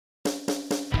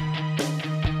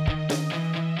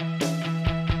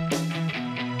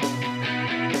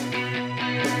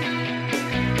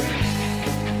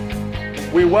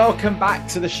We welcome back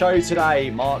to the show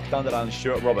today, Mark Dunderdale and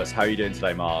Stuart Roberts. How are you doing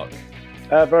today, Mark?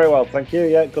 Very well, thank you.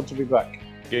 Yeah, good to be back.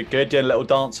 Good. Doing a little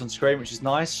dance on screen, which is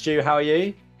nice. Stu, how are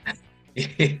you?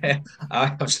 Yeah,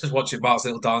 I'm just watching Mark's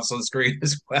little dance on the screen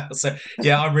as well. So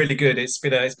yeah, I'm really good. It's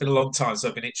been a long time, so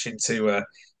I've been itching to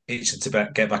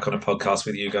get back on a podcast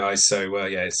with you guys. So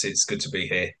yeah, it's good to be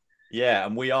here. Yeah,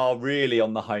 and we are really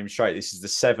on the home straight. This is the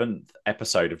 7th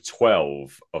episode of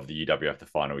 12 of the UWF the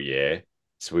final year.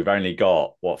 So we've only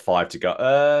got 5 to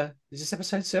go. Is this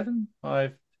episode 7?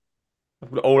 5.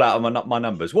 I've got all out of my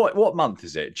numbers. What month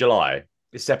is it? July.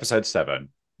 This is episode 7.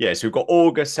 Yeah, so we've got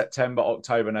August, September,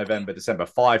 October, November, December,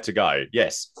 5 to go.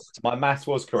 Yes, so my math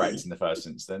was correct in the first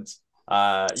instance.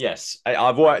 Yes,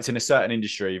 I've worked in a certain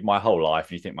industry my whole life,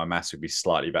 and you think my maths would be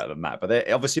slightly better than that, but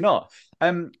they're obviously not.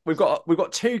 We've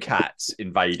got 2 cats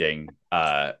invading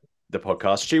the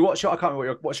podcast. Stu, what's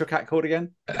your cat called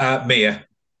again?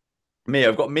 Mia.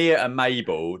 I've got Mia and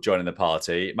Mabel joining the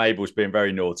party. Mabel's been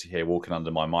very naughty here, walking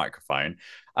under my microphone.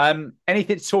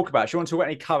 Anything to talk about? Do you want to talk about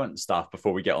any current stuff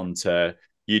before we get on to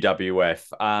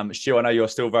UWF? Stu, I know you're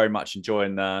still very much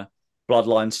enjoying the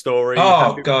Bloodline story.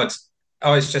 God.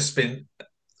 Oh, it's just been...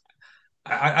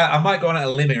 I might go on a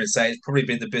limb here and say it's probably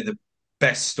been the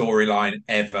best storyline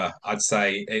ever. I'd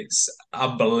say it's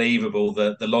unbelievable.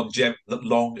 The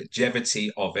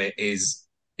longevity of it is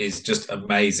just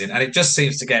amazing. And it just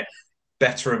seems to get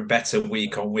better and better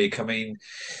week on week. I mean,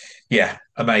 yeah,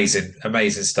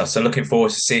 amazing stuff. So looking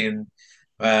forward to seeing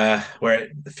a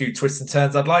few twists and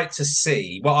turns. I'd like to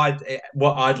see what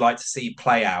I'd like to see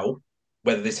play out.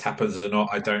 Whether this happens or not,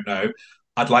 I don't know.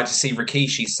 I'd like to see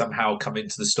Rikishi somehow come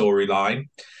into the storyline.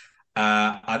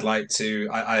 I'd like to.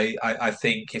 I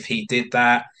think if he did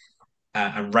that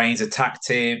and Reigns attacked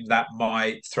him, that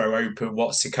might throw open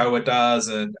what Sikoa does,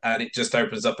 and it just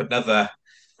opens up another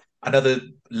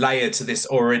layer to this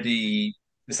already.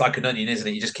 It's like an onion, isn't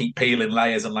it? You just keep peeling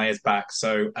layers and layers back.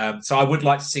 So I would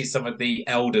like to see some of the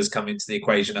elders come into the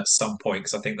equation at some point,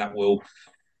 because I think that will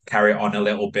carry it on a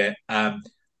little bit.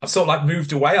 I've sort of like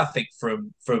moved away, I think,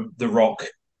 from The Rock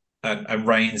and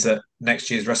Reigns at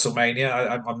next year's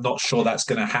WrestleMania. I'm not sure that's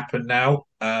going to happen now.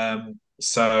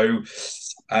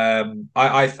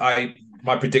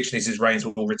 My prediction is Reigns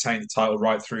will retain the title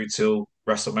right through till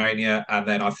WrestleMania, and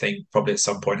then I think probably at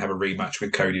some point have a rematch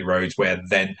with Cody Rhodes, where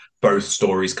then both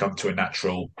stories come to a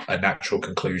natural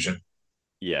conclusion.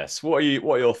 Yes. What are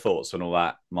your thoughts on all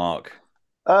that, Mark?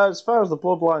 As far as the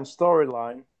Bloodline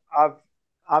storyline,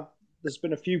 there's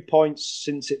been a few points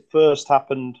since it first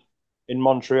happened in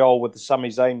Montreal with the Sami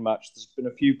Zayn match. There's been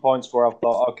a few points where I've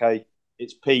thought, okay,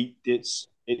 it's peaked, it's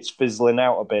fizzling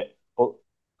out a bit, but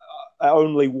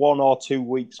only 1 or 2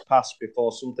 weeks pass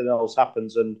before something else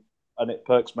happens, and it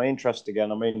perks my interest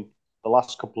again. I mean, the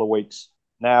last couple of weeks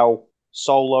now,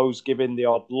 Solo's giving the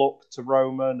odd look to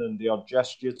Roman and the odd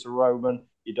gesture to Roman.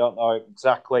 You don't know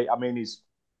exactly. I mean,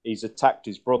 he's attacked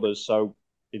his brothers, so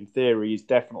in theory, he's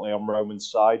definitely on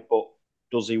Roman's side, but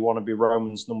does he want to be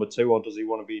Roman's number 2, or does he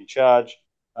want to be in charge?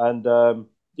 And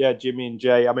Jimmy and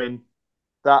Jay, I mean,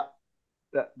 that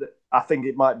I think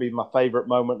it might be my favourite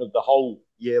moment of the whole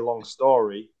year-long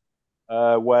story,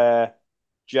 where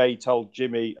Jay told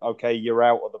Jimmy, okay, you're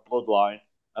out of the Bloodline,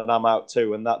 and I'm out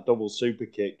too, and that double super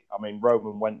kick. I mean,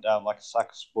 Roman went down like a sack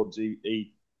of spuds.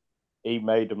 He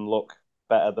made them look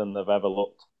better than they've ever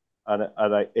looked, and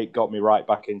it got me right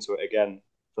back into it again,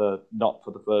 not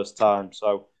for the first time.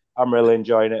 So I'm really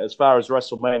enjoying it. As far as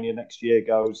WrestleMania next year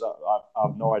goes, I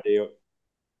have no idea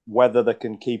whether they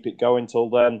can keep it going till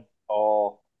then,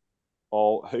 or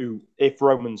who, if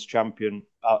Roman's champion.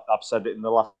 I've said it in the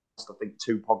last, I think,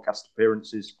 2 podcast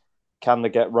appearances. Can they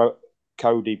get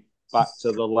Cody back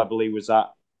to the level he was at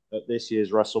this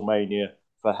year's WrestleMania,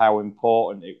 for how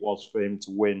important it was for him to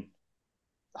win?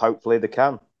 Hopefully they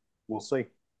can. We'll see.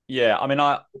 Yeah, I mean,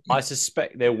 I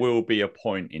suspect there will be a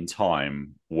point in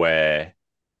time where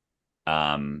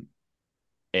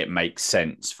it makes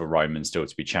sense for Roman still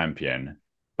to be champion,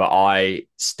 but I'm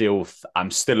still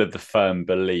of the firm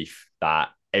belief that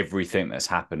everything that's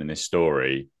happened in this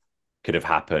story could have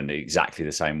happened exactly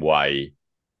the same way,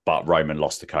 but Roman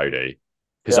lost to Cody.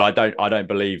 Because I don't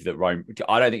believe that Roman.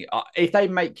 I don't think if they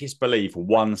make us believe for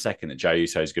 1 second that Jey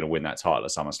Uso is going to win that title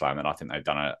at SummerSlam, then I think they've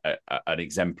done an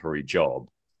exemplary job.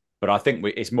 But I think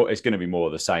it's going to be more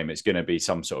of the same. It's going to be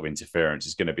some sort of interference.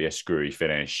 It's going to be a screwy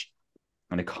finish,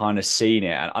 and I've kind of seen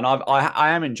it, and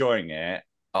I am enjoying it.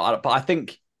 But I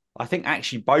think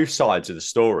actually both sides of the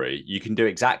story, you can do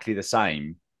exactly the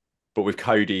same, but with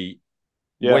Cody.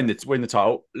 Yeah. Win the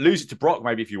title, lose it to Brock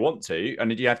maybe if you want to,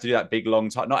 and you have to do that big long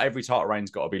title. Not every title reign's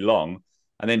got to be long,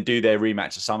 and then do their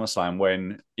rematch at SummerSlam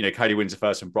when, Cody wins the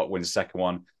first one, Brock wins the second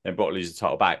one, then Brock loses the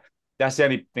title back. That's the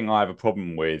only thing I have a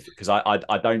problem with, because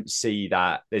I don't see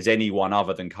that there's anyone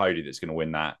other than Cody that's going to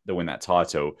win that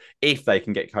title if they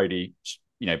can get Cody,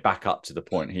 back up to the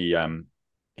point he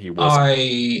was.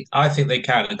 I think they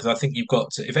can, because I think you've got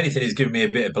to, if anything, it's given me a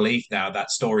bit of belief now that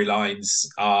storylines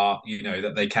are,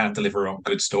 that they can deliver on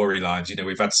good storylines.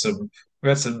 We've had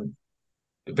some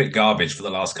a bit garbage for the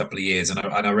last couple of years, and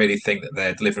I really think that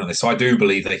they're delivering on this. So I do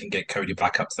believe they can get Cody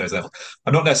back up to those levels.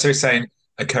 I'm not necessarily saying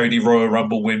a Cody Royal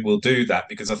Rumble win will do that,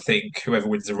 because I think whoever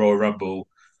wins the Royal Rumble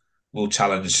will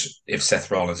challenge if Seth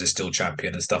Rollins is still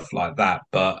champion and stuff like that.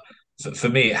 But for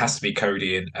me, it has to be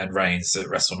Cody and Reigns at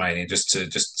WrestleMania just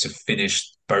to finish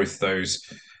both those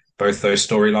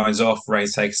storylines off.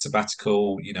 Reigns takes a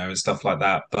sabbatical, and stuff like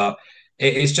that. But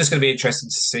it's just going to be interesting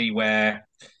to see where.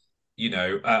 And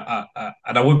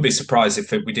I wouldn't be surprised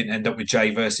if we didn't end up with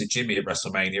Jay versus Jimmy at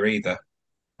WrestleMania either.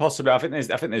 Possibly, I think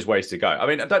there's ways to go. I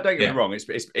mean, don't get me wrong;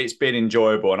 it's been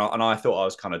enjoyable, and I thought I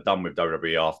was kind of done with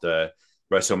WWE after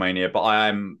WrestleMania, but I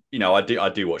am, I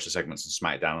do watch the segments on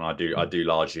SmackDown, and I do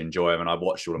largely enjoy them, and I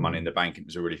watched all the Money in the Bank. It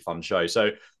was a really fun show, so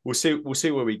we'll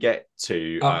see where we get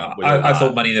to. I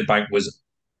thought Money in the Bank was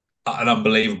an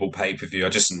unbelievable pay-per-view. I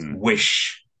just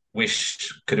wish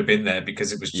could have been there,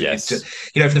 because it was just,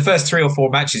 for the first 3 or 4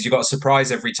 matches you got a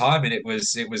surprise every time, and it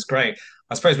was great.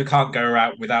 I suppose we can't go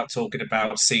out without talking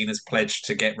about Cena's pledge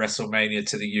to get WrestleMania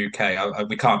to the UK.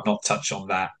 We can't not touch on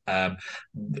that.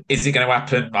 Is it going to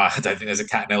happen? I don't think there's a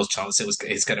cat and nails chance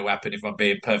it's going to happen, if I'm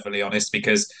being perfectly honest,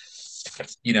 because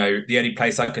the only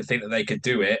place I could think that they could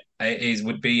do it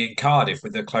would be in Cardiff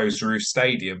with the closed roof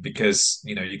stadium, because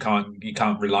you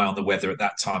can't rely on the weather at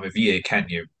that time of year, can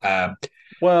you?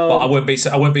 But I wouldn't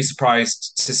be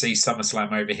surprised to see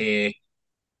SummerSlam over here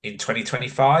in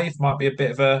 2025. Might be a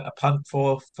bit of a punt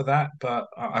for that, but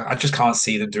I just can't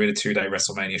see them doing a 2-day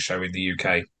WrestleMania show in the UK.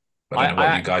 I don't know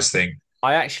what you guys think.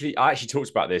 I actually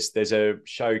talked about this. There's a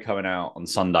show coming out on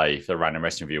Sunday for the Random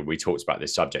Wrestling Review. We talked about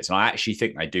this subject, and I actually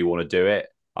think they do want to do it.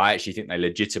 I actually think they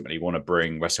legitimately want to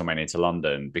bring WrestleMania to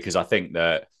London, because I think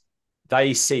that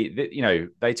they see that,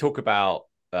 they talk about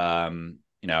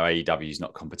AEW is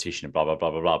not competition and blah blah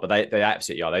blah blah blah, but they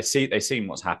absolutely are. They've seen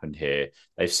what's happened here.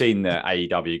 They've seen that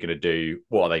AEW are going to do,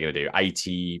 what are they going to do?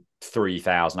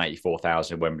 83,000,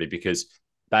 84,000 in Wembley, because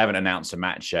they haven't announced a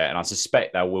match yet, and I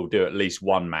suspect they will do at least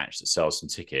one match that sells some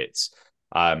tickets,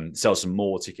 sell some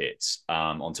more tickets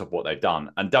on top of what they've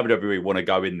done. And WWE want to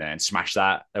go in there and smash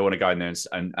that. They want to go in there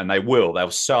and they will.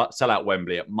 They'll sell out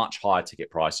Wembley at much higher ticket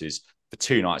prices for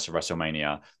 2 nights of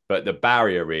WrestleMania. But the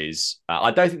barrier is,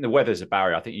 I don't think the weather's a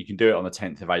barrier. I think you can do it on the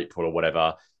 10th of April or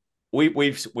whatever.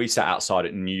 We sat outside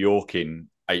at New York in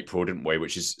April, didn't we?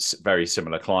 Which is very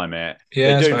similar climate.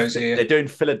 Yeah, they're doing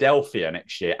Philadelphia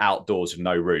next year outdoors with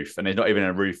no roof, and there's not even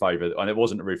a roof over. And it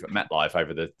wasn't a roof at MetLife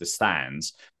over the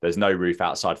stands. There's no roof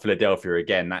outside. Philadelphia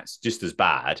again, that's just as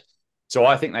bad. So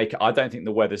I don't think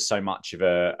the weather's so much of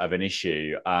an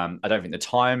issue. I don't think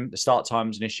the start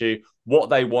time's an issue. What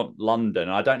they want London,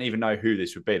 and I don't even know who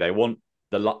this would be. They want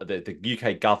the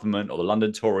UK government or the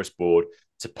London Tourist Board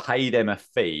to pay them a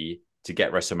fee to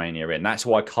get WrestleMania in. That's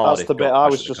why Cardiff. That's the bit I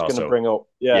was just going to bring up.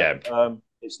 Yeah.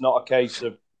 It's not a case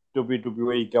of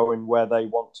WWE going where they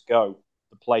want to go.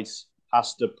 The place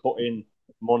has to put in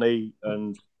money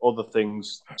and other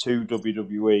things to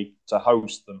WWE to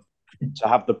host them, to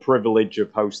have the privilege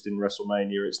of hosting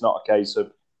WrestleMania. It's not a case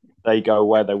of they go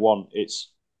where they want.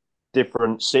 It's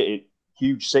different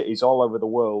huge cities all over the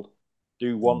world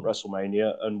do want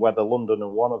WrestleMania, and whether London are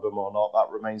one of them or not,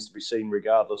 that remains to be seen,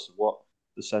 regardless of what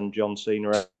they send John Cena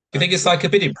out. You think it's like a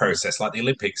bidding process, like the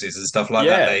Olympics is and stuff like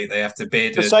that? They have to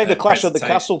bid. To say the Clash of the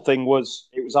Castle thing was,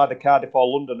 it was either Cardiff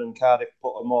or London, and Cardiff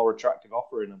put a more attractive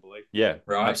offer in, I believe. Yeah,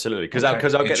 right, absolutely. Because I'll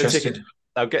get the ticket.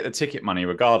 They'll get the ticket money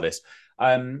regardless.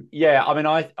 I mean,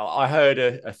 I heard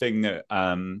a thing that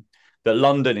that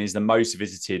London is the most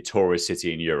visited tourist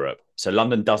city in Europe. So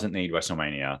London doesn't need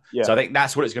WrestleMania. Yeah. So I think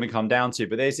that's what it's going to come down to.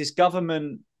 But there's this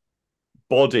government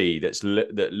body that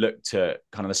looked at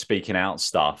kind of the speaking out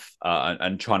stuff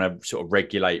and trying to sort of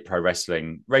regulate pro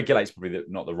wrestling. Regulate's probably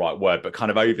not the right word, but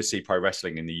kind of oversee pro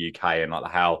wrestling in the UK and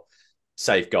like how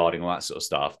safeguarding all that sort of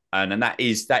stuff. And that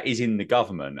is in the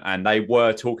government. And they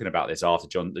were talking about this after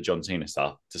the John Cena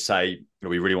stuff to say,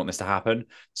 we really want this to happen.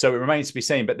 So it remains to be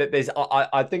seen. But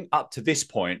I think up to this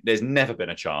point, there's never been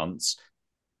a chance.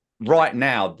 Right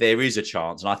now, there is a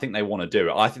chance, and I think they want to do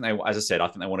it. I think they, as I said, I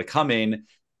think they want to come in,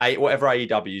 whatever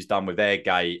AEW's done with their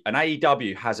gate, and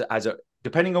AEW has a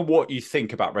depending on what you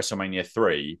think about WrestleMania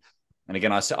 3. And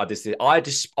again,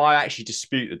 I actually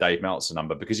dispute the Dave Meltzer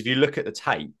number, because if you look at the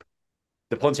tape,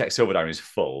 the Pontiac Silverdome is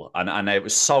full, and it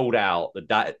was sold out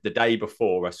the day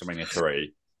before WrestleMania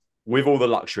 3 with all the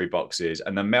luxury boxes,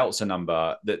 and the Meltzer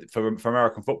number that for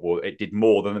American football, it did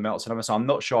more than the Meltzer number. So I'm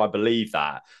not sure I believe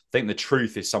that. I think the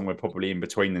truth is somewhere probably in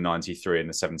between the 93 and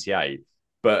the 78.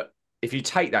 But if you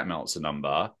take that Meltzer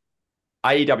number,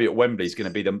 AEW at Wembley is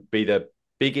going to be the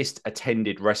biggest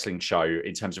attended wrestling show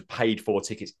in terms of paid for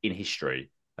tickets in history.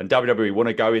 And WWE want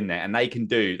to go in there, and they can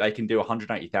do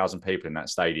 180,000 people in that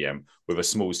stadium with a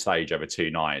small stage over 2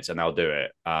 nights, and they'll do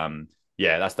it.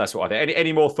 Yeah, that's what I think.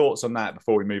 Any more thoughts on that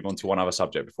before we move on to one other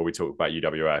subject before we talk about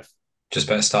UWF? Just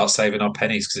better start saving our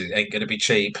pennies because it ain't going to be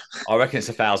cheap. I reckon it's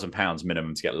 £1,000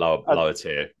 minimum to get lower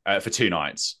tier for 2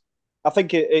 nights. I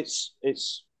think it's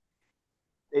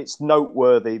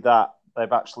noteworthy that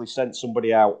they've actually sent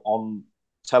somebody out on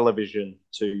television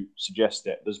to suggest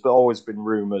it. There's always been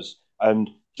rumours, and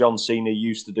John Cena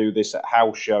used to do this at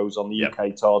house shows on the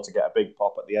UK tour to get a big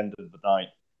pop at the end of the night.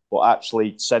 But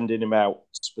actually sending him out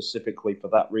specifically for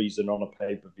that reason on a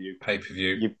pay-per-view,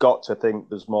 you've got to think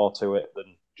there's more to it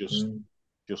than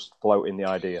just floating the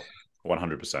idea.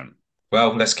 100%.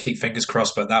 Well, let's keep fingers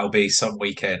crossed, but that'll be some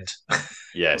weekend.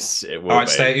 Yes, it will. All right,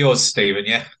 stay at yours, Stephen.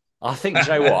 Yeah. I think, you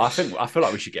know what? I feel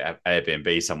like we should get an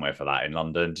Airbnb somewhere for that in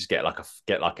London. Just get like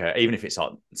a even if it's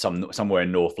like somewhere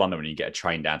in North London, when you get a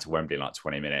train down to Wembley in like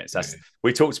 20 minutes.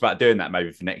 We talked about doing that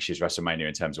maybe for next year's WrestleMania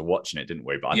in terms of watching it, didn't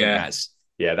we? But I think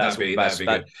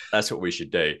that's what we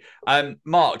should do.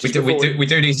 Mark, we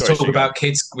do need to talk about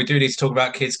kids. We do need to talk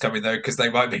about kids coming though, because they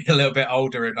might be a little bit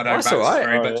older. And I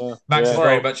know Max is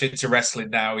very much into wrestling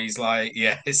now. He's like,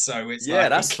 so it's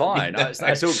that's fine.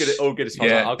 That's all good. All good as far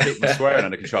as I'll keep my swearing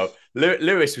under control.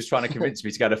 Lewis was trying to convince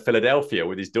me to go to Philadelphia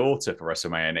with his daughter for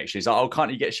WrestleMania next year. He's like, "Oh,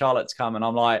 can't you get Charlotte to come?" And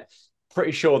I'm like,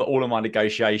 pretty sure that all of my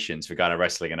negotiations for going to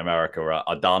wrestling in America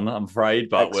are done. I'm afraid,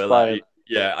 but we're like.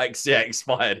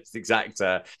 Expired. It's exact.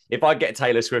 If I get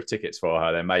Taylor Swift tickets for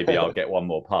her, then maybe I'll get one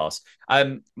more pass.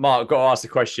 Mark, I've got to ask the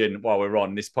question while we're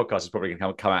on. This podcast is probably going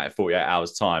to come out in 48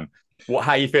 hours' time.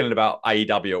 How are you feeling about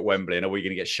AEW at Wembley? And are we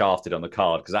going to get shafted on the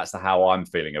card? Because that's how I'm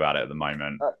feeling about it at the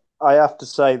moment. I have to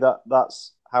say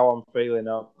that's how I'm feeling.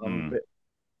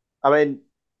 I mean,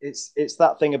 it's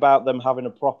that thing about them having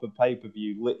a proper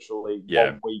pay-per-view literally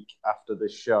 1 week after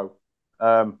this show.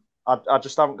 I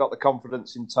just haven't got the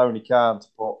confidence in Tony Khan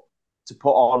to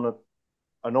put on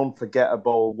an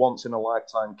unforgettable,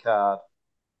 once-in-a-lifetime card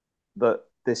that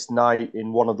this night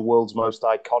in one of the world's most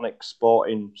iconic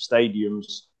sporting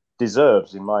stadiums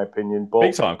deserves, in my opinion. But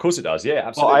big time, of course it does. Yeah,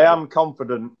 absolutely. But I am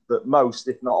confident that most,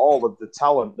 if not all, of the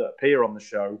talent that appear on the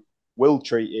show will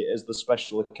treat it as the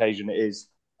special occasion it is.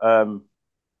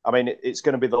 I mean, it's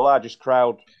going to be the largest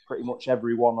crowd pretty much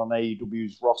everyone on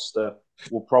AEW's roster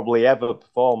will probably ever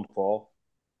perform for,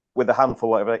 with a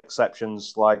handful of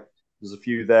exceptions. Like there's a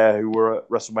few there who were at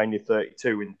WrestleMania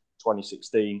 32 in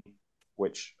 2016,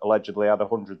 which allegedly had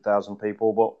 100,000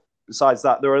 people. But besides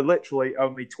that, there are literally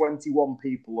only 21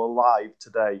 people alive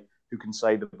today who can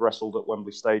say they've wrestled at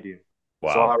Wembley Stadium.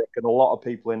 Wow. So I reckon a lot of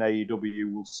people in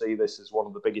AEW will see this as one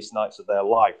of the biggest nights of their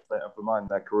life, never mind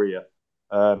their career.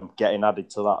 Getting added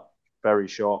to that very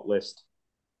short list.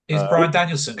 Is Bryan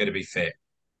Danielson going to be fit?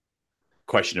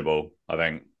 Questionable, I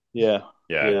think. Yeah,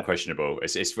 questionable.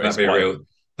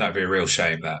 That'd be a real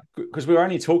shame, that. Because we were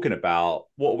only talking about,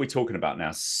 what are we talking about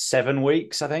now? 7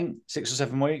 weeks, I think, 6 or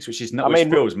 7 weeks, which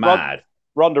feels mad.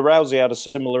 Ronda Rousey had a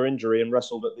similar injury and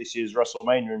wrestled at this year's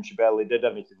WrestleMania, and she barely did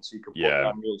anything. So you could put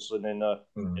Danielson in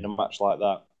a match like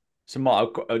that. So, Mark,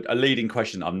 I've got a leading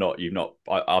question. I've not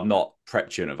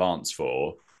prepped you in advance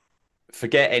for.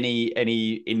 Forget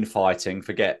any infighting.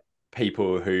 Forget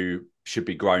people who should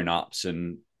be grown ups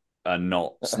and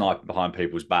not sniping behind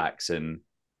people's backs and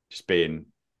just being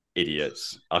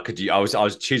idiots. I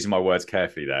was choosing my words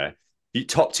carefully there. You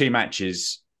top 2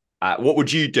 matches. What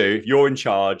would you do if you're in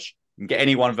charge and get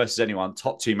anyone versus anyone?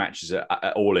 Top 2 matches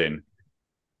at All In.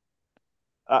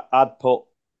 I'd put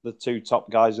the 2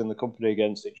 top guys in the company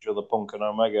against each other, Punk and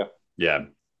Omega. Yeah.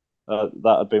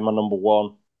 That'd be my number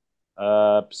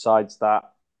 1. Besides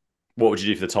that, what would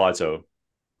you do for the title?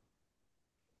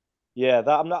 Yeah,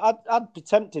 I'd be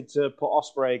tempted to put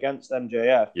Ospreay against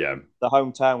MJF. Yeah. The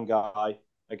hometown guy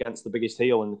against the biggest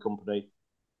heel in the company.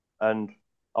 And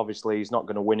obviously he's not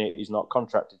going to win it. He's not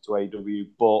contracted to AEW,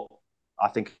 but I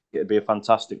think it'd be a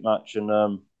fantastic match.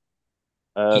 And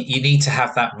you need to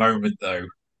have that moment though.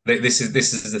 This is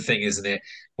the thing, isn't it?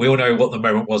 We all know what the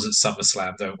moment was at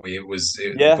SummerSlam, don't we? It was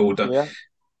all done. Yeah.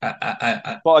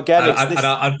 But again,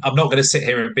 I'm not going to sit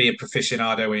here and be a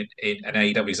aficionado in an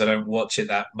AEW because I don't watch it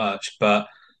that much. But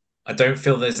I don't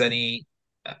feel there's any.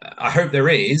 I hope there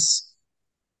is,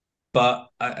 But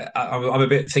I'm a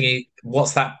bit thinking,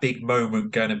 what's that big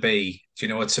moment going to be? Do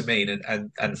you know what I mean?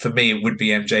 And for me, it would be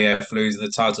MJF losing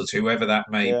the title to whoever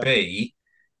that may Yeah, be.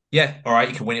 Yeah, all right,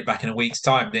 you can win it back in a week's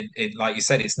time. Then, like you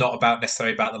said, it's not about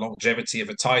necessarily about the longevity of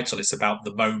a title. It's about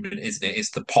the moment, isn't it?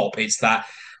 It's the pop. It's that,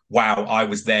 wow, I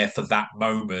was there for that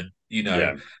moment, you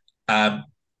know. Yeah. Um,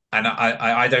 and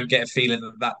I don't get a feeling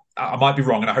that I might be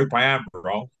wrong, and I hope I am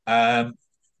wrong.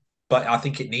 But I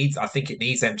think it needs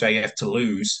MJF to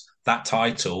lose that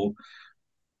title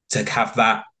to have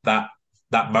that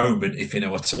moment, if you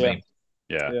know what I yeah, mean.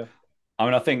 Yeah. yeah. I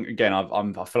mean, I think again, I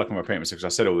feel like I'm repeating myself because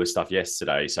I said all this stuff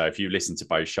yesterday. So if you listen to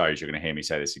both shows, you're going to hear me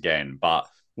say this again. But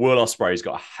Will Ospreay's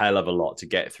got a hell of a lot to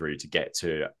get through to get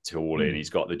to All In. He's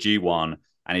got the G1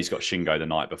 and he's got Shingo the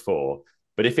night before.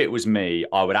 But if it was me,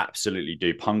 I would absolutely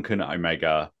do Punk and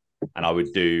Omega, and I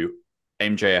would do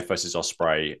MJF versus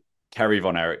Ospreay, Kerry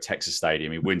Von Erich, Texas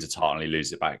Stadium. He wins a title and he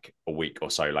loses it back a week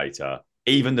or so later.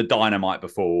 Even the Dynamite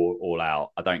before All Out,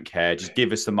 I don't care. Just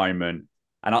give us the moment.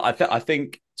 And I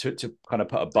think to kind of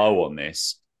put a bow on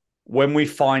this, when we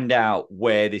find out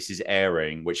where this is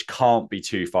airing, which can't be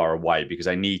too far away because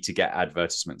they need to get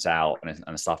advertisements out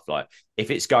and stuff like, if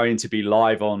it's going to be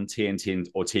live on TNT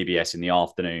or TBS in the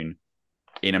afternoon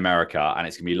in America and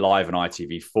it's going to be live on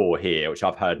ITV4 here, which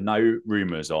I've heard no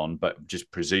rumors on, but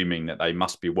just presuming that they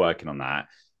must be working on that,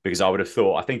 because I would have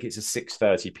thought, I think it's a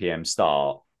 6:30 p.m.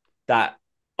 start, that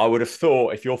I would have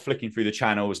thought if you're flicking through the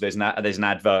channels, there's an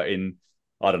advert in,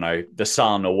 I don't know, the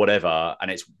Sun or whatever,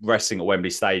 and it's wrestling at Wembley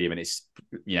Stadium and it's,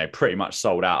 pretty much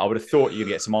sold out. I would have thought you'd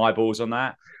get some eyeballs on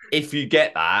that. If you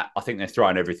get that, I think they're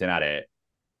throwing everything at it.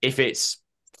 If it's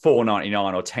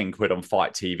 £4.99 or 10 quid on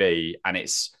Fight TV and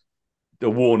it's the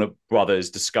Warner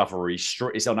Brothers Discovery,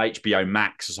 it's on HBO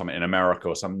Max or something in America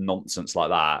or some nonsense like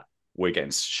that, we're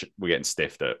getting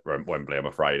stiffed at Wembley, I'm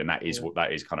afraid, and that is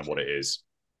kind of what it is.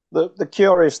 The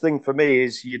curious thing for me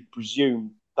is you'd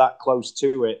presume that close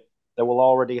to it, they will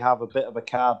already have a bit of a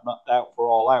card mapped out for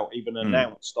All Out, even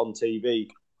announced on TV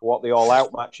for what the All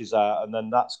Out matches are, and then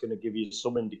that's going to give you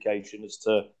some indication as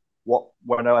to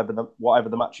whatever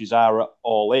the matches are at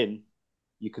All In.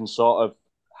 You can sort of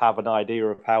have an idea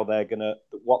of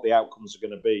what the outcomes are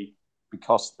going to be,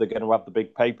 because they're going to have the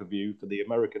big pay-per-view for the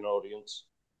American audience,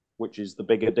 which is the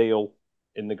bigger deal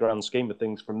in the grand scheme of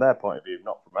things from their point of view,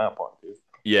 not from our point of view.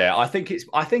 Yeah,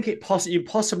 you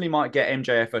possibly might get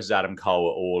MJF versus Adam Cole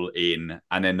All In,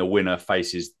 and then the winner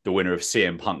faces the winner of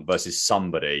CM Punk versus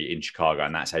somebody in Chicago,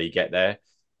 and that's how you get there.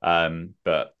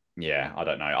 But yeah, I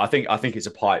don't know. I think it's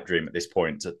a pipe dream at this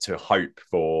point to hope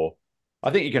for.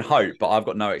 I think you can hope, but I've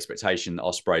got no expectation that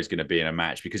Ospreay is going to be in a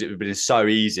match, because it would have been so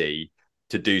easy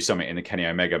to do something in the Kenny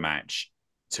Omega match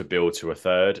to build to a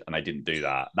third, and they didn't do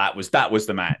that. That was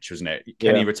the match, wasn't it?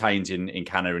 Kenny retains in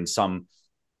Canada in some.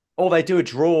 Or they do a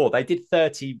draw. They did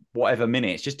 30 whatever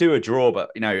minutes. Just do a draw,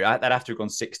 but they'd have to have gone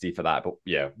 60 for that. But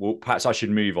yeah, well, perhaps I should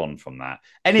move on from that.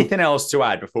 Anything else to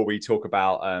add before we talk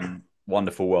about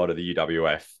Wonderful World of the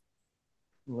UWF?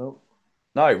 No.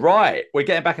 No, right. We're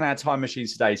getting back in our time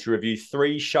machines today to review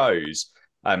 3 shows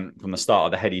from the start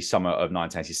of the heady summer of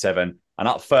 1987. And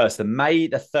up first, the May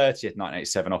the 30th,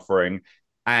 1987 offering.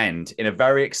 And in a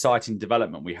very exciting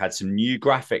development, we had some new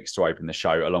graphics to open the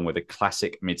show, along with the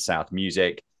classic Mid-South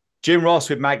music. Jim Ross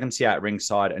with Magnum TA at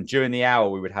ringside. And during the hour,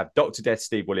 we would have Dr. Death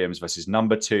Steve Williams versus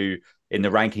number 2 in the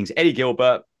rankings, Eddie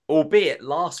Gilbert, albeit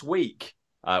last week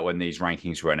when these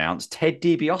rankings were announced, Ted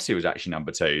DiBiase was actually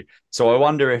number 2. So I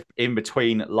wonder if in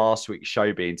between last week's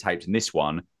show being taped and this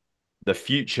one, the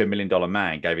future $1 Million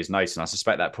Man gave his notice. And I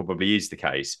suspect that probably is the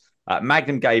case.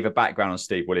 Magnum gave a background on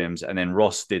Steve Williams, and then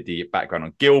Ross did the background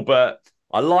on Gilbert.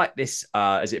 I like this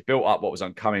as it built up what was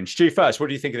oncoming. Stu, first, what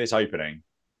do you think of this opening?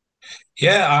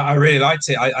 Yeah, I really liked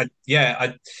it.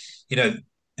 You know,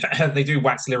 they do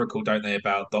wax lyrical, don't they,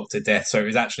 about Dr. Death? So it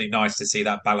was actually nice to see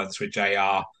that balance with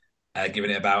JR,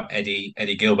 giving it about Eddie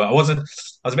Gilbert. I was a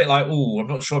bit like, oh, I'm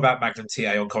not sure about Magnum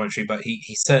TA on commentary, but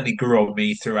he certainly grew on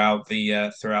me throughout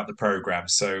the program.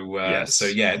 So Yes. so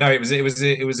yeah, no, it was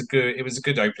a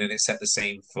good opening. It set the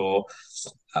scene for.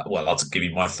 Well, I'll give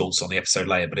you my thoughts on the episode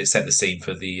later, but it set the scene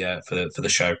for the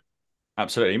show.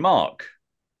 Absolutely, Mark.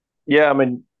 Yeah, I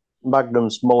mean,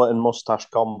 Magnum's mullet and mustache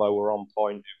combo were on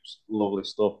point. It was lovely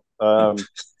stuff.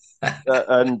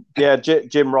 And yeah,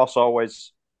 Jim Ross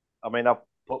always. I mean, I've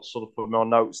put sort of more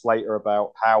notes later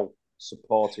about how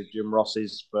supportive Jim Ross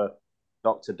is for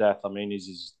Dr. Death. I mean,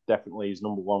 he's definitely his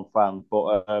number one fan.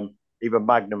 But even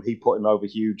Magnum, he put him over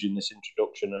huge in this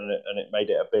introduction, and it made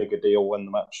it a bigger deal when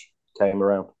the match came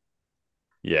around.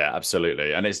 Yeah,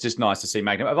 absolutely. And it's just nice to see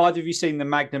Magnum. Have either of you seen the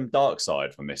Magnum Dark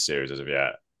Side from this series as of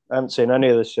yet? I haven't seen any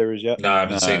of this series yet. No, I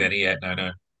haven't seen any yet.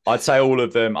 No. I'd say all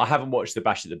of them. I haven't watched the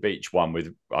Bash at the Beach one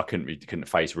with. I couldn't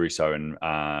face Russo and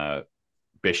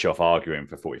Bischoff arguing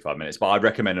for 45 minutes, but I'd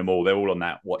recommend them all. They're all on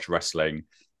that Watch Wrestling,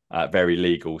 very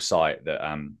legal site that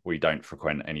we don't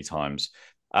frequent any times.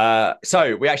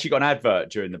 So we actually got an advert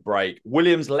during the break.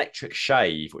 Williams Electric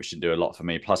Shave, which didn't do a lot for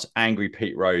me, plus Angry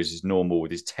Pete Rose is normal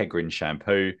with his Tegrin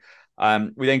shampoo.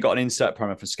 We then got an insert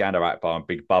promo from Skandar Akbar and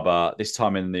Big Bubba, this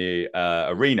time in the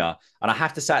arena. And I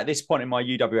have to say, at this point in my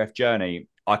UWF journey,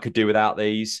 I could do without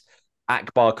these.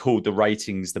 Akbar called the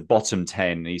ratings the bottom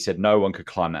 10. And he said no one could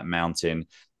climb that mountain.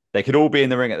 They could all be in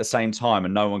the ring at the same time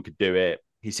and no one could do it.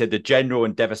 He said the general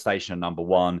and devastation are number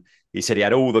one. He said he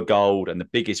had all the gold and the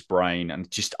biggest brain. And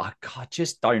I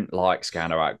just don't like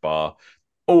Skandar Akbar.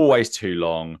 Always too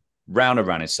long, round and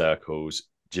round in circles,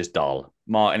 just dull.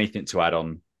 Mark, anything to add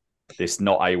on this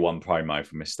not A1 promo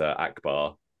for Mr.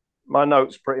 Akbar? My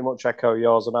notes pretty much echo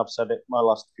yours, and I've said it my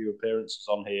last few appearances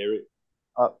on here.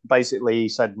 Basically, he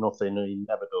said nothing, and he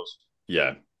never does.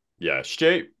 Yeah.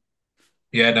 Stu?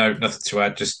 Yeah, no, nothing to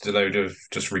add. Just a load of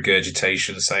just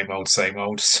regurgitation, same old, same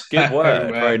old. Good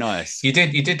word, very nice. You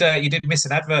did miss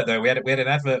an advert though. We had an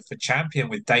advert for Champion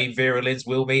with Dave Vera Lynn's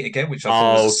Will Meet Again, which I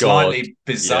thought was a slightly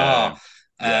bizarre.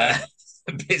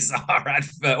 Bizarre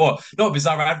advert, or not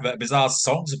bizarre advert, bizarre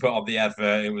song to put on the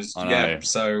advert. It was so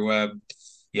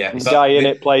yeah. The guy in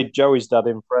it played Joey's dad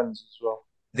in Friends as well.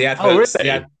 The adverts,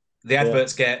 really? the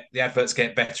adverts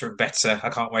get better and better. I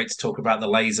can't wait to talk about the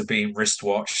laser beam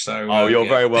wristwatch. So you're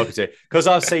very welcome to, because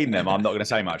I've seen them. I'm not going to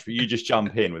say much, but you just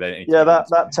jump in with anything. Yeah, that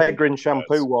Tegrin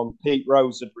shampoo one. Pete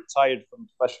Rose had retired from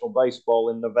professional baseball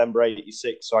in November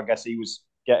 '86, so I guess he was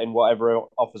getting whatever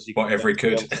offers he could. Whatever he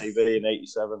could. On TV in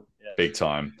 '87. Yeah. Big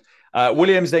time.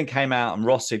 Williams then came out and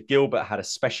Ross said Gilbert had a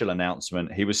special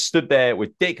announcement. He was stood there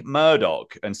with Dick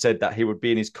Murdoch and said that he would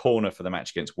be in his corner for the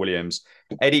match against Williams.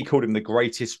 Eddie called him the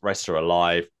greatest wrestler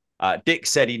alive. Dick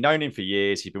said he'd known him for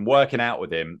years. He'd been working out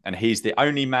with him, and he's the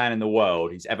only man in the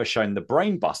world he's ever shown the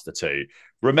brainbuster to.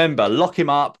 Remember, lock him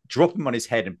up, drop him on his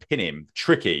head and pin him.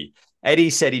 Tricky.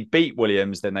 Eddie said he'd beat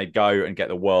Williams, then they'd go and get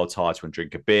the world title and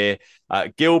drink a beer.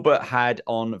 Gilbert had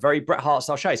on very Bret Hart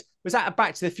style shades. Was that a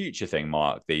Back to the Future thing,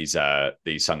 Mark? These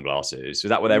sunglasses? Was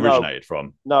that where they originated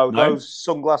from? No, those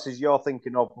sunglasses you're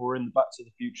thinking of were in the Back to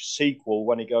the Future sequel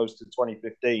when he goes to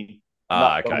 2015.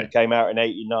 Okay. Came out in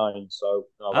 '89, so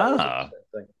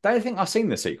don't think I've seen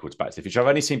the sequel to Back to the Future. I've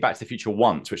only seen Back to the Future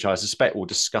once, which I suspect will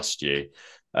disgust you.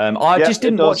 I just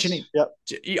didn't watch any. Yep.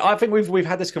 I think we've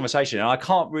had this conversation, and I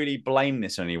can't really blame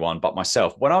this on anyone but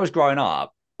myself. When I was growing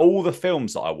up, all the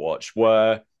films that I watched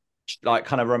were like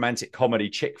kind of romantic comedy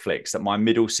chick flicks that my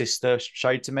middle sister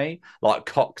showed to me, like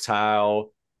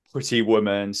Cocktail, Pretty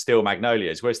Woman, Steel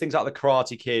Magnolias. Whereas things like The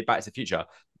Karate Kid, Back to the Future,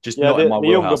 just not in my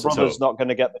wheelhouse. The younger brother's not going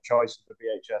to get the choice of the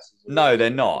VHS. No, they're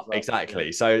not.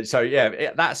 Exactly. So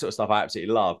yeah, that sort of stuff I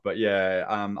absolutely love. But yeah,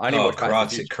 I only watched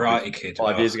Karate Kid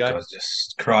 5 years ago. God,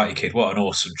 just Karate Kid. What an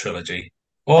awesome trilogy.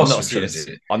 I'm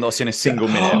not seeing a single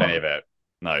minute of any of it.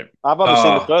 No, I've only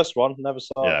seen the first one. Never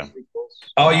saw the sequels.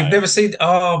 You've never seen?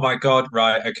 Oh my God!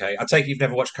 Right, okay. I take it you've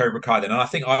never watched Cobra Kai then, and I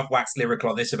think I've waxed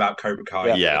lyrical on this about Cobra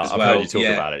Kai. Yeah, I've heard you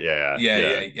talk about it.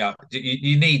 Yeah.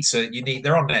 You need to.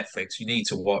 They're on Netflix. You need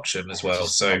to watch them as well.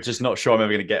 I'm just not sure I'm ever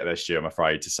going to get this, Stu. I'm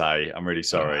afraid to say. I'm really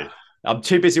sorry. I'm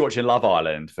too busy watching Love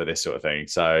Island for this sort of thing.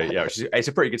 So yeah, it's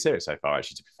a pretty good series so far,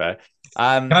 actually, to be fair.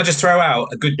 Can I just throw out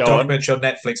a good documentary on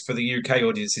Netflix for the UK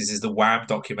audiences? Is the Wham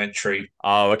documentary?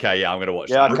 Oh, okay, yeah, I'm going to watch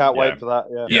that. Yeah, I can't wait for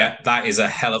that. Yeah, that is a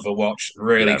hell of a watch.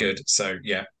 Really good. So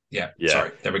yeah.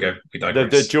 Sorry, there we go.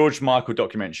 The George Michael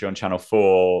documentary on Channel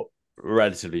 4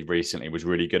 relatively recently was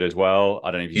really good as well.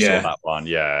 I don't know if you saw that one.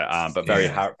 But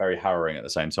very harrowing at the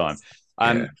same time.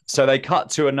 So they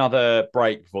cut to another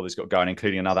break before this got going,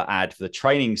 including another ad for the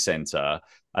training center.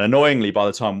 And annoyingly, by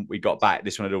the time we got back,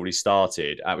 this one had already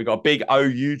started. We got a big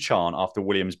OU chant after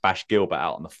Williams bashed Gilbert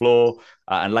out on the floor.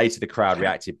 And later, the crowd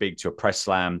reacted big to a press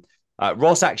slam.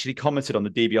 Ross actually commented on the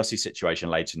DiBiase situation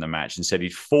later in the match and said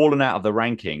he'd fallen out of the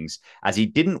rankings as he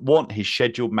didn't want his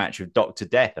scheduled match with Dr.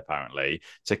 Death, apparently.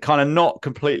 So kind of not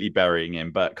completely burying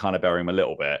him, but kind of burying him a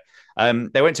little bit.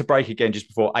 They went to break again just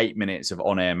before 8 minutes of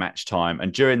on-air match time.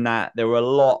 And during that, there were a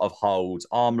lot of holds,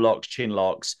 arm locks, chin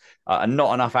locks, and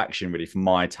not enough action really for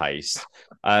my taste.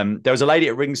 There was a lady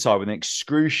at ringside with an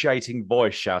excruciating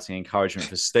voice shouting encouragement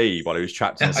for Steve while he was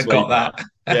trapped in a sleeper. I got that.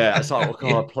 Yeah, it's like, oh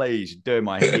God, please, you're doing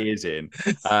my ears in.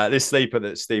 This sleeper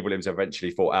that Steve Williams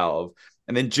eventually fought out of.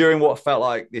 And then during what felt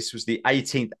like this was the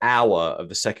 18th hour of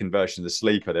the second version of the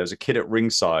sleeper, there was a kid at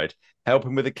ringside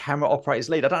helping with the camera operator's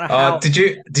lead. I don't know how. Did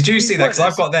you see that? Because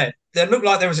I've got that. It looked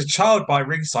like there was a child by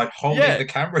ringside holding the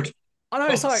camera. I know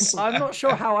it's like I'm not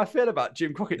sure how I feel about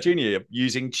Jim Crockett Jr.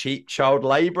 using cheap child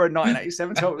labour in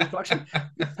 1987 to help with production.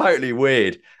 Totally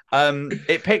weird.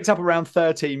 It picked up around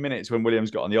 13 minutes when Williams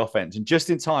got on the offense, and just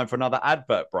in time for another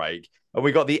advert break. And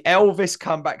we got the Elvis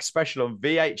comeback special on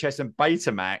VHS and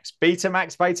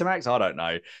Betamax. I don't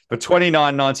know, for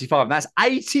 $29.95, and that's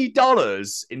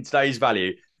 $80 in today's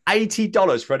value.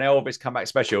 $80 for an Elvis comeback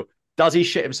special. Does he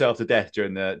shit himself to death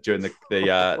during the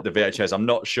VHS? I'm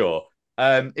not sure.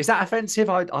 Is that offensive?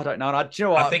 I don't know. Do you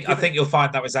know what? I think you'll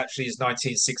find that was actually his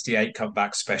 1968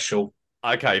 comeback special.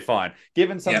 Okay, fine.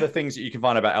 Given some of the things that you can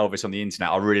find about Elvis on the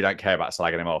internet, I really don't care about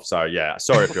slagging him off. So yeah,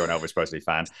 sorry if you're an Elvis Presley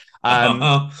fan.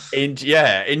 In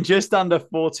just under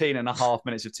 14 and a half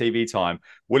minutes of TV time,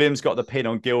 Williams got the pin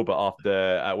on Gilbert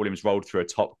after Williams rolled through a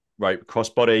top rope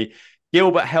crossbody.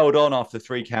 Gilbert held on after the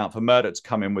 3 count for Murdoch to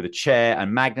come in with a chair,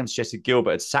 and Magnum suggested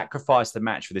Gilbert had sacrificed the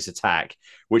match for this attack,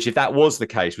 which, if that was the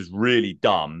case, was really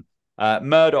dumb.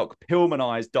 Murdoch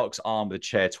Pillmanized Doc's arm with a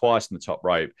chair twice on the top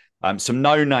rope. Some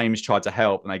no-names tried to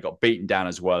help, and they got beaten down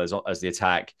as well as the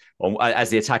attack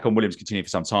on Williams continued for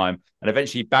some time. And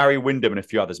eventually Barry Windham and a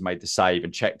few others made the save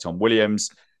and checked on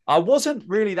Williams. I wasn't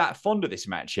really that fond of this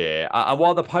match here.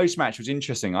 While the post-match was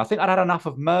interesting, I think I'd had enough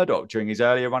of Murdoch during his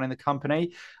earlier run in the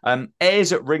company.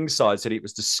 Ayres at ringside said it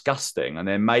was disgusting, and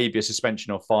there may be a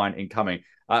suspension or fine incoming.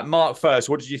 Mark, first,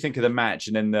 what did you think of the match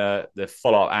and then the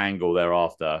follow-up angle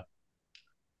thereafter?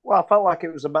 Well, I felt like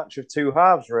it was a match of two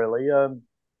halves, really.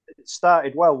 It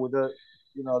started well with a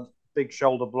big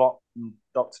shoulder block from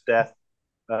Doc to death.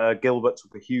 Gilbert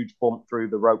took a huge bump through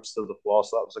the ropes to the floor,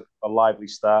 so that was a lively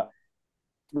start.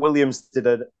 Williams did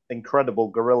an incredible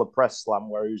gorilla press slam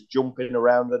where he was jumping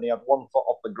around and he had 1 foot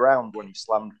off the ground when he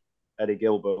slammed Eddie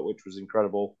Gilbert, which was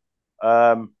incredible.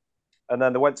 And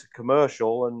then they went to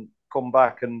commercial and come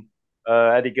back, and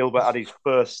Eddie Gilbert had his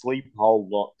first sleep hold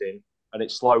locked in, and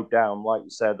it slowed down, like you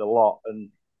said, a lot. And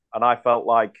I felt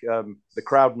like the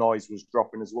crowd noise was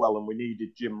dropping as well, and we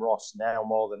needed Jim Ross now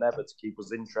more than ever to keep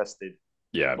us interested.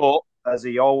 Yeah. But as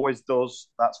he always does,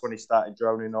 that's when he started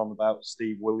droning on about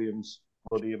Steve Williams'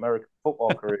 bloody American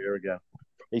football career again.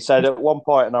 He said at one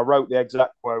point, and I wrote the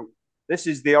exact quote, "This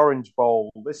is the Orange Bowl.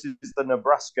 This is the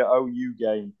Nebraska OU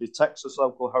game, the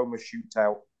Texas-Oklahoma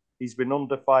shootout. He's been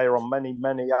under fire on many,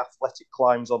 many athletic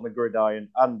climbs on the gridiron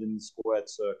and in the squared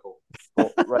circle."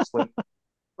 But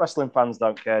wrestling fans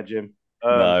don't care, Jim.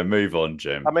 No, move on,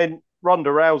 Jim. I mean,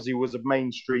 Ronda Rousey was a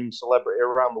mainstream celebrity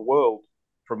around the world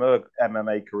from her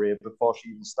MMA career before she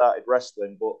even started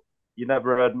wrestling, but you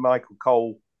never heard Michael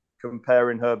Cole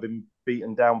comparing her being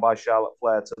beaten down by Charlotte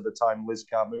Flair to the time Liz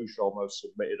Carmouche almost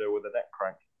submitted her with a neck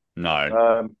crank.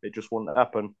 No. It just wouldn't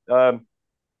happen.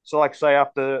 So like I say,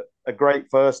 after a great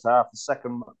first half, the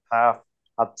second half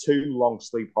had 2 long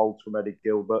sleep holds from Eddie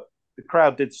Gilbert. The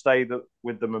crowd did stay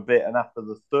with them a bit, and after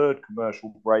the third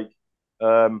commercial break,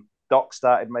 Doc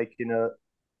started making a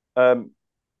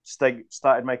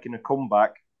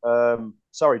comeback.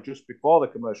 Just before the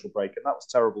commercial break, and that was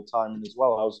terrible timing as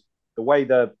well. The way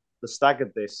they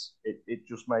staggered this, it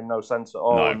just made no sense at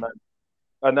all. No.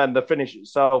 And then the finish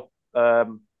itself, I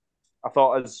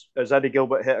thought as Eddie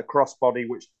Gilbert hit a crossbody,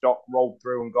 which Doc rolled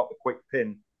through and got the quick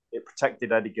pin, it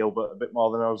protected Eddie Gilbert a bit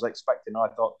more than I was expecting. I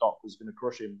thought Doc was going to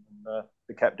crush him, and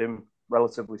they kept him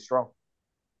relatively strong.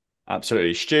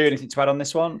 Absolutely. Stu, anything to add on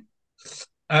this one?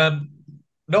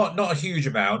 Not a huge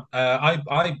amount.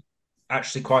 I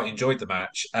actually quite enjoyed the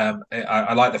match.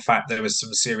 I like the fact there was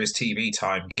some serious TV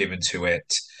time given to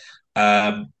it.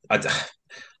 I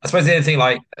suppose the only thing,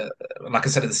 like I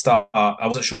said at the start, I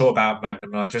wasn't sure about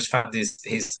Magnum. I just found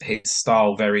his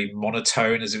style very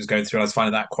monotone as it was going through. I was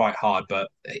finding that quite hard, but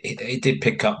it did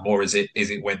pick up more as it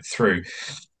went through.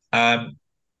 I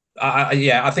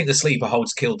think the sleeper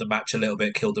holds killed the match a little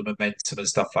bit, killed the momentum and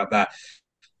stuff like that.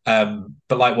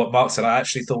 But like what Mark said, I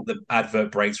actually thought the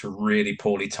advert breaks were really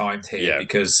poorly timed here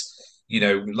because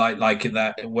like in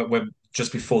that when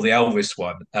just before the Elvis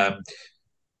one,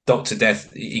 Dr.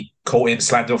 Death, he caught him,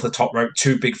 slammed him off the top rope,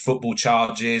 2 big football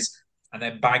charges, and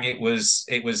then bang, it was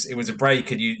a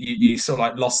break, and you sort of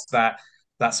like lost that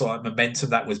sort of momentum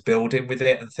that was building with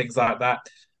it and things like that.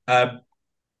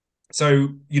 So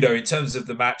in terms of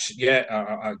the match,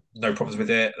 I no problems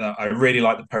with it. I really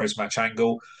like the post-match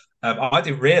angle. I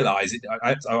didn't realise it.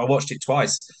 I watched it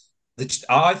twice.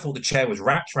 I thought the chair was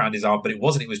wrapped around his arm, but it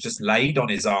wasn't. It was just laid on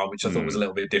his arm, which I thought was a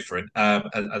little bit different,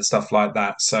 and stuff like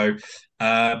that. So,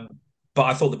 but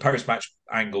I thought the post-match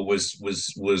angle was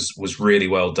really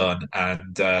well done,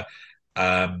 and sort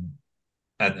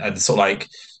of like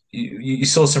you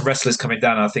saw some wrestlers coming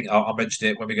down. I think I'll mention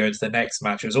it when we go into the next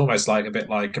match. It was almost like a bit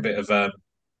of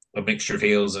a mixture of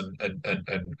heels and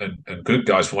good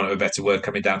guys, for want of a better word,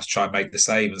 coming down to try and make the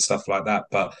save and stuff like that.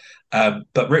 But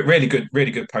really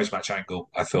good post match angle,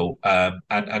 I thought,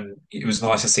 and it was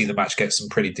nice to see the match get some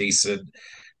pretty decent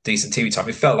TV time.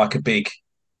 It felt like a big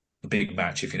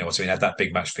match, if you know what I mean. It had that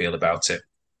big match feel about it.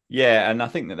 Yeah, and I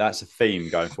think that's a theme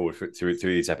going forward through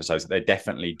these episodes. That they're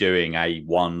definitely doing a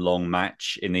one long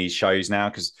match in these shows now,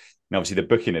 because obviously the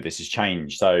booking of this has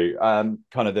changed. So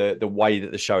kind of the way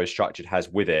that the show is structured has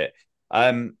with it.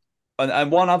 And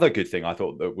one other good thing I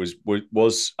thought that was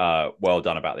well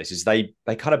done about this is they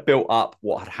kind of built up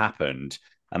what had happened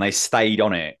and they stayed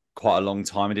on it quite a long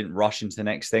time and didn't rush into the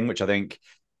next thing, which I think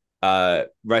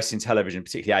wrestling television,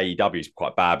 particularly AEW, is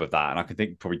quite bad with that, and I can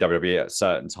think probably WWE at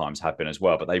certain times have been as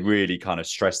well, but they really kind of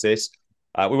stress this.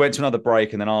 We went to another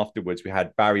break, and then afterwards we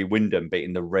had Barry Windham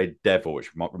beating the Red Devil,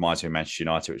 which reminds me of Manchester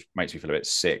United, which makes me feel a bit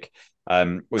sick,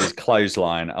 with his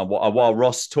clothesline. And while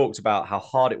Ross talked about how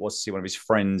hard it was to see one of his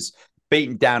friends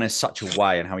beaten down in such a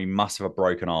way and how he must have a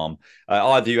broken arm,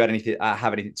 either you had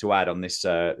have anything to add on this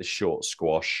short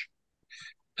squash?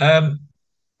 Well,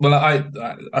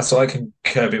 so I can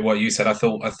curb it what you said. I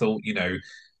thought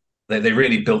they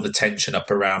really built the tension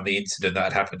up around the incident that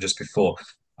had happened just before.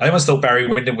 I almost thought Barry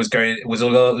Windham was a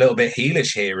little bit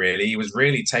heelish here. Really, he was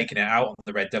really taking it out on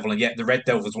the Red Devil, and yet the Red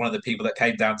Devil was one of the people that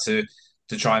came down to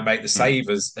try and make the save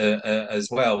as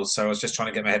well. So I was just trying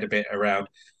to get my head a bit around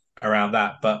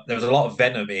that. But there was a lot of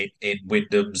venom in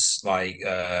Windham's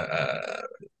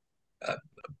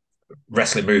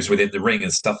wrestling moves within the ring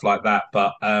and stuff like that.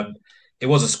 But it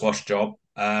was a squash job.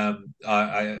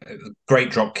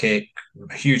 Great drop kick,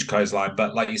 huge clothesline.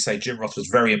 But like you say, Jim Ross was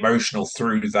very emotional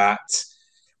through that.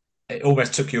 It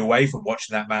almost took you away from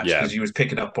watching that match because you was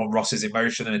picking up on Ross's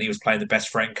emotion and he was playing the best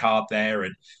friend card there.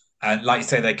 And like you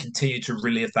say, they continued to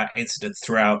relive that incident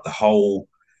throughout the whole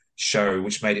show,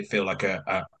 which made it feel like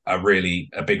a really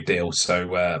big deal. So,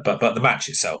 but the match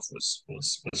itself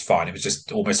was fine. It was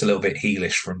just almost a little bit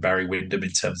heelish from Barry Windham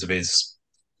in terms of his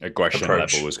aggression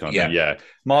approach. Level was kind of thing. Yeah.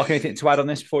 Mark, anything to add on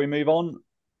this before we move on?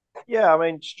 Yeah, I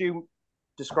mean, Stu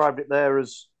described it there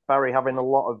as Barry having a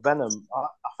lot of venom.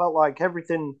 I felt like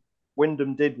everything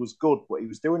Windham did was good, but he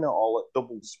was doing it all at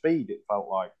double speed, it felt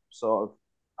like. Sort of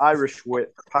Irish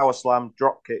whip, power slam,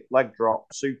 drop kick, leg drop,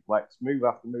 suplex, move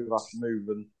after move after move,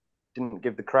 and didn't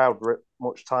give the crowd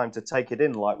much time to take it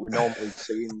in like we normally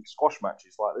see in squash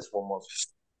matches like this one was.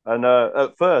 And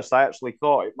at first, I actually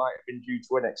thought it might have been due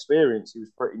to inexperience. He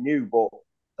was pretty new, but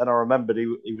then I remembered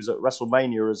he was at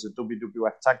WrestleMania as a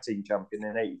WWF Tag Team Champion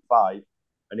in '85,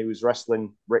 and he was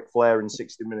wrestling Ric Flair in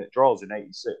 60-minute draws in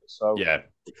 '86. So yeah,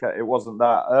 it wasn't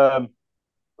that.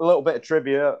 A little bit of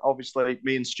trivia. Obviously,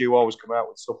 me and Stu always come out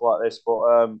with stuff like this,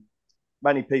 but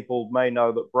many people may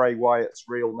know that Bray Wyatt's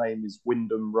real name is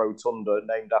Wyndham Rotunda,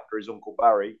 named after his uncle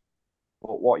Barry.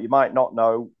 But what you might not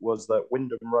know was that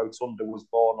Wyndham Rotunda was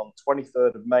born on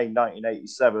 23rd of May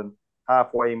 1987,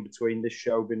 halfway in between this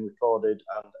show being recorded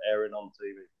and airing on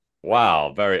TV.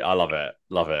 Wow, I love it.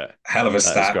 Love it. Hell of a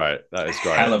stat. That is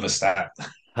great. Hell of a stat.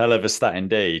 Hell of a stat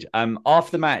indeed.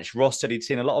 After the match, Ross said he'd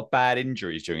seen a lot of bad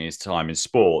injuries during his time in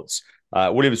sports.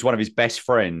 William was one of his best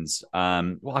friends.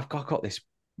 I've got this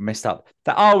messed up.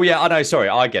 Oh yeah, I know. Sorry,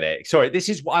 I get it. Sorry,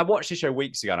 I watched this show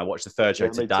weeks ago and I watched the third show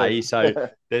today, so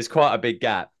there's quite a big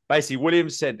gap. Basically, William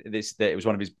said that it was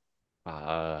one of his.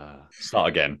 Start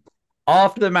again.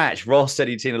 After the match, Ross said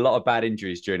he'd seen a lot of bad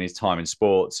injuries during his time in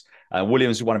sports.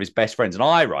 Williams was one of his best friends, and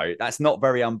I wrote, "That's not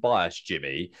very unbiased,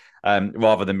 Jimmy."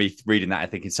 Rather than me reading that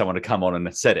and thinking someone had come on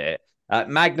and said it.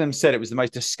 Magnum said it was the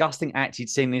most disgusting act he'd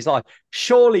seen in his life.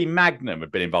 Surely Magnum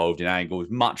had been involved in angles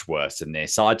much worse than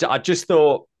this. I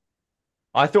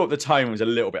thought the tone was a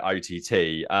little bit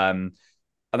OTT. And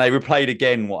they replayed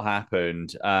again what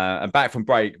happened. And back from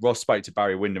break, Ross spoke to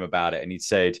Barry Windham about it, and he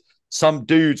said some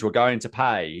dudes were going to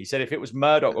pay. He said if it was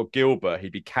Murdoch or Gilbert,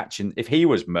 he'd be catching. If he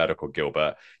was Murdoch or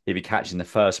Gilbert, he'd be catching the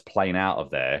first plane out of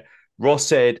there. Ross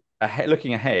said,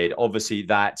 looking ahead, obviously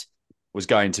that was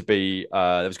going to be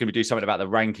there was going to do something about the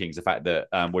rankings, the fact that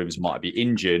Williams might be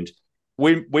injured.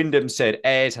 Windham said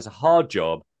Ayres has a hard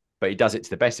job, but he does it to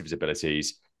the best of his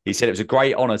abilities. He said it was a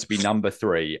great honor to be number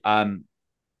 3.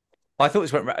 I thought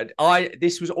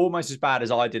this was almost as bad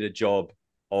as I did a job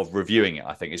of reviewing it.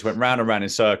 I think it went round and round in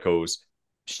circles.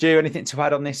 Stu, anything to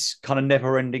add on this kind of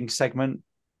never-ending segment?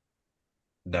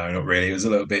 No, not really. It was a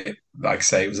little bit, like I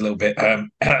say, it was a little bit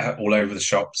all over the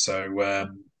shop. So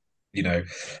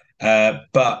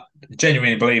but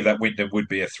genuinely believe that Wyndham would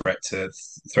be a threat to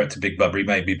Big Bubba. He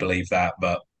made me believe that,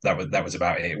 but that was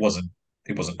about it. It wasn't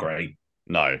great.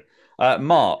 No.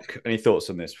 Mark, any thoughts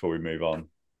on this before we move on?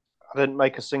 I didn't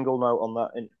make a single note on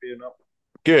that interview. No.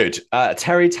 Good.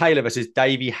 Terry Taylor versus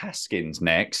Davey Haskins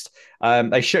next.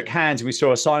 They shook hands and we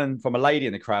saw a sign from a lady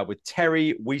in the crowd with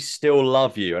Terry, we still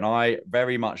love you. And I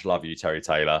very much love you, Terry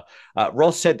Taylor.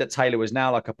 Ross said that Taylor was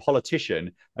now like a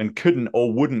politician and couldn't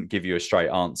or wouldn't give you a straight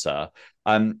answer.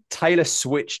 Taylor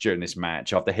switched during this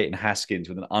match after hitting Haskins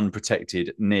with an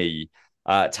unprotected knee.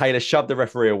 Taylor shoved the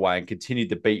referee away and continued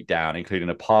the beatdown, including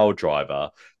a pile driver,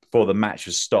 before the match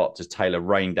was stopped as Taylor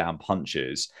rained down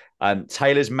punches.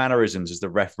 Taylor's mannerisms as the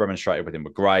ref remonstrated with him were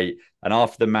great. And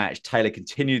after the match, Taylor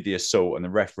continued the assault and the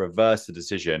ref reversed the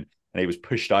decision and he was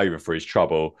pushed over for his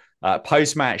trouble.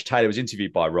 Post-match, Taylor was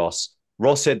interviewed by Ross.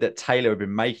 Ross said that Taylor had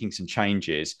been making some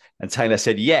changes and Taylor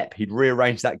said, yep, he'd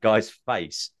rearranged that guy's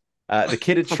face. The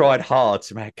kid had tried hard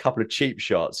to make a couple of cheap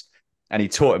shots and he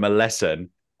taught him a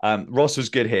lesson. Ross was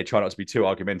good here, trying not to be too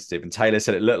argumentative. And Taylor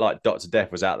said it looked like Dr.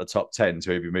 Death was out of the top 10,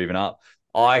 so he'd be moving up.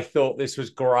 I thought this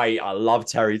was great. I love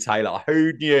Terry Taylor.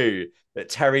 Who knew that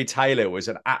Terry Taylor was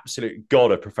an absolute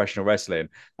god of professional wrestling?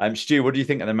 Stu, what do you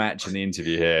think of the match and the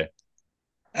interview here?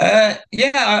 I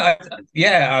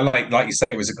like you said,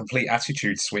 it was a complete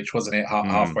attitude switch, wasn't it?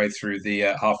 Halfway through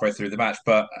the match,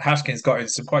 but Haskins got in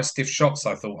some quite stiff shots,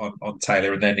 I thought, on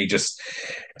Taylor, and then he just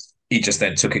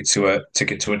then took it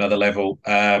to another level.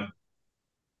 I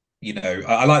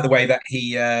like the way that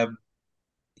he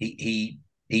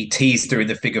teased during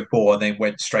the figure four and then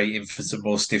went straight in for some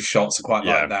more stiff shots. I quite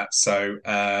like that. So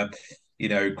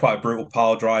quite a brutal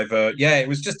pile driver. Yeah, it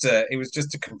was just a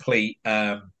complete.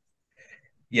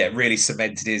 Really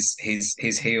cemented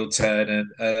his heel turn, and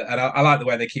I like the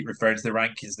way they keep referring to the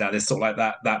rankings now. There's sort of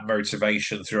like that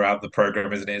motivation throughout the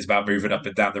program, isn't it? It's about moving up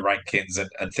and down the rankings and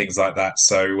things like that.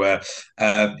 So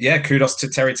kudos to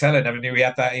Terry Taylor. Never knew he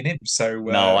had that in him. So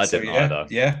no, I didn't either.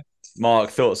 Yeah,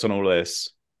 Mark, thoughts on all of this?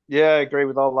 Yeah, I agree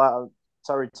with all that.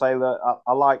 Terry Taylor,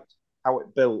 I liked how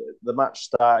it built. The match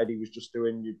started, he was just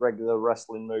doing your regular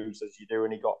wrestling moves as you do,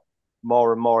 and he got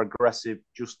more and more aggressive,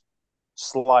 just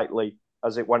slightly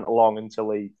as it went along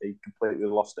until he completely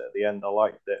lost it at the end. I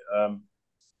liked it.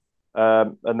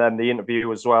 And then the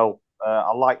interview as well.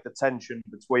 I liked the tension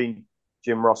between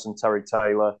Jim Ross and Terry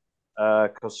Taylor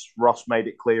because Ross made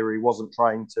it clear he wasn't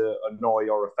trying to annoy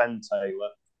or offend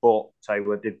Taylor, but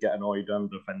Taylor did get annoyed and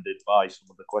offended by some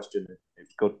of the questions. It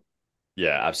was good.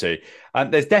 Yeah, absolutely.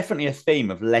 There's definitely a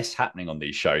theme of less happening on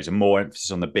these shows and more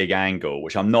emphasis on the big angle,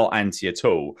 which I'm not anti at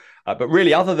all. But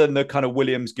really, other than the kind of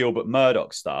Williams, Gilbert,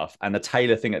 Murdoch stuff and the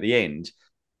Taylor thing at the end,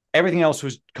 everything else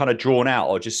was kind of drawn out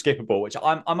or just skippable, which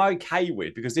I'm okay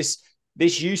with because this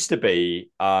used to be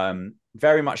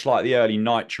very much like the early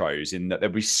Nitros in that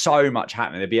there'd be so much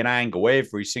happening. There'd be an angle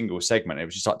every single segment. It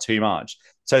was just like too much.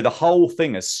 So the whole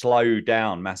thing has slowed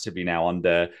down massively now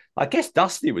under, I guess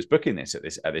Dusty was booking this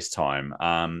at this time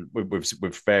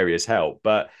with various help.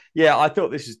 But yeah, I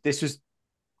thought this was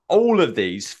all of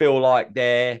these feel like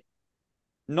they're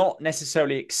not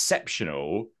necessarily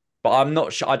exceptional, but I'm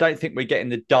not sure. I don't think we're getting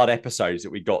the dud episodes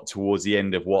that we got towards the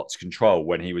end of Watts Control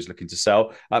when he was looking to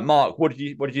sell. Mark, what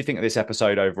did you think of this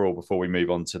episode overall before we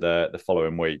move on to the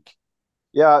following week?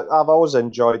 Yeah, I've always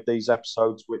enjoyed these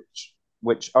episodes,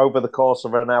 which over the course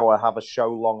of an hour have a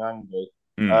show long angle.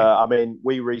 I mean,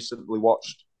 we recently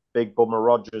watched Big Bummer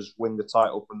Rogers win the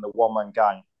title from the One Man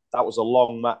Gang. That was a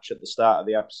long match at the start of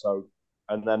the episode,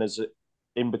 and then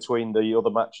in between the other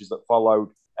matches that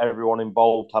followed, everyone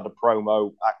involved had a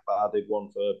promo. Akbar did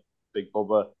one for Big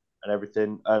Bubba and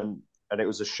everything, and it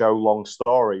was a show long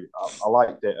story. I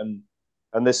liked it,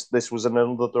 and this was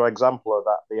another example of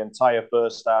that. The entire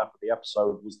first half of the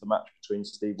episode was the match between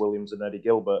Steve Williams and Eddie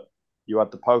Gilbert. You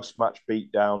had the post-match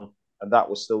beatdown, and that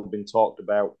was still being talked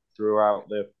about throughout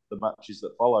the matches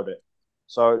that followed it.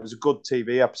 So it was a good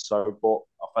TV episode, but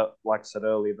I felt, like I said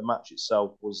earlier, the match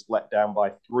itself was let down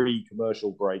by 3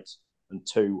 commercial breaks and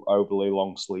 2 overly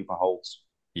long sleeper holds.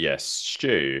 Yes,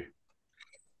 Stu.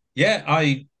 Yeah,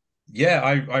 I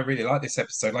really like this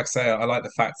episode. Like I say, I like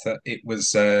the fact that it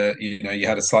was, you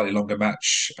had a slightly longer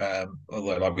match,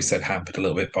 although, like we said, hampered a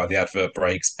little bit by the advert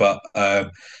breaks. But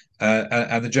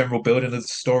and the general building of the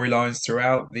storylines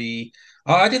throughout the.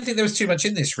 I didn't think there was too much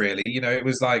in this, really. It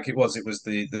was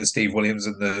the Steve Williams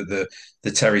and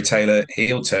the Terry Taylor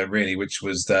heel turn, really, which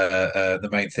was the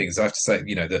main things. I have to say,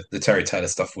 the Terry Taylor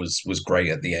stuff was great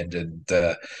at the end, and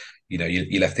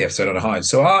you left the episode on a high.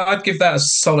 So I'd give that a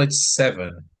solid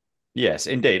 7. Yes,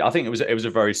 indeed. I think it was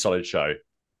a very solid show.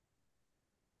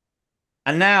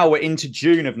 And now we're into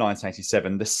June of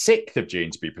 1987, the 6th of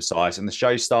June to be precise, and the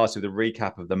show starts with a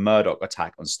recap of the Murdoch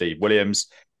attack on Steve Williams.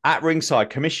 At ringside,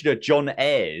 Commissioner John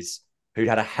Ayres, who'd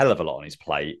had a hell of a lot on his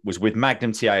plate, was with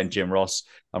Magnum TA and Jim Ross.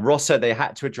 And Ross said they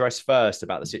had to address first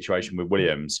about the situation with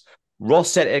Williams.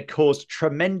 Ross said it caused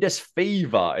tremendous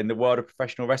fever in the world of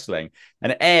professional wrestling.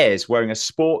 And Ayres, wearing a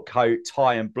sport coat,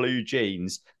 tie, and blue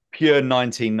jeans, pure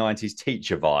 1990s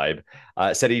teacher vibe,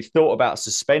 said he thought about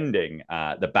suspending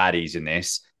the baddies in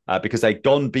this because they'd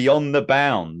gone beyond the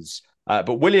bounds.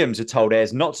 But Williams had told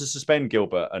Ayres not to suspend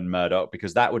Gilbert and Murdoch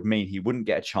because that would mean he wouldn't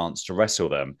get a chance to wrestle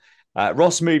them.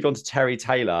 Ross moved on to Terry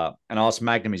Taylor and asked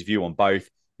Magnum his view on both.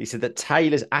 He said that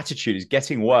Taylor's attitude is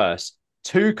getting worse,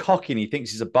 too cocky, and he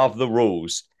thinks he's above the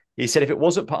rules. He said if it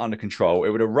wasn't put under control, it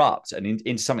would erupt and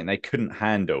into something they couldn't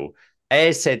handle.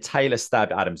 Ayres said Taylor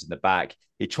stabbed Adams in the back.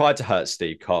 He tried to hurt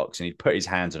Steve Cox and he'd put his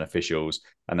hands on officials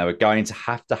and they were going to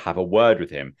have a word with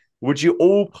him. Would you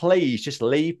all please just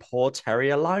leave poor Terry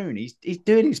alone? He's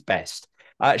doing his best.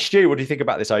 Stu, what do you think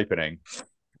about this opening?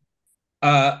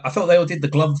 I thought they all did the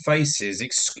glum faces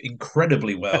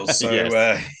incredibly well. So,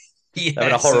 yes.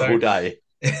 Having a horrible day.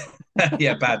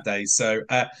 Yeah, bad day. So,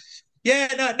 no.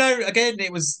 Again,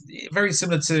 it was very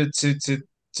similar to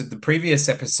the previous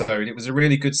episode. It was a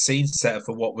really good scene setter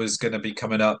for what was going to be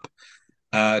coming up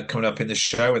in the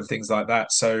show and things like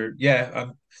that. So,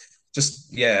 again,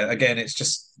 it's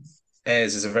just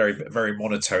Ayres is a very, very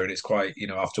monotone. It's quite,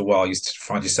 after a while you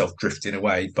find yourself drifting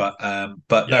away. But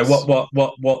yes. No,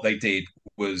 what they did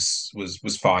was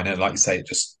fine, and like you say, it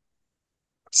just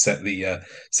set the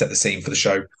scene for the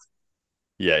show.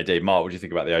 Yeah, it did. Mark, what do you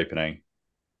think about the opening?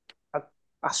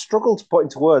 I struggle to put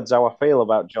into words how I feel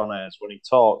about John Ayres when he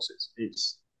talks.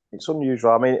 It's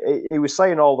unusual. I mean, he was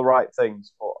saying all the right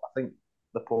things, but I think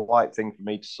the polite thing for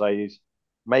me to say is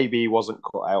maybe he wasn't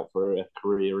cut out for a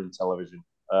career in television.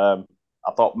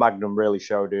 I thought Magnum really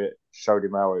showed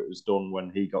him how it was done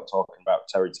when he got talking about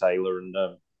Terry Taylor, and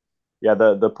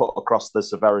they put across the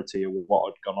severity of what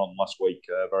had gone on last week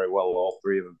very well, all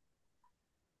three of them.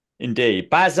 Indeed.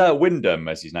 Bazza Wyndham,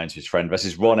 as he's known to his friend,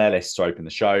 versus Ron Ellis to open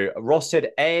the show. Ross said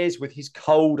Ayres, with his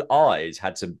cold eyes,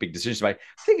 had some big decisions to make.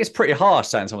 I think it's pretty harsh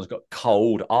saying someone's got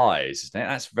cold eyes, isn't it?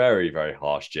 That's very, very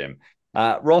harsh, Jim.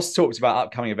 Ross talked about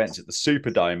upcoming events at the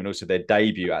Superdome and also their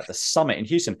debut at the Summit in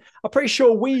Houston. I'm pretty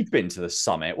sure we'd been to the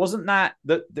Summit. Wasn't that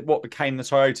what became the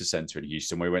Toyota Center in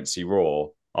Houston where we went to see Raw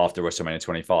after WrestleMania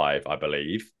 25, I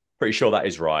believe? Pretty sure that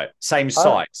is right. Same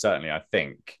site, certainly, I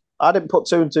think. I didn't put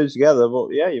two and two together, but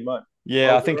yeah, you might.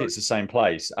 Yeah, I think it's the same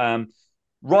place.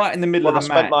 Right in the middle of the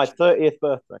match. I spent my 30th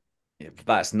birthday. Yeah,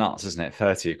 that's nuts, isn't it?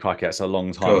 30, crikey, that's a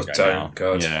long time ago now.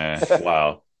 God. Yeah,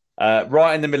 wow.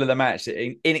 Right in the middle of the match,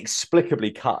 it inexplicably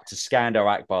cut to Skandar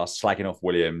Akbar slagging off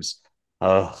Williams.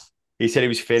 He said he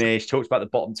was finished, talked about the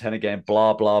bottom 10 again,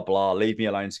 blah, blah, blah. Leave me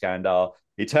alone, Skandar.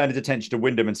 He turned his attention to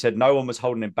Wyndham and said no one was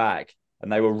holding him back.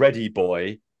 And they were ready,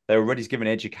 boy. They were ready to give an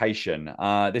education.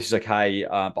 This is okay,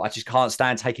 but I just can't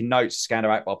stand taking notes. Skandar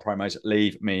Akbar promos,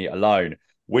 leave me alone.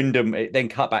 Wyndham, it then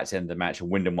cut back to the end of the match, and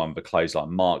Wyndham won the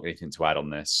clothesline. Mark, anything to add on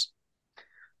this?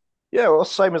 Yeah, well,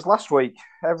 same as last week.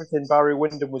 Everything Barry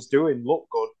Windham was doing looked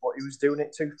good, but he was doing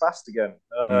it too fast again.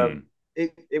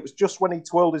 It was just when he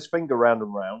twirled his finger round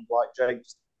and round, like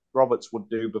James Roberts would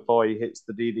do before he hits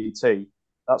the DDT.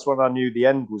 That's when I knew the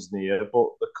end was near, but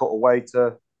the cut away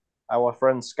to our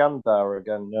friend Skandar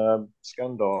again.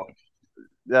 Skandar.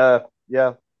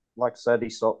 Yeah, like I said, he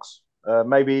sucks.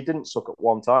 Maybe he didn't suck at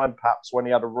one time, perhaps when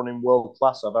he had a run in world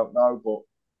class, I don't know, but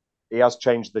he has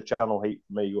changed the channel heat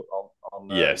for me on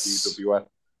UWF.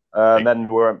 And then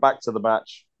we went back to the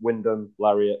match. Wyndham,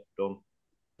 Lariat, done.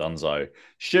 Dunzo.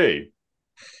 Stu?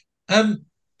 I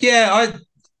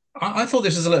thought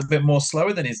this was a little bit more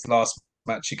slower than his last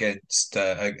match against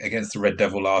the Red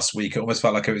Devil last week. It almost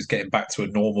felt like it was getting back to a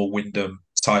normal Wyndham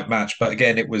type match. But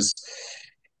again, it was,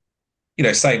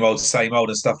 same old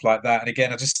and stuff like that. And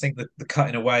again, I just think that the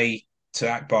cutting away to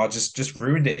Akbar just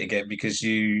ruined it again because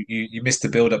you missed the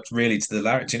build up really to the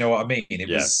Lariat. Do you know what I mean? It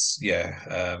was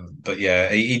but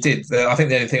yeah, he did. I think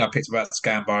the only thing I picked about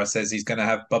Skandar says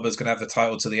Bubba's gonna have the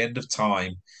title to the end of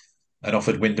time, and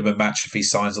offered Wyndham a match if he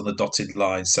signs on the dotted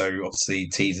line. So obviously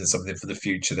teasing something for the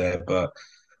future there, but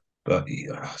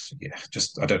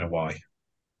just I don't know why.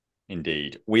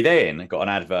 Indeed. We then got an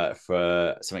advert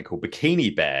for something called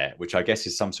Bikini Bear, which I guess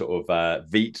is some sort of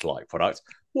Veet-like product.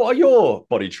 What are your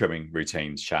body trimming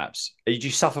routines, chaps? Do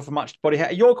you suffer from much body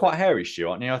hair? You're quite hairy, Stu,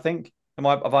 aren't you? I think.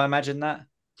 Have I imagined that?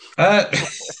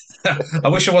 I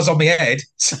wish I was on my head.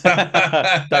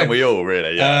 Don't we all,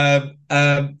 really? Yeah.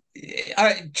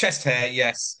 Chest hair,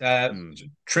 yes.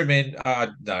 Trimming, no,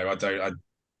 I don't. I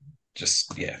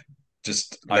just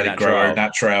let it grow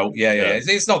natural. Yeah.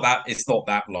 It's not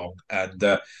that long,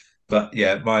 and but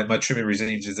yeah, my trimming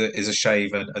routine is a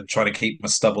shave and trying to keep my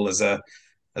stubble as a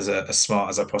as smart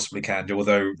as I possibly can do.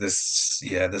 Although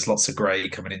there's lots of grey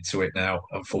coming into it now,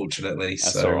 unfortunately.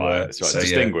 That's all right. That's right. So yeah,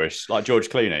 Distinguished, like George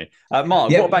Clooney.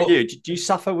 Mark, yeah. what about Well, you? Do you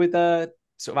suffer with sort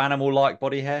of animal-like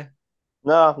body hair?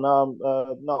 No, no,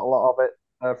 not a lot of it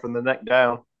from the neck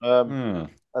down. Hmm.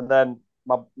 And then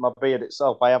my beard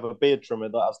itself, I have a beard trimmer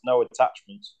that has no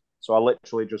attachments. So I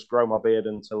literally just grow my beard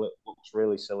until it looks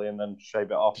really silly and then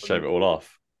shave it off Shave it all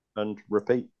off. and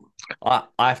repeat. I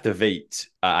have to Veet,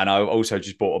 and I also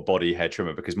just bought a body hair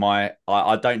trimmer because I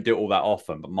don't do it all that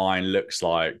often, but mine looks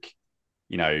like,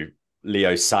 you know,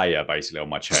 Leo Sayer basically on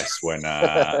my chest when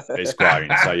it's grown.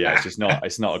 So yeah,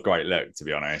 it's not a great look, to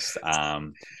be honest.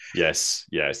 Yes,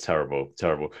 yeah, it's terrible,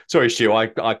 terrible. Sorry, Stu, I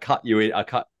cut you in, I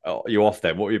cut you off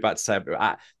then. What were you about to say?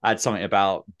 Add something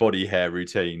about body hair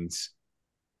routines.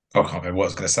 I can't remember what I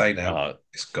was going to say now.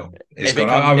 It's gone. It's if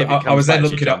gone. if it I was comes then back to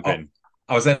you, looking at jump in.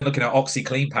 I was then looking at Oxy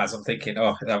Clean Pads. I'm thinking,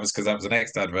 oh, that was because that was the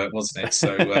next advert, wasn't it?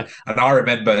 So, and I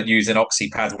remember using Oxy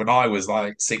Pads when I was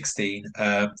like 16,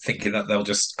 thinking that they'll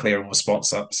just clear all the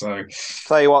spots up. So,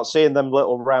 Tell you what, seeing them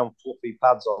little round fluffy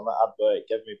pads on that advert, it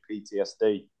gave me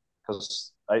PTSD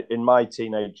because in my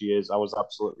teenage years, I was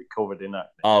absolutely covered in acne.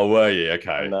 Oh, were you?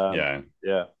 Okay. And,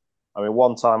 yeah. I mean,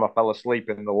 one time I fell asleep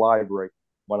in the library.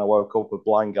 When I woke up, a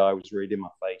blind guy was reading my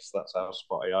face. That's how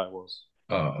spotty I was.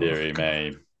 oh, Deary God.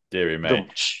 me. Deary me.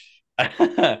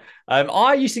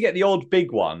 I used to get the odd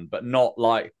big one, but not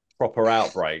like proper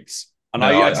outbreaks. And No,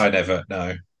 I never.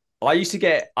 No. I used to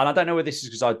get, and I don't know whether this is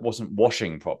because I wasn't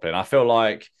washing properly. And I feel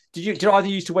like, did either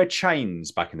used to wear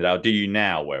chains back in the day, or do you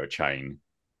now wear a chain?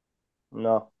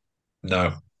 No.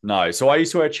 No. So I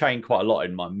used to wear a chain quite a lot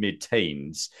in my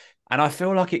mid-teens, and I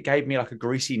feel like it gave me like a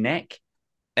greasy neck.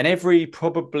 And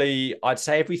I'd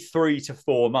say every 3 to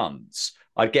 4 months,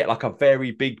 I'd get like a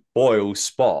very big boil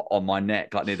spot on my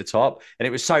neck, like near the top. And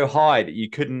it was so high that you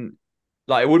couldn't,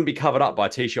 like, it wouldn't be covered up by a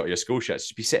t-shirt or your school shirt.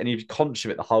 You'd be sitting, you'd be conscious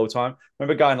of it the whole time. I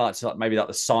remember going like to maybe like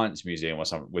the Science Museum or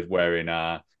something with wearing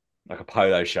like a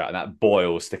polo shirt and that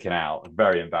boil sticking out.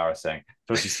 Very embarrassing. It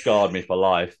obviously scarred me for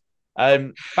life.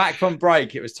 Back from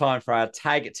break, it was time for our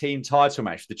tag team title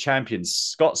match. The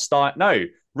champions,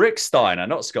 Rick Steiner,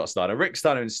 not Scott Steiner, Rick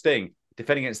Steiner and Sting,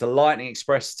 defending against the Lightning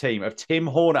Express team of Tim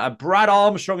Horner and Brad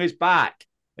Armstrong is back.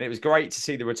 And it was great to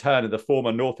see the return of the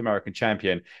former North American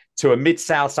champion to a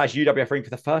Mid-South / UWF ring for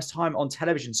the first time on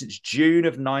television since June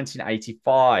of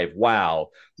 1985.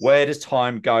 Wow. Where does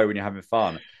time go when you're having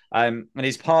fun? And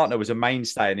his partner was a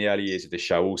mainstay in the early years of the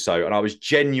show also. And I was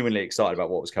genuinely excited about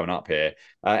what was coming up here.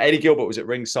 Eddie Gilbert was at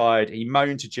ringside. He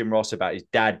moaned to Jim Ross about his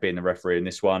dad being the referee in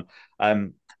this one.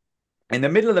 In the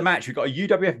middle of the match, we got a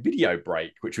UWF video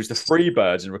break, which was the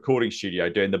Freebirds and recording studio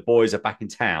doing The Boys Are Back in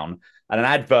Town. And an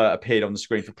advert appeared on the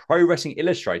screen for Pro Wrestling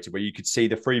Illustrated, where you could see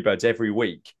the Freebirds every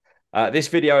week. This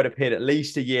video had appeared at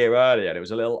least a year earlier, and it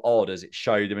was a little odd as it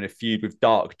showed them in a feud with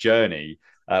Dark Journey,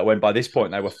 when by this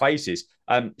point they were faces.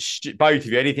 Both of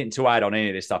you, anything to add on any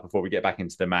of this stuff before we get back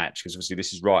into the match? Because obviously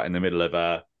this is right in the middle of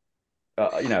a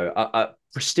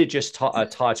prestigious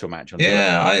title match.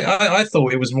 I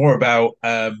thought it was more about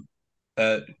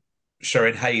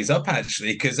showing Hayes up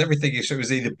actually, because everything he showed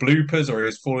was either bloopers or he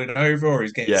was falling over or he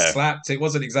was getting slapped. It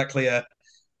wasn't exactly a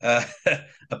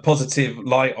positive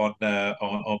light on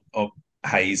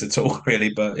Hayes at all, really.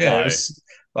 But yeah,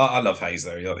 I love Hayes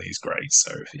though. I think he's great.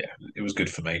 So yeah, it was good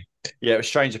for me. Yeah, it was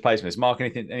strange placements. Mark,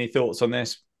 any thoughts on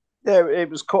this? Yeah, it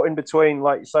was cut in between,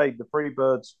 like you say, the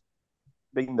Freebirds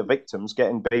being the victims,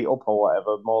 getting beat up or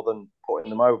whatever, more than putting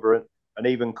them over it. And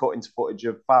even cut into footage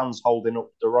of fans holding up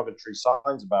derogatory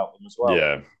signs about them as well.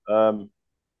 Yeah.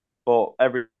 But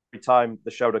every time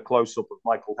they showed a close-up of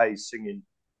Michael Hayes singing,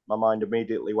 my mind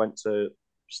immediately went to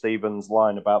Stephen's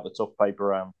line about the tough paper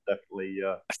round. Definitely,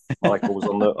 Michael was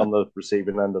on the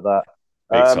receiving end of that.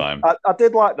 Big time. I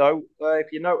did like, though,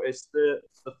 if you notice, the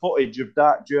footage of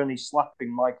Dark Journey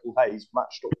slapping Michael Hayes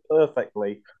matched up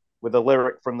perfectly with a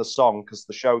lyric from the song, because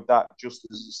they showed that, just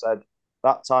as you said,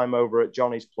 that time over at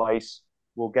Johnny's place,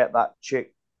 we'll get that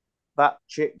chick. That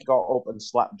chick got up and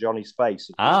slapped Johnny's face.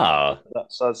 That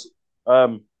says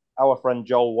our friend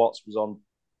Joel Watts was on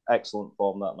excellent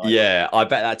form that night. Yeah, I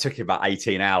bet that took him about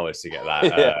 18 hours to get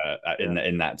that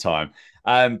in that time.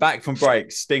 Back from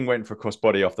break, Sting went for a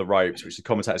crossbody off the ropes, which the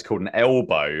commentators called an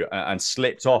elbow, and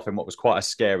slipped off in what was quite a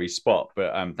scary spot,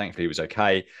 but thankfully he was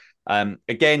okay.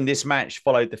 Again, this match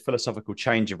followed the philosophical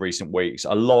change of recent weeks,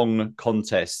 a long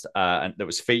contest that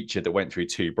was featured that went through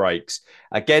 2 breaks.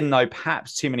 Again, though,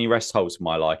 perhaps too many rest holds for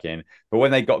my liking, but when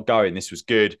they got going, this was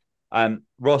good.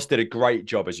 Ross did a great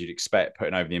job, as you'd expect,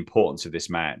 putting over the importance of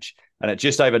this match. And at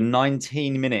just over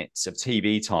 19 minutes of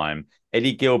TV time,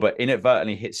 Eddie Gilbert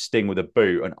inadvertently hit Sting with a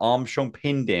boot, and Armstrong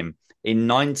pinned him in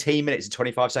 19 minutes and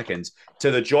 25 seconds,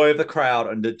 to the joy of the crowd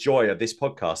and the joy of this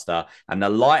podcaster. And the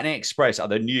Lightning Express are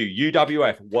the new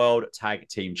UWF World Tag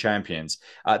Team Champions.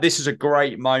 This is a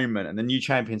great moment, and the new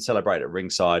champions celebrate at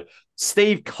ringside.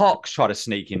 Steve Cox tried to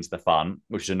sneak into the fun,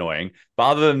 which is annoying.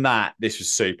 But other than that, this was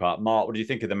super. Mark, what do you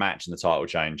think of the match and the title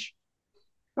change?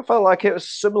 I felt like it was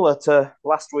similar to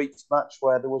last week's match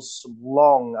where there was some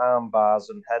long arm bars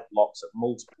and headlocks at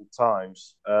multiple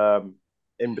times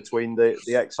in between the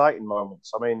exciting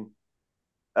moments. I mean,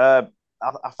 I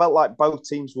felt like both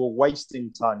teams were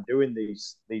wasting time doing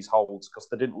these holds because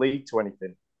they didn't lead to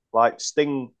anything. Like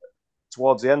Sting,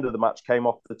 towards the end of the match, came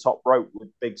off the top rope with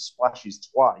big splashes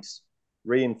twice,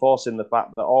 reinforcing the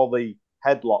fact that all the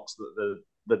headlocks that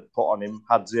they'd put on him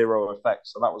had zero effect.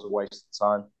 So that was a waste of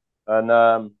time. And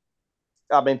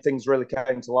I mean, things really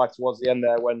came to life towards the end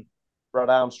there when Brad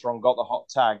Armstrong got the hot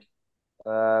tag.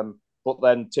 But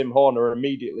then Tim Horner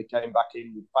immediately came back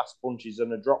in with fast punches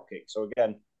and a drop kick. So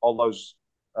again, all those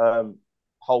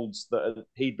holds that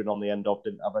he'd been on the end of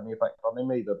didn't have any effect on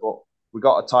him either. But we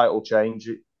got a title change.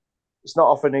 It's not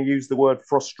often I use the word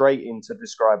frustrating to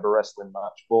describe a wrestling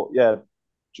match, but yeah,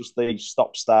 just the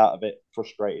stop start of it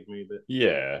frustrated me a bit.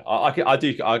 Yeah, I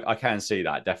can see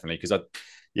that definitely, because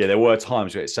there were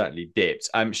times where it certainly dipped.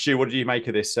 Stu, what did you make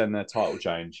of this and the title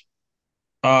change?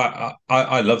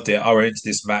 I loved it. I went into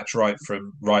this match right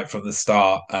from the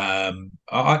start.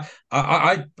 I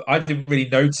didn't really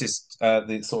notice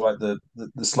the sort of like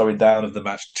the slowing down of the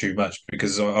match too much,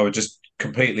 because I was just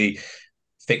completely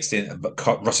fixed in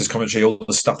Ross's commentary, all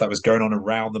the stuff that was going on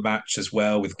around the match as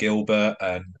well with Gilbert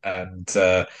and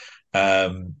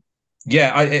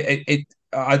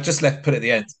I just put at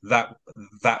the end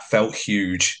that felt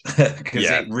huge because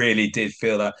it really did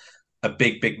feel a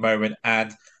big moment.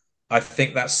 And I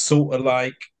think that's sort of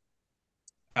like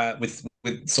with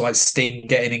so like Sting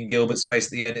getting in Gilbert's face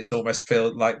at the end, it almost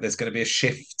feels like there's going to be a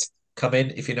shift coming,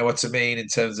 if you know what I mean, in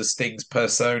terms of Sting's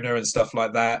persona and stuff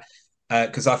like that.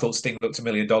 Because I thought Sting looked $1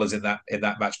 million in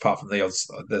that match, apart from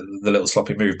the little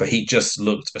sloppy move, but he just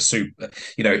looked a super.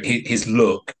 You know, his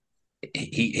look.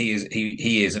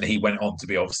 He is, and he went on to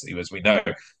be, obviously, as we know,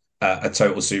 a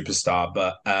total superstar.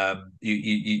 But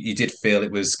you did feel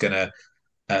it was gonna.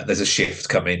 There's a shift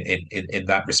coming in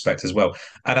that respect as well,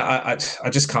 and I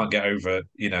just can't get over,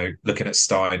 looking at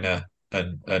Steiner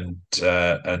and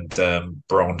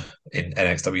Braun in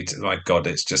NXW. My God,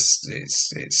 it's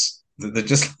they're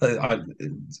just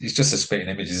it's just a spitting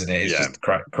image, isn't it? It's just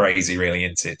crazy, really,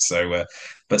 isn't it? So,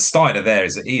 but Steiner there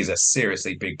he's a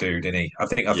seriously big dude, isn't he? I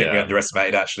think we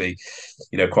underestimated, actually,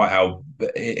 quite how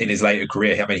in his later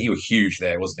career. I mean, he was huge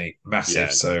there, wasn't he? Massive. Yeah.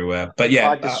 So, but yeah,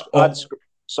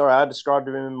 I described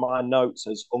him in my notes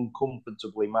as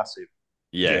uncomfortably massive.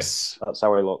 Yes, that's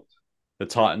how he looked. The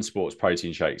Titan Sports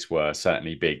protein shakes were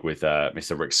certainly big with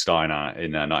Mr. Rick Steiner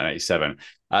in 1987.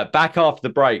 Back after the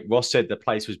break, Ross said the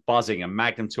place was buzzing, and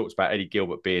Magnum talked about Eddie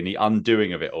Gilbert being the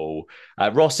undoing of it all.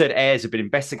 Ross said Ayers had been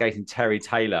investigating Terry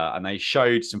Taylor, and they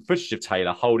showed some footage of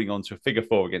Taylor holding on to a figure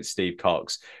four against Steve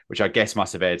Cox, which I guess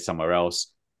must have aired somewhere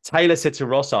else. Taylor said to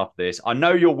Ross after this, "I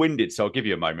know you're winded, so I'll give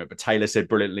you a moment." But Taylor said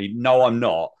brilliantly, "No, I'm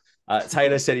not."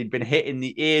 Taylor said he'd been hit in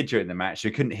the ear during the match, so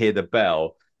he couldn't hear the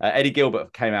bell. Eddie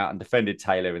Gilbert came out and defended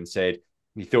Taylor and said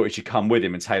he thought he should come with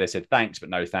him. And Taylor said, "Thanks, but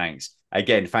no thanks."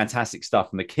 Again, fantastic stuff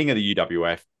from the king of the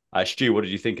UWF. Stu, what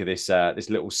did you think of this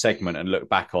little segment and look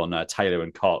back on Taylor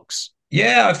and Cox?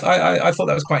 Yeah, I thought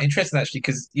that was quite interesting, actually,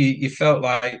 because you felt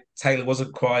like Taylor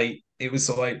wasn't quite. It was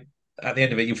sort of like, at the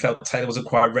end of it, you felt Taylor wasn't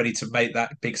quite ready to make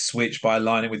that big switch by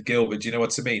aligning with Gilbert. Do you know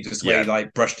what I mean? Just the way he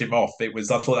brushed him off. I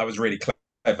thought that was really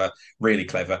clever,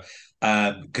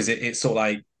 because it sort of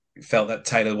like felt that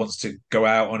Taylor wants to go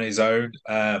out on his own.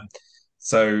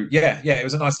 So it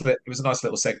was a nice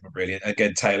little segment, really. And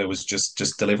again, Taylor was just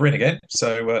delivering again.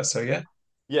 So yeah.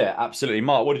 Yeah, absolutely.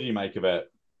 Mark, what did you make of it?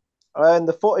 And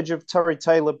the footage of Terry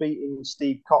Taylor beating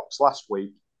Steve Cox last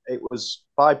week, it was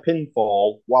by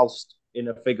pinfall whilst in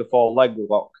a figure four leg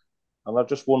lock. And I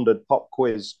just wondered, pop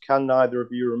quiz, can either of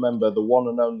you remember the one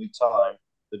and only time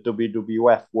the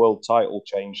WWF World Title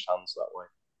changed hands that way?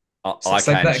 I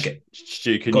can. That again.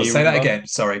 Stu, can you say that again?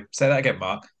 Sorry, say that again,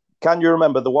 Mark. Can you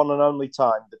remember the one and only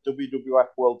time the WWF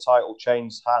World Title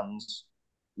changed hands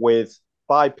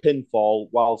by pinfall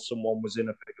while someone was in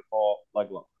a figure four leg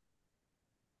lock?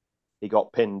 he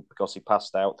got pinned because he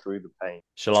passed out through the pain.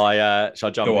 Shall I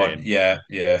jump Go on. in? Yeah.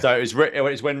 So it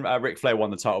was when Ric Flair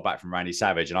won the title back from Randy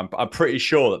Savage, and I'm pretty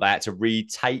sure that they had to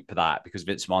retape that because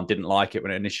Vince McMahon didn't like it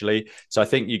when initially. So I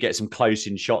think you get some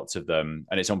close-in shots of them,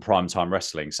 and it's on primetime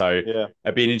wrestling. So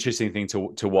it'd be an interesting thing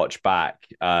to watch back.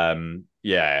 What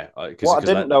I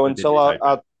didn't know until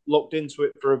I looked into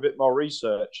it for a bit more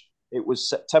research, it was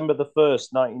September the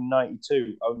 1st,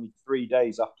 1992, only 3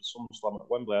 days after SummerSlam at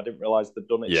Wembley. I didn't realise they'd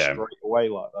done it straight away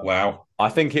like that. Wow. I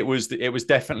think it was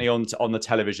definitely on the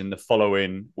television the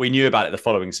following. We knew about it the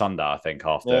following Sunday, I think,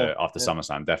 after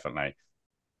SummerSlam, definitely.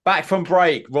 Back from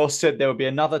break, Ross said there would be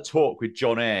another talk with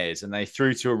John Ayres, and they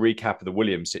threw to a recap of the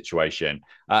Williams situation.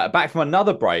 Back from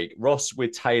another break, Ross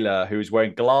with Taylor, who was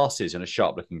wearing glasses and a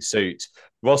sharp-looking suit.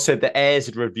 Ross said that Ayres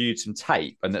had reviewed some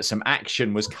tape and that some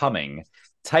action was coming.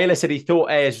 Taylor said he thought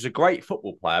Ayres was a great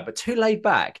football player, but too laid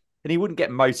back, and he wouldn't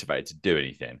get motivated to do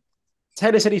anything.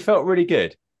 Taylor said he felt really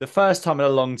good. The first time in a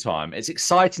long time. It's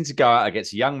exciting to go out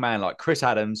against a young man like Chris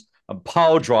Adams and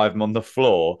pile drive him on the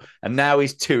floor, and now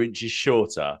he's 2 inches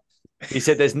shorter. He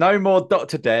said there's no more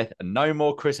Dr. Death and no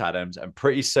more Chris Adams, and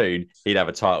pretty soon he'd have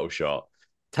a title shot.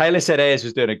 Taylor said Ayres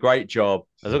was doing a great job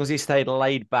as long as he stayed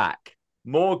laid back.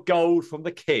 More gold from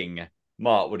the king.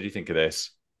 Mark, what did you think of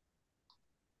this?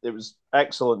 It was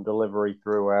excellent delivery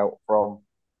throughout from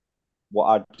what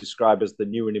I'd describe as the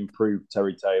new and improved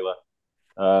Terry Taylor.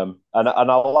 And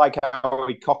I like how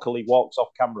he cockily walks off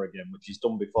camera again, which he's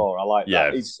done before. I like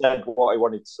that. He said what he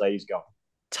wanted to say. He's gone.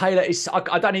 Taylor is, I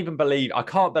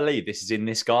can't believe this is in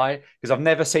this guy because I've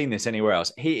never seen this anywhere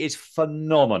else. He is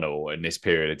phenomenal in this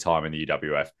period of time in the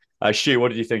UWF. Stu, what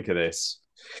did you think of this?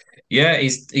 Yeah,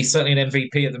 he's certainly an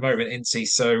MVP at the moment, isn't he?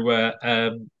 So,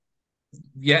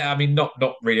 I mean, not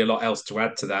really a lot else to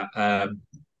add to that.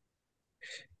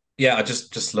 I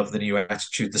just love the new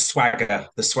attitude, the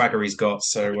swagger he's got.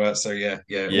 So all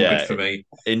good for me.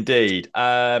 Indeed.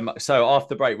 So after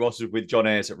the break, Ross was with John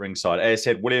Ayres at ringside. Ayres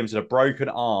said Williams had a broken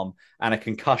arm and a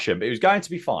concussion, but he was going to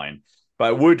be fine.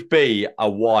 But it would be a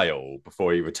while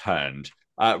before he returned.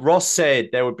 Ross said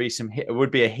there would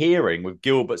be a hearing with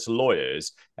Gilbert's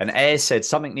lawyers, and Ayres said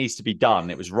something needs to be done.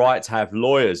 It was right to have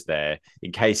lawyers there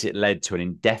in case it led to an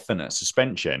indefinite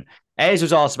suspension. Ayres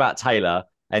was asked about Taylor,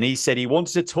 and he said he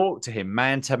wanted to talk to him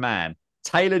man to man.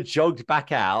 Taylor jogged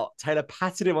back out. Taylor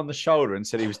patted him on the shoulder and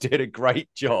said he was doing a great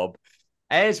job.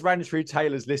 Ayres ran through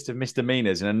Taylor's list of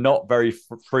misdemeanors in a not very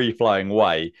free-flowing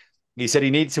way. He said he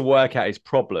needed to work out his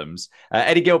problems.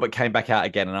 Eddie Gilbert came back out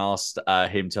again and asked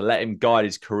him to let him guide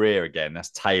his career again.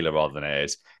 That's Taylor rather than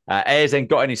Ayres. Ayres then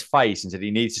got in his face and said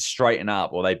he needs to straighten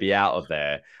up or they'd be out of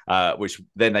there, which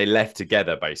then they left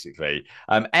together, basically.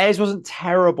 Ayres wasn't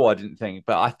terrible, I didn't think,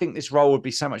 but I think this role would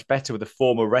be so much better with a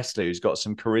former wrestler who's got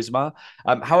some charisma.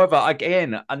 However,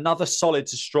 again, another solid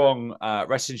to strong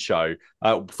wrestling show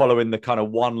following the kind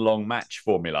of one long match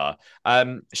formula.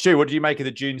 Stu, what do you make of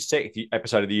the June 6th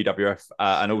episode of the UWF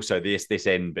and also this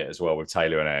end bit as well with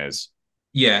Taylor and Ayres?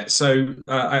 Yeah, so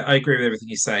I agree with everything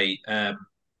you say.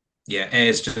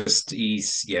 Ayres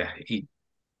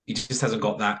he just hasn't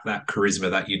got that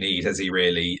charisma that you need, has he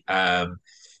really?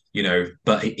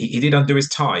 But he did undo his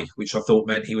tie, which I thought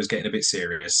meant he was getting a bit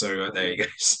serious. So there you go.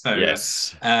 So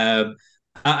yes. I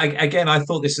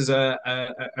thought this is a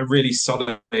really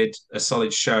solid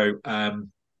show.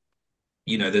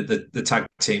 The tag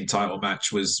team title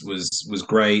match was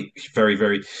great, very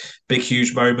very big,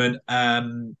 huge moment.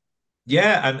 And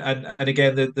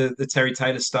again the Terry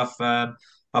Taylor stuff.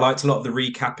 I liked a lot of the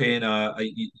recapping.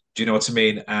 Do you know what I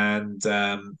mean? And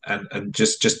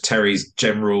just Terry's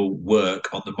general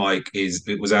work on the mic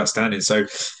was outstanding. So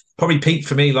probably peaked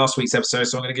for me last week's episode.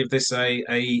 So I'm going to give this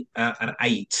an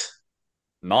 8.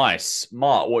 Nice,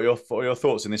 Mark. What are your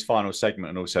thoughts on this final segment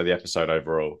and also the episode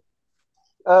overall?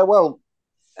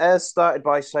 Ayres started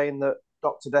by saying that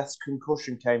Dr. Death's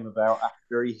concussion came about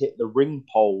after he hit the ring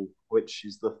pole, which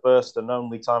is the first and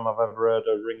only time I've ever heard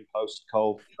a ring post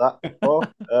called that before.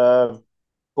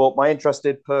 But my interest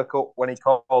did perk up when he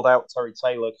called out Terry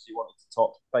Taylor because he wanted to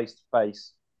talk face to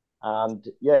face. And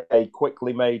he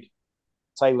quickly made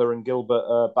Taylor and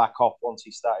Gilbert back off once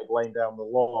he started laying down the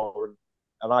law.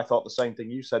 And I thought the same thing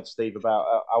you said, Steve, about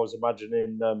I was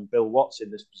imagining Bill Watts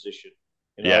in this position.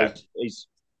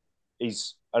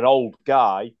 He's an old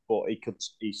guy, but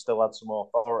he still had some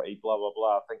authority. Blah blah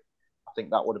blah. I think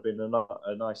that would have been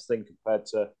a nice thing compared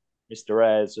to Mr.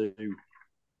 Ayres, who,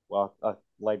 well, I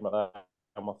laid my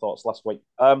thoughts last week.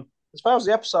 As far as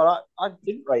the episode, I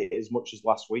didn't rate it as much as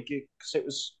last week because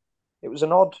it was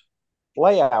an odd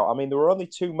layout. I mean, there were only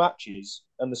 2 matches,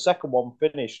 and the second one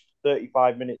finished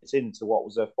 35 minutes into what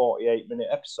was a 48-minute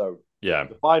episode. Yeah.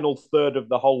 The final third of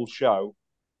the whole show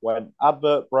went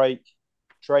advert break,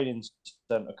 training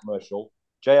centre commercial,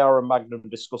 JR and Magnum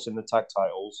discussing the tag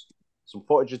titles, some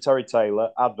footage of Terry Taylor,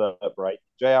 advert break,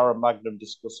 JR and Magnum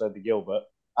discuss Eddie Gilbert,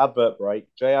 advert break,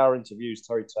 JR interviews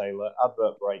Terry Taylor,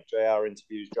 advert break, JR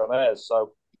interviews John Ayres.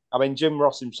 So, I mean, Jim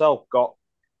Ross himself got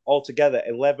altogether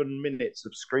 11 minutes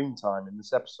of screen time in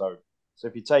this episode. So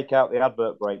if you take out the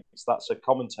advert breaks, that's a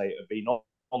commentator being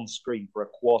on screen for a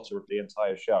quarter of the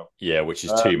entire show. Yeah, which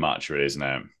is too much, really, isn't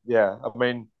it? Yeah, I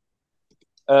mean,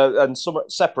 and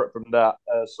somewhat separate from that,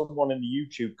 someone in the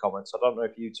YouTube comments, I don't know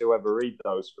if you two ever read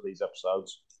those for these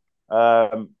episodes.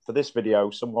 For this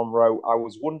video, someone wrote, I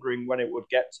was wondering when it would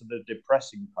get to the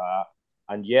depressing part,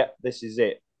 and yet this is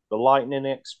it. The Lightning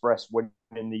Express winning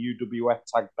the UWF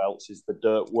tag belts is the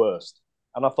dirt worst.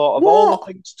 And I thought, of all the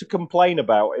things to complain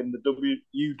about in the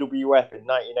UWF in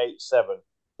 1987,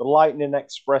 the Lightning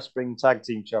Express being tag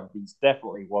team champions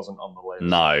definitely wasn't on the list.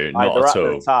 No, not either at all.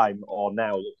 At the time or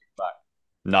now looking back.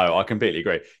 No, I completely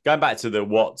agree. Going back to the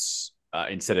Watts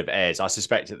instead of Ayres, I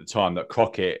suspect at the time that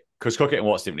Crockett, because Crockett and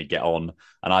Watts didn't really get on,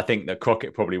 and I think that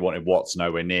Crockett probably wanted Watts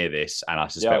nowhere near this, and I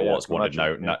suspect Watts wanted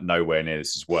nowhere near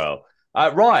this as well.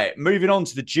 Right, moving on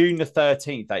to the June the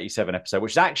 13th, 87 episode,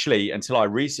 which is actually, until I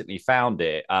recently found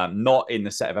it, not in the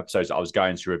set of episodes that I was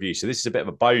going to review. So this is a bit of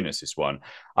a bonus, this one.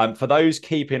 For those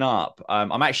keeping up,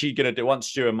 I'm actually going to do, once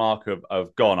Stu and Mark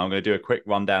have gone, I'm going to do a quick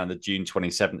rundown of the June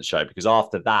 27th show, because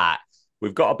after that,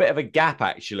 we've got a bit of a gap,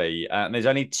 actually. There's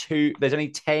only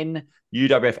 10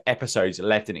 UWF episodes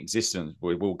left in existence.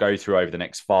 We'll go through over the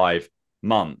next 5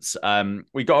 months.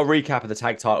 We got a recap of the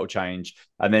tag title change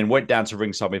and then went down to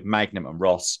ringside with Magnum and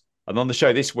Ross. And on the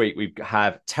show this week, we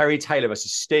have Terry Taylor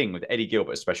versus Sting with Eddie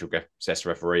Gilbert, special guest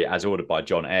referee, as ordered by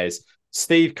John Ayres.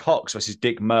 Steve Cox versus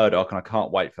Dick Murdoch, and I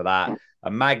can't wait for that.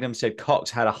 And Magnum said Cox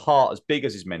had a heart as big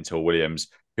as his mentor, Williams,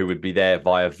 who would be there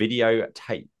via video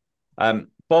tape.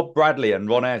 Bob Bradley and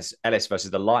Ron Ellis versus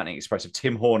the Lightning Express of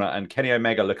Tim Horner and Kenny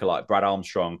Omega lookalike Brad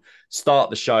Armstrong start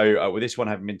the show with this one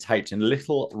having been taped in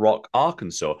Little Rock,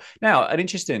 Arkansas. Now, an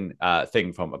interesting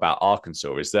thing about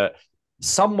Arkansas is that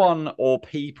someone or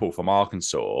people from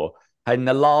Arkansas in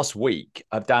the last week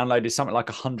have downloaded something like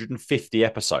 150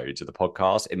 episodes of the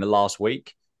podcast in the last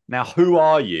week. Now, who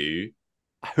are you?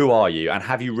 Who are you? And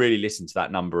have you really listened to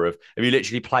that number of, have you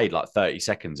literally played like 30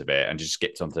 seconds of it and just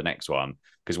skipped on to the next one?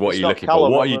 Because what are you looking for?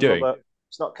 What are you doing?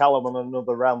 It's not Callum on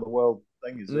another round the world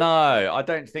thing, is it? No, I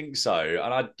don't think so.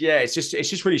 And it's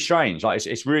just really strange. Like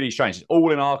it's really strange. It's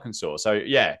all in Arkansas. So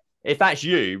yeah, if that's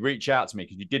you, reach out to me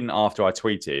because you didn't after I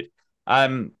tweeted.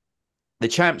 The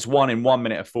champs won in 1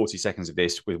 minute and 40 seconds of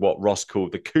this with what Ross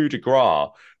called the coup de grace,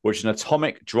 which is an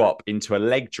atomic drop into a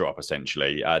leg drop,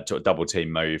 essentially, to a double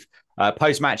team move.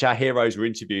 Post-match, our heroes were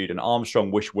interviewed and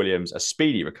Armstrong wished Williams a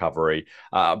speedy recovery.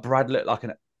 Brad looked like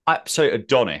an absolute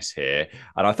Adonis here.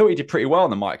 And I thought he did pretty well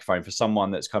on the microphone for someone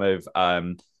that's kind of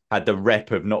had the rep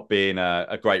of not being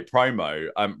a great promo.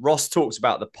 Ross talks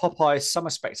about the Popeyes Summer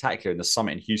Spectacular in the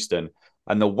Summit in Houston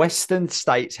and the Western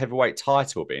States heavyweight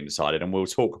title being decided. And we'll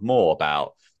talk more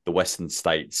about the Western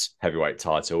States heavyweight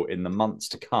title in the months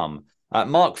to come.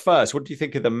 Mark, first, what do you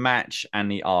think of the match and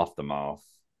the aftermath?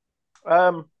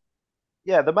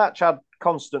 Yeah, the match had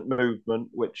constant movement,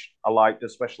 which I liked,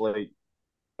 especially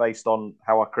based on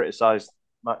how I criticised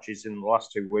matches in the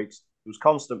last 2 weeks. It was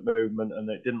constant movement and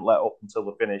it didn't let up until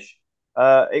the finish.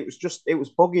 It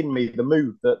was bugging me, the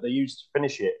move that they used to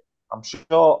finish it. I'm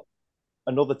sure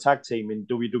another tag team in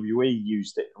WWE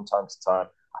used it from time to time.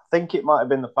 I think it might have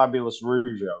been the Fabulous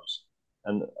Rougeos,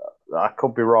 and I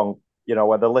could be wrong. You know,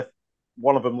 where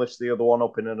one of them lifts the other one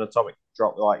up in an atomic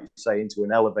drop, like you say, into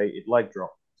an elevated leg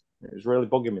drop. It was really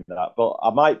bugging me that. But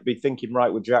I might be thinking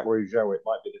right with Jack Rougeau. It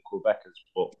might be the Quebecers,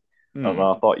 but I don't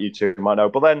know. I thought you two might know.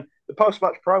 But then the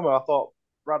post-match promo, I thought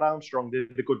Brad Armstrong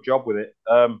did a good job with it.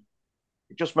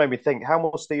 It just made me think, how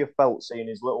must he have felt seeing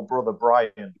his little brother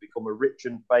Brian become a rich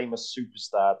and famous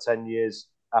superstar 10 years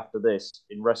after this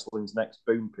in wrestling's next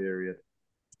boom period?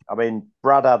 I mean,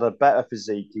 Brad had a better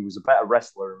physique. He was a better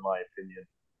wrestler, in my opinion.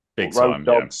 Big time, Road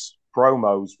Dogg's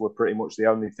promos were pretty much the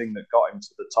only thing that got him to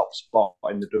the top spot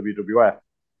in the WWF.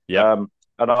 Yeah.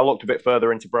 And I looked a bit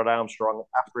further into Brad Armstrong.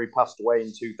 After he passed away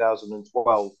in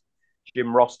 2012,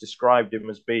 Jim Ross described him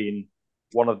as being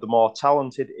one of the more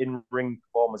talented in-ring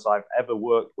performers I've ever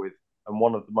worked with and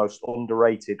one of the most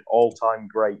underrated all-time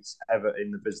greats ever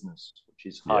in the business, which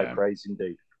is high praise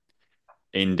indeed.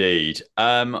 Indeed.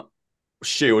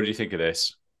 Stu, what do you think of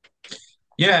this?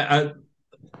 Yeah,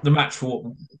 the match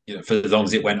for for as long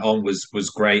as it went on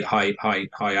was great, high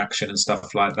action and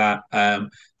stuff like that.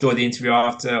 Enjoyed the interview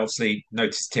after. Obviously,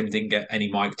 noticed Tim didn't get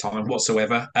any mic time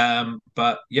whatsoever.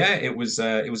 But yeah, it was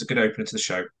a good opener to the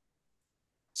show.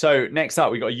 So next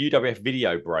up, we got a UWF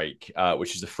video break,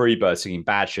 which is the Freebird singing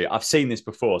 "Bad Shit." I've seen this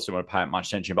before, so I don't want to pay it much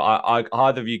attention. But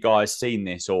either of you guys seen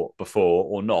this or before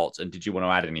or not? And did you want to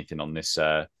add anything on this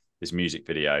this music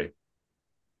video?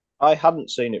 I hadn't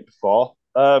seen it before.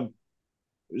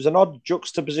 It was an odd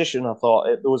juxtaposition, I thought.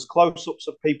 There was close-ups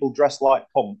of people dressed like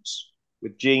punks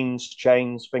with jeans,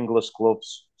 chains, fingerless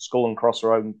gloves, skull and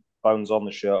crossbones on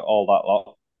the shirt, all that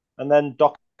lot. And then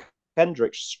Doc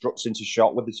Hendricks struts into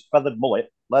shot with his feathered mullet,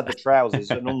 leather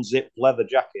trousers, and unzipped leather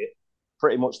jacket.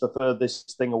 Pretty much the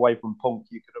furthest thing away from punk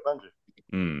you could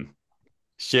imagine.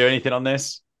 Stu, anything on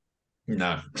this?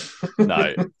 No.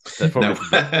 No.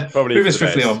 Probably Move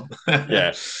swiftly on.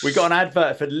 Yeah. We got an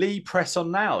advert for Lee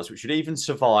press-on nails, which would even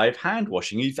survive hand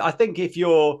washing. I think if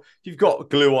you've got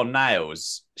glue on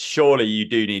nails, surely you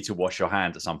do need to wash your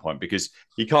hands at some point, because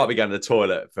you can't be going to the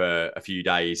toilet for a few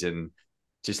days and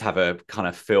just have a kind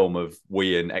of film of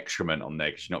wee and excrement on there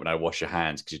because you're not going to wash your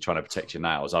hands because you're trying to protect your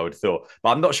nails, I would have thought. But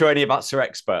I'm not sure any of us are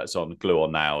experts on glue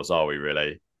on nails, are we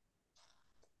really?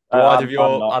 Do either of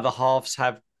your other halves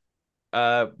have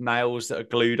nails that are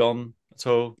glued on at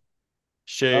all?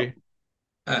 Stu?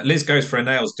 Liz goes for her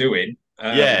nails doing.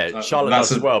 Charlotte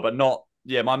does as well, but not.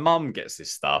 Yeah, my mum gets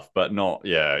this stuff, but not.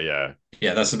 Yeah.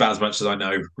 That's about as much as I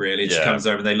know, really. She comes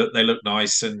over and they look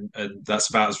nice, and that's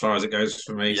about as far as it goes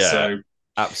for me. Yeah. So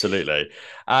absolutely.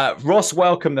 Ross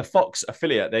welcomed the Fox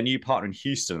affiliate, their new partner in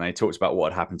Houston. They talked about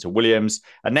what had happened to Williams.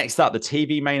 And next up, the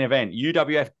TV main event,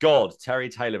 UWF God, Terry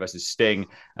Taylor versus Sting.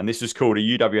 And this was called a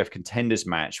UWF contenders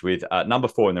match with number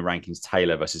 4 in the rankings,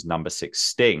 Taylor versus number 6,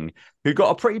 Sting, who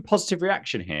got a pretty positive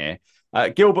reaction here.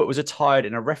 Gilbert was attired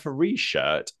in a referee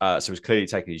shirt, so was clearly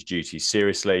taking his duties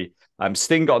seriously.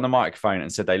 Sting got on the microphone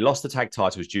and said they lost the tag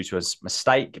titles due to a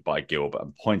mistake by Gilbert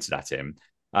and pointed at him.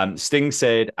 Sting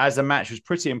said, as the match was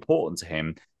pretty important to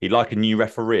him, he'd like a new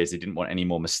referee as he didn't want any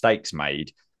more mistakes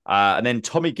made. And then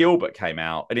Tommy Gilbert came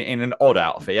out in an odd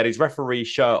outfit. He had his referee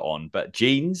shirt on, but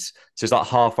jeans. So it's like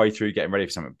halfway through getting ready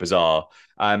for something bizarre.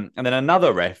 And then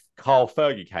another ref, Carl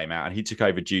Fergie, came out and he took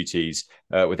over duties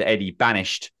with Eddie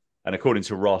banished. And according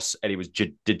to Ross, Eddie was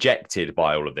dejected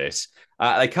by all of this.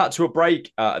 They cut to a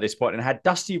break at this point and had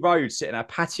Dusty Rhodes sitting at a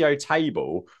patio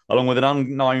table along with an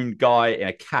unknown guy in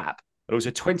a cap. But also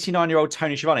 29-year-old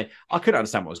Tony Schiavone. I couldn't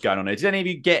understand what was going on there. Did any of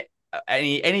you get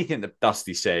anything that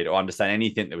Dusty said or understand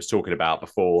anything that was talking about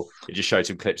before it just showed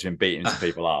some clips of him beating some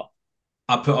people up?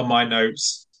 I put on my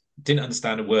notes, didn't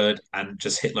understand a word and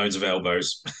just hit loads of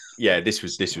elbows. Yeah, this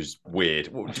was weird.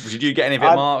 Did you get any of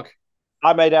it, Mark?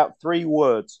 I made out 3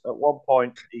 words. At one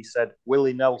point, he said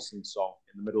Willie Nelson song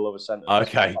in the middle of a sentence.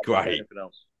 Okay, great.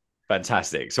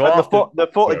 Fantastic. So the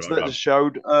footage that was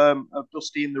showed of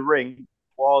Dusty in the ring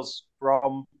was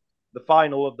from the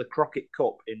final of the Crockett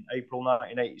Cup in April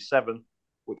 1987,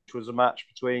 which was a match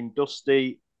between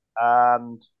Dusty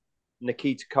and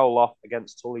Nikita Koloff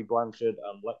against Tully Blanchard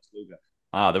and Lex Luger.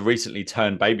 The recently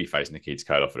turned babyface Nikita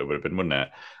Koloff, it would have been, wouldn't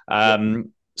it?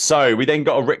 So we then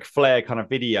got a Ric Flair kind of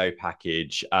video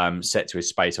package set to his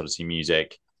Space Odyssey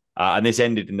music. And this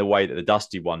ended in the way that the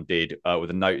Dusty one did,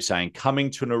 with a note saying, coming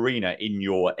to an arena in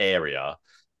your area.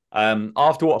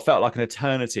 After what felt like an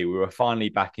eternity, we were finally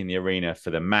back in the arena for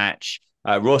the match.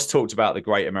 Ross talked about the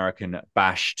Great American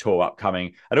Bash tour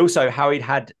upcoming, and also how he'd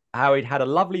had a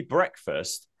lovely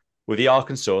breakfast with the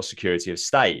Arkansas Secretary of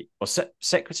State or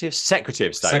Secretary of State.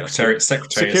 Secretary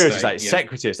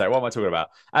of State. What am I talking about?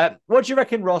 What do you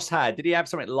reckon Ross had? Did he have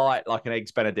something light like an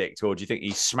Eggs Benedict, or do you think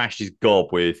he smashed his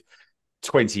gob with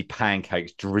 20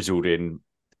 pancakes drizzled in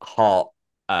heart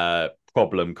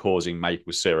problem causing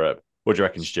maple syrup? What do you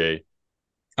reckon, Stu?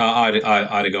 I'd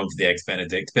have gone for the Eggs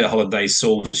Benedict, bit of hollandaise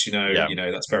sauce. You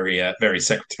know that's very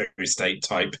Secretary of State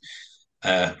type,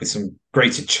 with some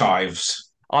grated chives.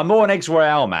 I'm more an Eggs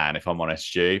Royale man, if I'm honest,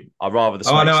 Stu. I'd rather the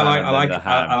smoked salmon than the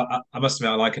ham. I must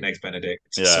admit, I like an Eggs Benedict.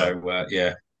 Yeah. So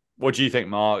yeah. What do you think,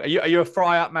 Mark? Are you a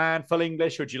fry-up man, full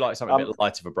English, or do you like something a bit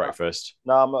lighter for breakfast?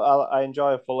 No, I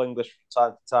enjoy a full English from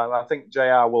time to time. I think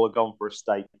JR will have gone for a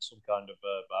steak, some kind of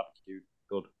barbecue.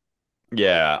 Good.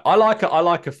 Yeah, I like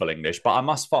a full English, but I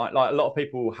must find, like, a lot of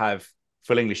people have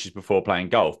full Englishes before playing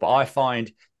golf, but I find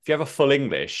if you have a full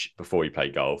English before you play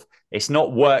golf, it's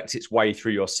not worked its way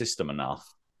through your system enough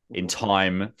in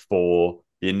time for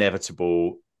the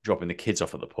inevitable dropping the kids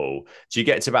off at the pool. So you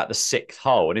get to about the 6th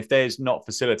hole, and if there's not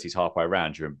facilities halfway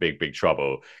around, you're in big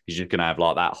trouble because you're going to have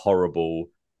like that horrible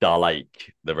dull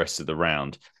ache the rest of the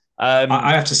round.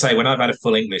 I have to say, when I've had a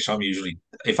full English,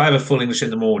 if I have a full English in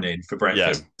the morning for Yeah.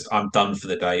 breakfast, I'm done for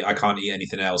the day. I can't eat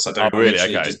anything else. Oh, I really?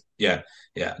 literally Okay.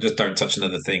 just don't touch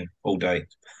another thing all day.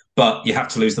 But you have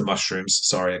to lose the mushrooms.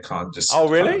 Sorry, I Oh, can't have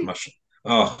really? mushrooms.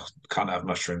 Oh, can't have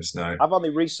mushrooms. No. I've only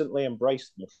recently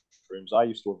embraced mushrooms. I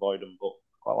used to avoid them, but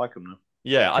I quite like them now.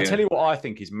 Yeah, I Yeah. tell you what I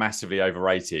think is massively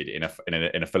overrated in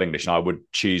a full English, and I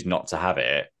would choose not to have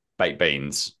it. Baked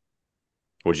beans.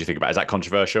 What do you think about it? Is that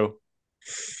controversial?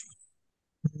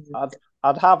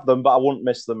 I'd have them, but I wouldn't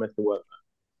miss them if they weren't.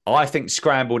 I think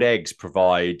scrambled eggs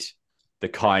provide the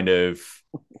kind of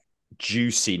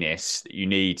juiciness that you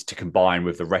need to combine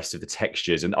with the rest of the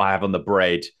textures. And I have on the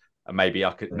bread, and maybe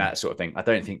I could that sort of thing. I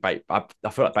don't think I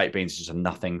feel like baked beans is just a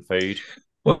nothing food.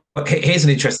 Well, here's an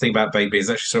interesting thing about baked beans.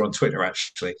 I actually saw on Twitter,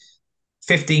 actually.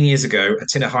 15 years ago, a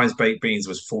tin of Heinz baked beans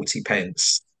was 40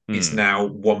 pence. It's now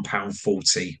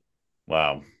 £1.40.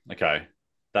 Wow. Okay.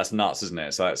 That's nuts, isn't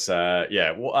it? So that's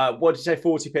yeah. What did you say?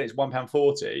 40p?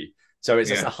 £1.40. So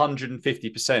it's a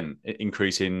 150%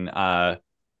 increase in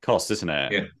cost, isn't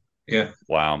it? Yeah. Yeah.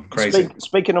 Wow. Crazy.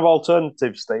 Speaking of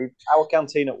alternatives, Steve, our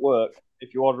canteen at work,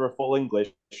 if you order a full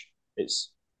English,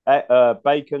 it's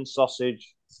bacon,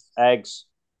 sausage, eggs,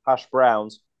 hash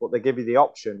browns, but they give you the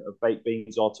option of baked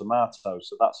beans or tomato.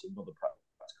 So that's another practical.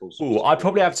 Oh, I'd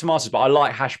probably have tomatoes, but I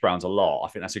like hash browns a lot. I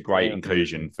think that's a great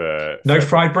inclusion for no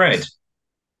fried bread.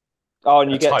 Oh,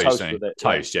 and you get toast with it.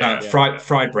 Toast, yeah.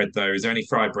 Fried bread though. Is there any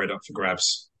fried bread up for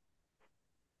grabs?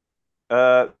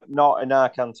 Not in our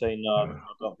canteen. No, I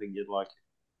don't think you'd like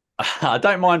it. I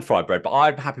don't mind fried bread, but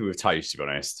I'm happy with toast, to be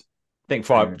honest. I think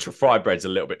fried bread's a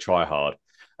little bit try hard.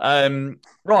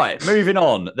 Right, moving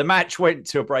on. The match went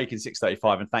to a break in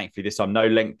 6:35, and thankfully this time no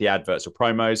lengthy adverts or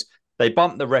promos. They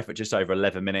bumped the ref at just over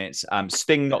 11 minutes.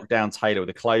 Sting knocked down Taylor with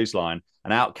a clothesline,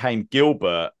 and out came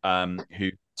Gilbert,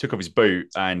 who took off his boot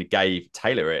and gave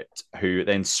Taylor it, who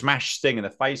then smashed Sting in the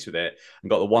face with it and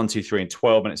got the 1, 2, 3 in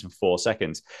 12 minutes and 4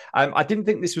 seconds. I didn't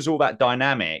think this was all that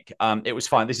dynamic. It was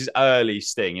fine. This is early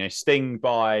Sting. You know, Sting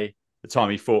by the time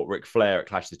he fought Ric Flair at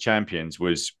Clash of the Champions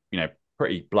was,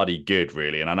 pretty bloody good,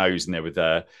 really. And I know he was in there with,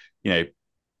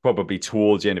 probably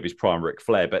towards the end of his prime Ric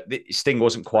Flair, but Sting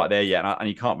wasn't quite there yet, and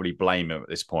you can't really blame him at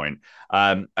this point.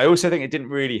 I also think it didn't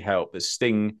really help that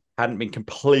Sting hadn't been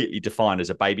completely defined as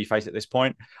a babyface at this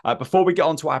point. Before we get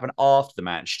on to what happened after the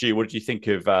match, Stu, what did you think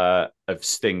of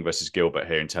Sting versus Gilbert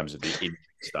here in terms of the in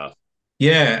stuff?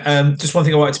 Yeah, just one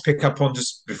thing I wanted to pick up on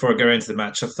just before I go into the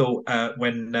match. I thought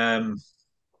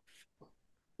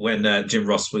when Jim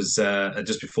Ross was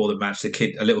just before the match,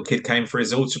 a little kid came for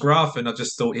his autograph, and I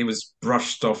just thought he was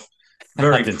brushed off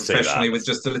very professionally with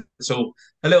just a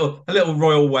little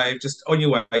royal wave, just on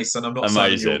your way, son. I'm not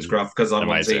signing your autograph because I'm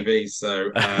on TV. So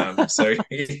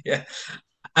yeah.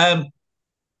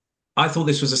 I thought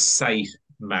this was a safe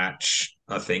match.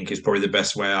 I think is probably the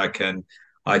best way I can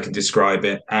describe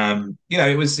it.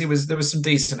 There was some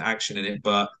decent action in it,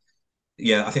 but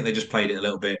yeah, I think they just played it a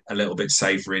little bit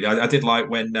safe. Really, I did like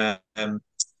when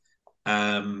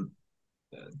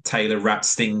Taylor wrapped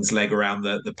Sting's leg around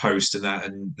the post and that,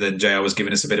 and then JR was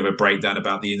giving us a bit of a breakdown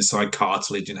about the inside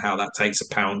cartilage and how that takes a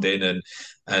pounding, and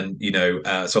so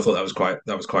I thought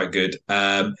that was quite good.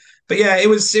 But yeah, it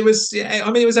was. Yeah,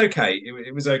 I mean, it was okay.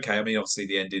 It was okay. I mean, obviously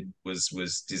the ending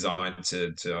was designed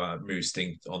to move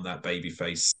Sting on that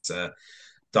babyface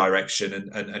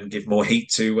direction and give more heat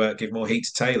to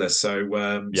Taylor. So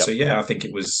so yeah, I think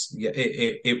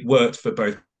it worked for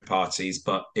both parties,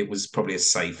 but it was probably a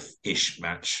safe-ish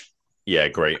match. Yeah,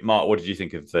 great. Mark, what did you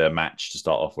think of the match to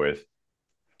start off with?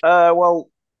 Well,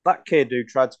 that kid who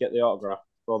tried to get the autograph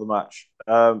for the match,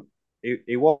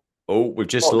 he was. Oh, we've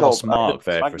just lost Mark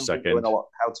there for a second. How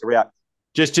to react?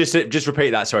 Just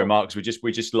repeat that. Sorry, Mark, because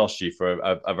we just lost you for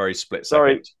a very split second.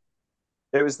 Sorry.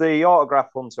 It was the autograph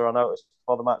hunter I noticed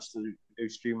for the match who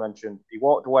Stu mentioned. He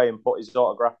walked away and put his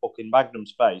autograph book in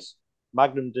Magnum's face.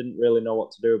 Magnum didn't really know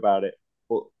what to do about it.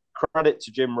 But credit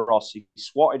to Jim Ross, he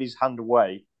swatted his hand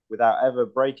away without ever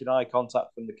breaking eye contact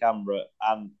from the camera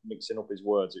and mixing up his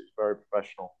words. It was very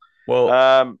professional.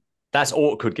 Well, that's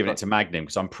awkward giving it to Magnum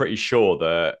because I'm pretty sure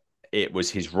that it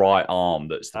was his right arm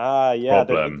that's the problem. I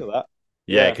didn't think of that.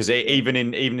 Yeah, because even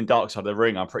in Dark Side of the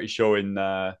Ring, I'm pretty sure in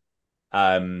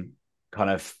kind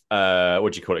of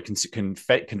what do you call it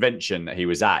convention that he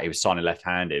was at, he was signing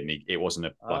left-handed, and it wasn't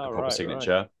a proper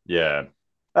signature. Right.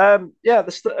 Yeah.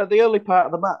 The early part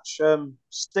of the match,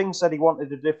 Sting said he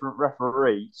wanted a different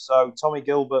referee, so Tommy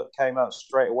Gilbert came out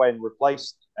straight away and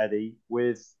replaced Eddie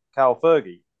with Carl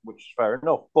Fergie, which is fair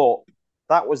enough. But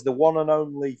that was the one and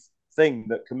only thing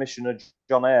that Commissioner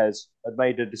John Ayres had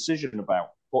made a decision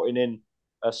about, putting in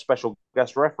a special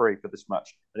guest referee for this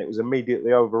match, and it was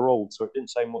immediately overruled. So it didn't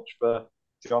say much for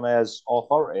John Ayres'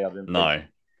 authority, I didn't think.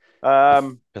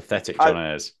 No. Pathetic John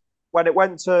Ayres. When it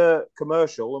went to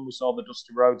commercial and we saw the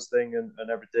Dusty Rhodes thing and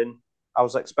everything, I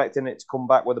was expecting it to come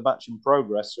back with a match in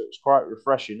progress. So it was quite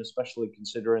refreshing, especially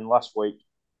considering last week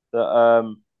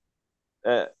that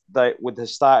they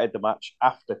started the match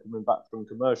after coming back from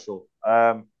commercial.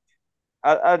 It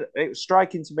was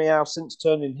striking to me how since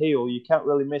turning heel, you can't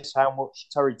really miss how much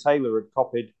Terry Taylor had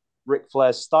copied Ric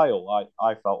Flair's style,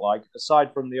 I felt like.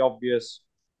 Aside from the obvious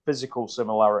physical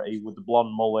similarity with the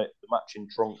blonde mullet, the matching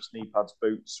trunks, knee pads,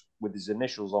 boots with his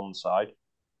initials on the side.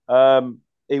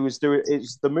 He was doing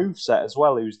it's the move set as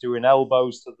well. He was doing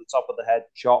elbows to the top of the head,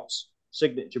 chops,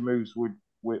 signature moves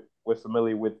we're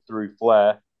familiar with through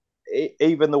Flair.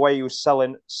 Even the way he was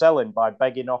selling by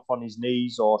begging off on his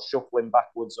knees or shuffling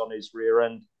backwards on his rear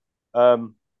end.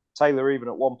 Taylor even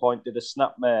at one point did a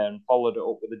snapmare and followed it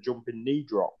up with a jumping knee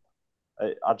drop.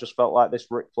 I just felt like this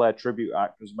Ric Flair tribute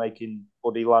act was making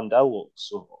Buddy Landell look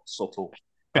subtle.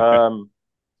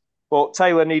 But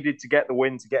Taylor needed to get the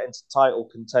win to get into title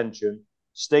contention.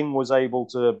 Sting was able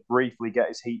to briefly get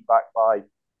his heat back by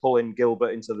pulling Gilbert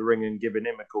into the ring and giving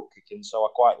him a good kicking. So I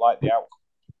quite like the outcome.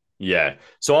 Yeah.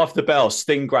 So after the bell,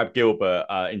 Sting grabbed Gilbert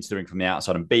into the ring from the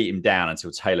outside and beat him down until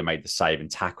Taylor made the save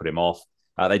and tackled him off.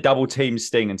 They double-teamed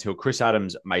Sting until Chris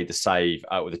Adams made the save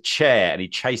with a chair and he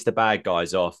chased the bad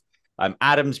guys off.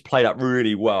 Adams played up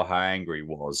really well how angry he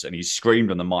was, and he screamed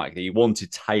on the mic that he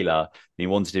wanted Taylor, and he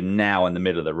wanted him now in the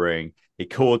middle of the ring. He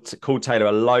called Taylor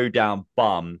a low-down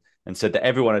bum and said that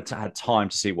everyone had time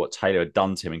to see what Taylor had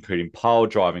done to him, including pile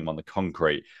driving him on the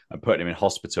concrete and putting him in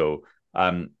hospital.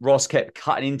 Ross kept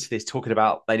cutting into this, talking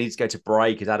about they need to go to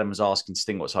break as Adam was asking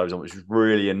Sting what side he was on, which was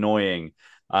really annoying.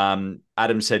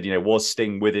 Adam said, was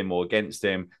Sting with him or against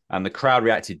him? And the crowd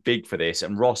reacted big for this.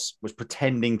 And Ross was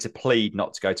pretending to plead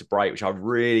not to go to break, which I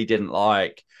really didn't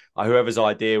like. Whoever's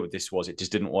idea with this was, it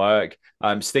just didn't work.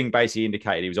 Sting basically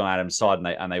indicated he was on Adam's side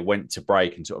and they went to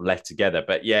break and sort of left together.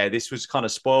 But yeah, this was kind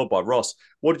of spoiled by Ross.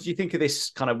 What did you think of this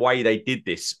kind of way they did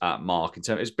this, Mark? In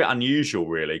terms, it was a bit unusual,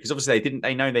 really, because obviously they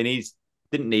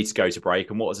didn't need to go to break,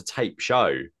 and what was a tape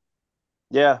show?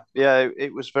 Yeah,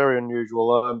 it was very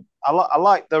unusual. I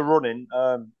like the running.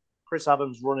 Chris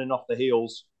Adams running off the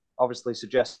heels obviously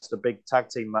suggests the big tag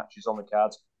team matches on the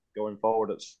cards going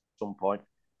forward at some point.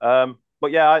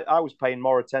 But yeah, I was paying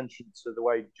more attention to the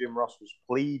way Jim Ross was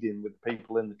pleading with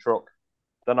people in the truck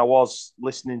than I was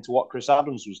listening to what Chris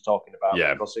Adams was talking about,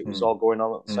 because it was all going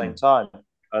on at the same time.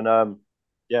 And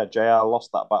JR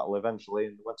lost that battle eventually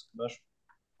and went to commercial.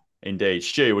 Indeed.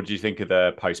 Stu, what did you think of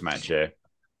the post-match here?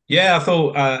 Yeah, I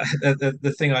thought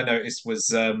the thing I noticed was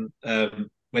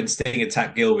when Sting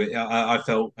attacked Gilbert, I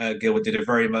felt Gilbert did a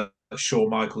very much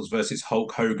Shawn Michaels versus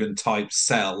Hulk Hogan type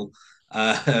sell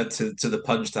to the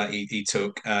punch that he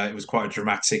took. It was quite a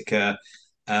dramatic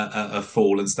a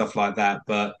fall and stuff like that.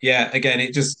 But yeah, again,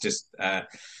 it just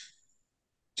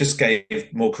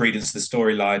gave more credence to the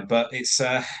storyline. But it's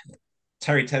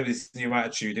Terry Taylor's new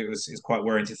attitude. It's quite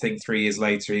worrying to think 3 years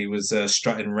later he was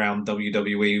strutting around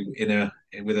WWE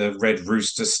with a Red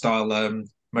Rooster style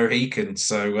Mohican.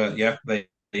 So there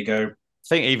you go. I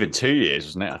think even 2 years,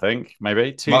 wasn't it? I think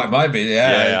maybe two. Might be,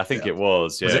 yeah. Yeah, I think it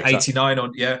was. Yeah, was it 89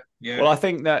 on? Yeah. Well, I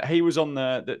think that he was on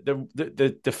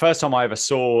the first time I ever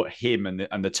saw him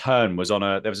and the turn was on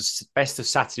there was a Best of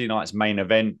Saturday Night's Main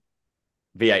Event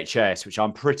VHS, which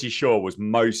I'm pretty sure was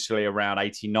mostly around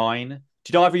 89.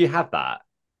 Did either of you have that?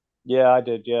 Yeah, I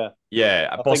did. Yeah.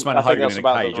 Yeah, Bossman and Hogan in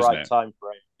a cage, wasn't it? Time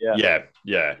frame.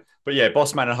 Yeah. But yeah,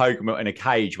 Bossman and Hogan were in a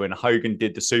cage when Hogan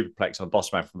did the superplex on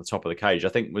Bossman from the top of the cage. I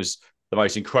think was the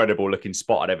most incredible looking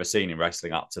spot I'd ever seen in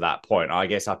wrestling up to that point. I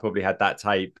guess I probably had that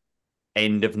tape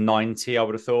end of 90, I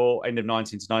would have thought, end of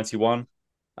 90 to 91.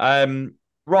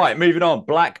 Right, moving on.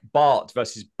 Black Bart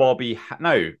versus Bobby.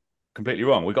 No, completely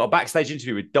wrong. We've got a backstage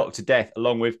interview with Dr. Death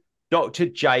along with Dr.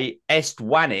 J.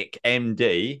 Estwanick,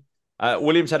 MD.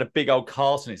 Williams had a big old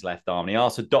cast on his left arm, and he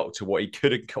asked the doctor what he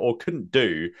could or couldn't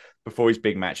do before his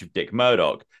big match with Dick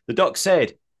Murdoch. The doc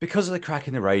said, because of the crack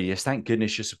in the radius, thank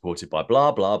goodness you're supported by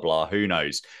blah, blah, blah. Who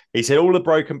knows? He said, all the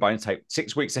broken bones take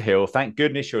 6 weeks to heal. Thank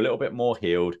goodness you're a little bit more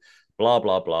healed. Blah,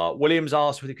 blah, blah. Williams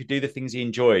asked whether he could do the things he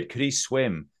enjoyed. Could he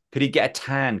swim? Could he get a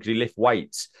tan? Could he lift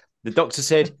weights? The doctor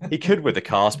said he could with the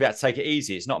cast, but he had to take it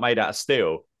easy. It's not made out of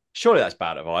steel. Surely that's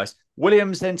bad advice.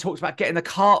 Williams then talks about getting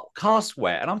the cast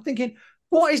wet. And I'm thinking,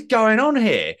 what is going on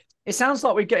here? It sounds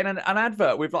like we're getting an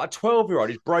advert with like a 12-year-old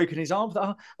who's broken his arm.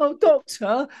 Oh,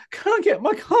 doctor, can I get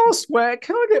my cast wet?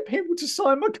 Can I get people to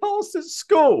sign my cast at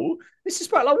school? This is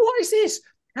about like, what is this?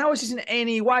 How is this in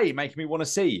any way making me want to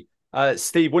see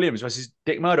Steve Williams versus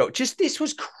Dick Murdoch. Just this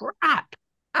was crap.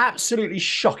 Absolutely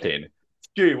shocking.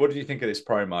 Stu, what did you think of this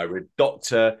promo with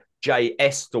Dr. J.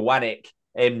 Stwanek,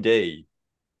 MD?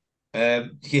 I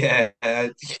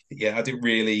didn't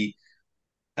really.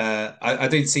 I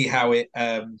didn't see how it.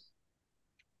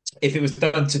 If it was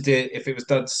done to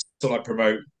sort of like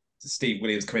promote Steve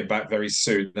Williams coming back very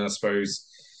soon, then I suppose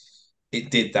it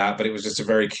did that. But it was just a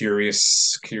very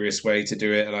curious way to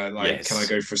do it. And I like, can I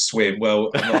go for a swim?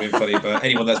 Well, I'm not being funny, but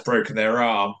anyone that's broken their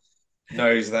arm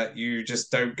knows that you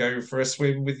just don't go for a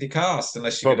swim with your cast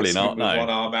unless you're going to swim with one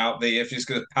arm out. If you're just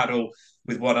going to paddle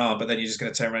with one arm, but then you're just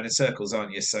going to turn around in circles,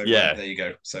 aren't you? So there you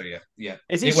go. So yeah,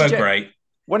 it worked great.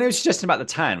 When he was suggesting about the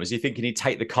tan, was he thinking he'd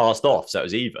take the cast off so it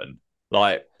was even?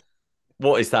 Like,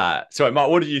 what is that? Sorry,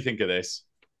 Mark, what did you think of this?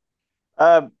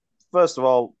 First of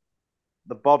all,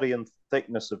 the body and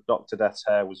thickness of Dr. Death's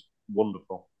hair was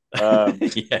wonderful.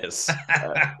 Yes.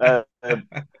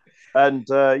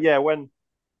 When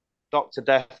Dr.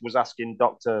 Death was asking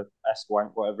Dr.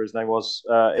 Estwank, whatever his name was,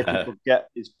 if he could get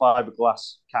his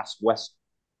fiberglass cast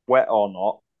wet or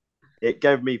not, it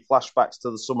gave me flashbacks to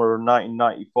the summer of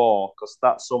 1994, because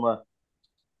that summer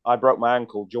I broke my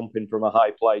ankle jumping from a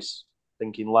high place,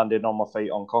 thinking landing on my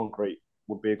feet on concrete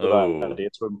would be a good idea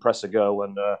to impress a girl,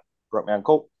 and broke my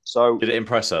ankle. So did it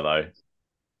impress her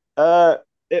though?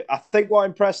 I think what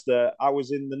impressed her, I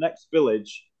was in the next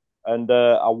village, and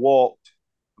I walked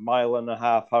a mile and a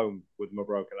half home with my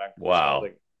broken ankle. Wow.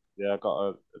 So I got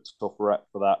a tough rep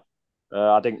for that.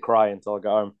 I didn't cry until I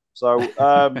got home.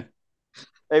 So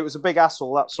it was a big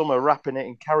hassle that summer, wrapping it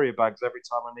in carrier bags every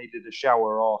time I needed a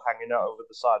shower, or hanging out over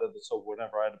the side of the tub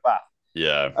whenever I had a bath.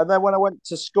 Yeah. And then when I went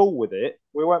to school with it,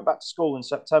 we went back to school in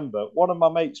September. One of my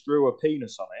mates grew a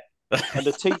penis on it, and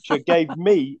the teacher gave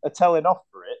me a telling off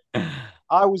for it.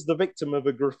 I was the victim of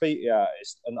a graffiti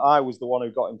artist, and I was the one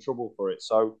who got in trouble for it.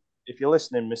 So if you're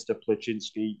listening, Mr.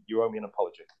 Plichinsky, you owe me an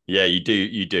apology. Yeah, you do.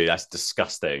 You do. That's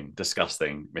disgusting.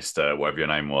 Disgusting, Mr. whatever your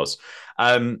name was.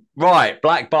 Right.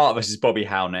 Black Bart versus Bobby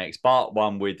Howe next. Bart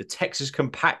won with the Texas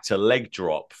Compactor leg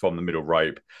drop from the middle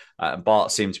rope.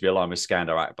 Bart seemed to be aligned with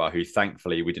Skandar Akbar, who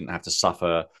thankfully we didn't have to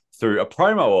suffer through a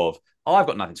promo of. I've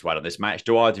got nothing to add on this match.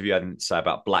 Do either of you have anything to say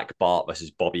about Black Bart versus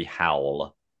Bobby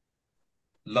Howell?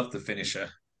 Love the finisher.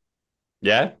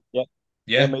 Yeah?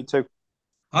 Yeah, me too.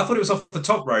 I thought it was off the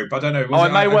top rope. I don't know.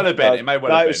 It may well have been. It may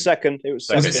well have been. It was second. It was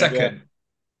second. Was it second?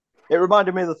 Yeah. It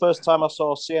reminded me of the first time I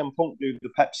saw CM Punk do the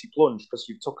Pepsi plunge, because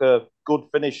you took a good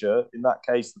finisher, in that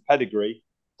case, the pedigree.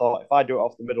 Thought if I do it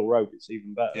off the middle rope, it's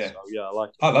even better. Yeah. So, I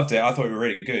liked it. I loved it. I thought it was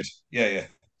really good. Yeah.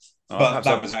 But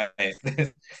that was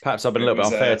it. Perhaps I've been a little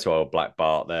bit unfair to old Black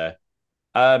Bart there.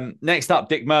 Next up,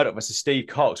 Dick Murdoch versus Steve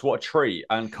Cox. What a treat.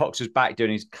 And Cox was back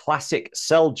doing his classic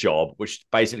sell job, which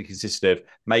basically consisted of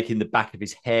making the back of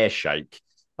his hair shake.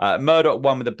 Murdoch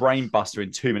won with a brain buster in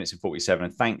 2 minutes and 47.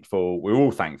 And we're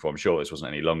all thankful, I'm sure this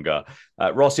wasn't any longer.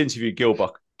 Ross interviewed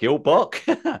Gilbert?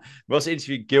 Ross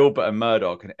interviewed Gilbert and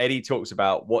Murdoch, and Eddie talks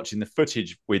about watching the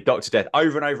footage with Dr. Death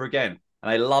over and over again.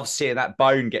 And they love seeing that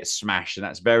bone get smashed, and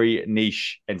that's very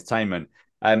niche entertainment.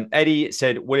 Eddie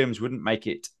said Williams wouldn't make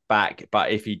it back,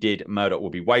 but if he did, Murdoch will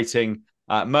be waiting.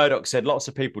 Murdoch said lots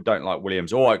of people don't like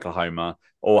Williams or Oklahoma,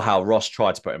 or how Ross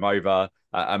tried to put him over.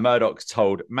 And Murdoch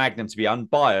told Magnum to be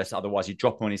unbiased, otherwise he'd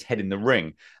drop him on his head in the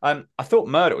ring. I thought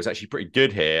Murdoch was actually pretty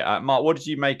good here. Mark, what did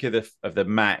you make of the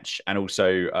match, and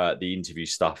also the interview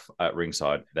stuff at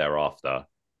ringside thereafter?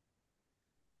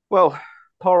 Well,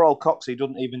 poor old Coxie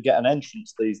doesn't even get an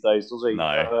entrance these days, does he?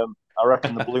 No. I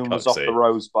reckon the bloom was off the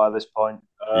rose by this point.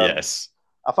 Yes.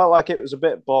 I felt like it was a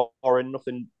bit boring,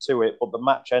 nothing to it, but the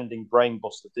match-ending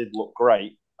brainbuster did look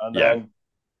great. And then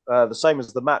the same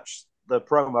as the match, the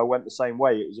promo went the same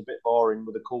way. It was a bit boring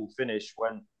with a cool finish,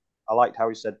 when I liked how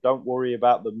he said, "Don't worry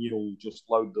about the mule, just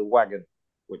load the wagon."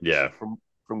 Which,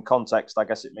 from context, I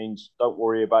guess it means don't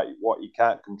worry about what you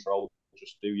can't control,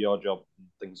 just do your job and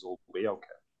things will be okay.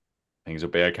 Things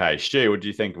will be okay. Stu, what do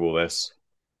you think of all this?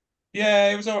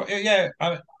 Yeah, it was all right. Yeah,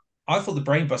 I thought the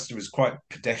brainbuster was quite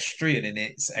pedestrian in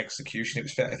its execution.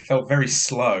 It felt very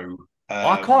slow.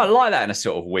 I quite like that in a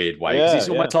sort of weird way, because it's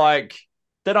almost like,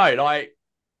 don't know, like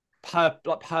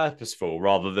purposeful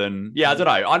rather than. I don't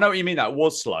know. I know what you mean. That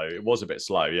was slow. It was a bit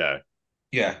slow. Yeah.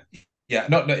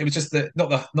 No, it was just not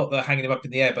the hanging him up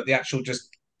in the air, but the actual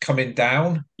just coming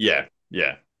down. Yeah.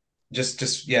 Just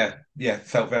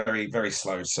felt very, very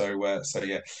slow. So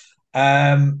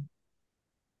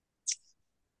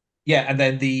yeah. And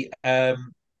then the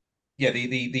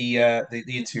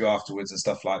interview afterwards and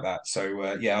stuff like that. So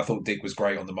I thought Dick was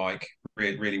great on the mic.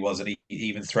 Really was, and he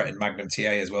even threatened Magnum TA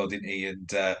as well, didn't he?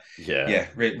 And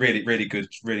really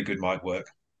good mic work.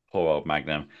 Poor old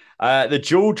Magnum. The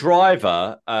dual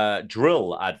driver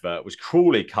drill advert was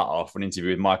cruelly cut off for an interview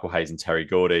with Michael Hayes and Terry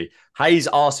Gordy. Hayes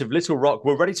asked if Little Rock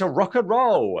were ready to rock and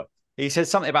roll. He said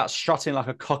something about strutting like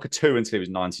a cockatoo until he was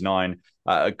 99.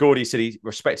 Gordy said he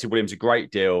respected Williams a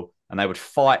great deal and they would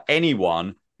fight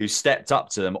anyone who stepped up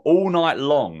to them all night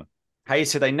long.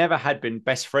 Hayes said they never had been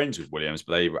best friends with Williams,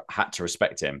 but they had to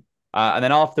respect him. And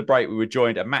then after the break, we were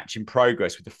joined a match in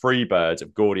progress with the Freebirds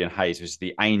of Gordy and Hayes, which is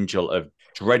the Angel of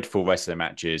dreadful wrestling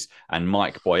matches, and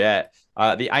Mike Boyette.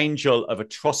 The Angel of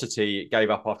Atrocity gave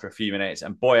up after a few minutes,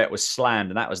 and Boyette was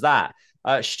slammed, and that was that.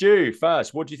 Stu,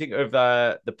 first, what do you think of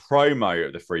the promo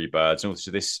of the Freebirds, and also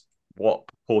this what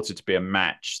purported to be a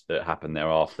match that happened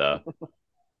thereafter?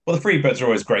 Well, the Freebirds are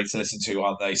always great to listen to,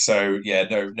 aren't they? So yeah,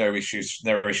 no issues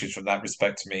from that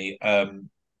respect to me.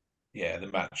 Yeah, the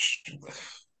match.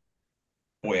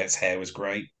 Boyette's hair was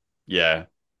great. Yeah,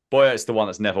 Boyette's the one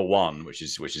that's never won, which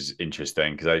is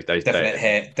interesting because they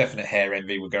definite hair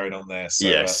envy were going on there. So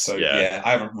yes, yeah,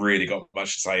 I haven't really got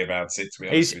much to say about it, to be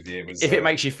honest with you. If it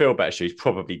makes you feel better, he's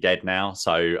probably dead now.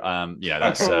 So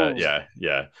that's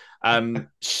yeah.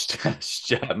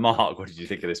 Mark, what did you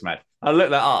think of this match? I'll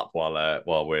look that up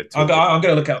while we're talking. I'm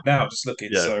going to look it up now. I'm just looking.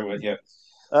 Yeah. So yeah.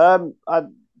 I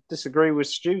disagree with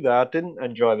Stu there. I didn't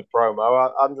enjoy the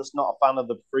promo. I'm just not a fan of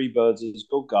the Freebirds as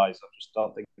good guys. I just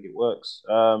don't think it works.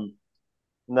 And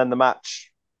then the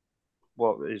match,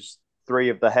 what is three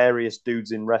of the hairiest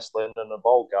dudes in wrestling and a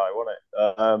bald guy,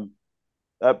 wasn't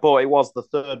it? But it was the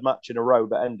third match in a row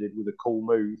that ended with a cool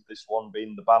move. This one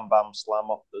being the Bam Bam Slam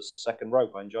off the second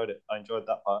rope. I enjoyed it. I enjoyed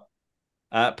that part.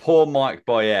 Poor Mike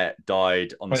Boyette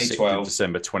died on the 6th of 2012.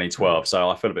 December 2012. So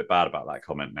I feel a bit bad about that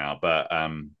comment now, but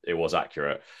it was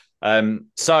accurate.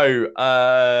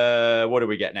 So what do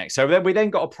we get next? So then we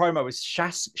got a promo with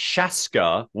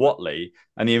Shaska Watley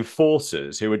and the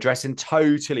Enforcers, who were dressed in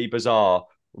totally bizarre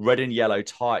red and yellow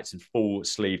tights and full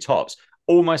sleeve tops,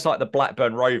 almost like the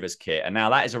Blackburn Rovers kit. And now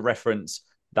that is a reference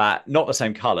that, not the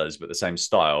same colours, but the same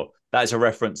style. That is a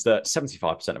reference that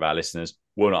 75% of our listeners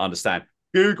will not understand.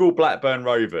 Google Blackburn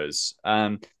Rovers.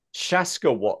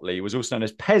 Shaska Watley was also known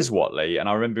as Pez Watley, and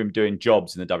I remember him doing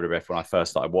jobs in the WWF when I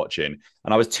first started watching,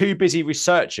 and I was too busy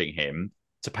researching him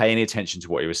to pay any attention to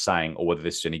what he was saying or whether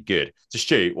this was any good. So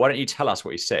Stu, why don't you tell us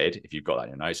what he said, if you've got that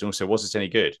in your notes, and also, was this any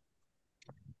good?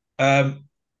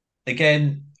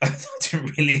 Again, I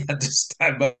didn't really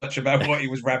understand much about what he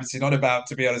was rabbiting on about,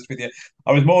 to be honest with you.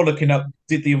 I was more looking up,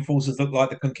 did the Enforcers look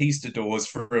like the Conquistadors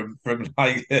from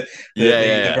like the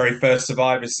very first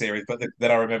Survivor series? But then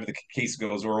I remember the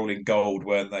Conquistadors were all in gold,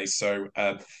 weren't they? So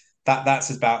that's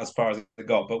about as far as I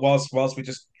got. But whilst we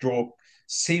just draw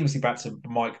seamlessly back to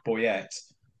Mike Boyette,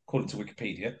 according to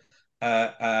Wikipedia,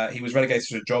 he was relegated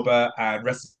to a jobber and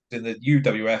wrestled in the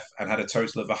UWF and had a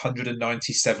total of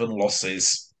 197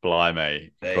 losses.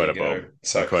 Blimey, incredible!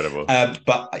 So incredible.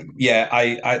 But yeah,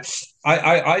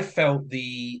 I felt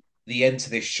the end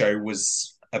to this show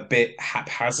was a bit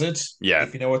haphazard. Yeah,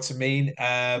 if you know what I mean.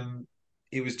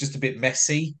 It was just a bit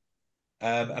messy,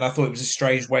 and I thought it was a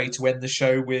strange way to end the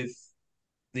show with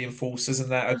the Enforcers, and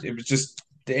that it was just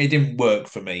it didn't work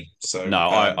for me. So no,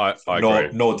 I agree.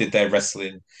 Nor did their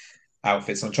wrestling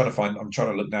outfits. I'm trying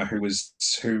to look now who was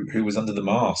under the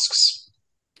masks.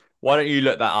 Why don't you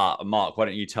look that up, Mark? Why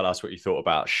don't you tell us what you thought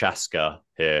about Shaska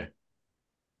here?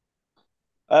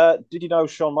 Did you know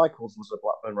Shawn Michaels was a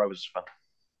Blackburn Rovers fan?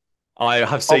 I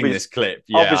have seen this clip.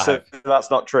 Yeah, obviously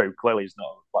that's not true. Clearly, he's not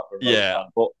a Blackburn Rovers fan.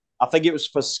 But I think it was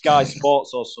for Sky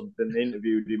Sports or something. They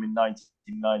interviewed him in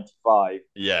 1995.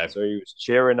 Yeah. So he was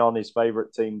cheering on his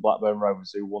favourite team, Blackburn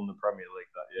Rovers, who won the Premier League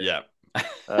that year.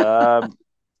 Yeah.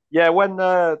 Yeah, when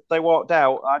they walked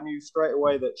out, I knew straight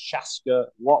away that Shaska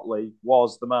Watley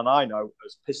was the man I know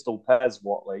as Pistol Pez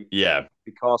Watley. Yeah.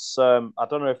 Because I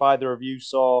don't know if either of you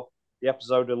saw the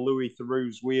episode of Louis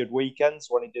Theroux's Weird Weekends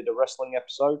when he did a wrestling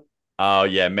episode. Oh,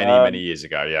 yeah, many years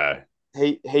ago, yeah.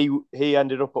 He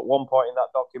ended up at one point in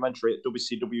that documentary at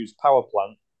WCW's power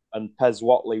plant, and Pez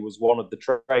Watley was one of the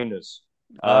trainers.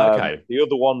 Okay. The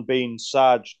other one being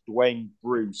Sarge Dwayne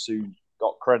Bruce, who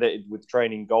got credited with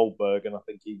training Goldberg, and I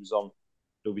think he was on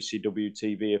WCW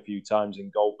TV a few times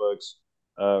in Goldberg's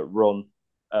run.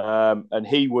 And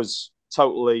he was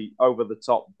totally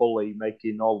over-the-top bully,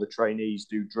 making all the trainees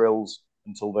do drills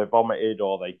until they vomited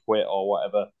or they quit or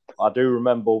whatever. I do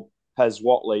remember Pez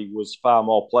Watley was far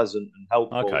more pleasant and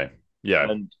helpful. Okay, yeah.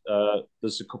 And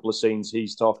there's a couple of scenes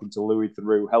he's talking to Louis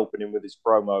Theroux, helping him with his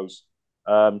promos.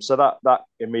 So that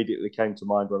immediately came to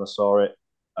mind when I saw it.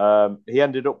 He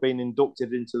ended up being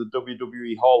inducted into the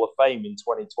WWE Hall of Fame in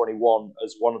 2021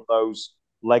 as one of those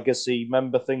legacy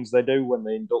member things they do when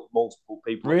they induct multiple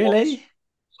people. Really?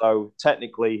 So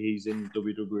technically, he's in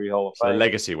WWE Hall of So the Fame.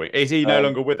 legacy week. Is he no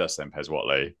longer with us then, Pez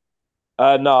Watley?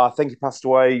 No, I think he passed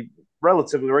away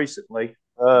relatively recently.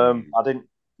 I didn't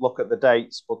look at the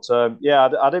dates, but yeah,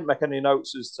 I didn't make any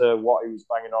notes as to what he was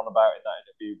banging on about in that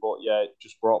interview. But yeah, it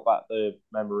just brought back the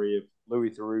memory of Louis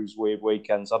Theroux's Weird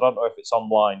Weekends. I don't know if it's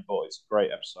online, but it's a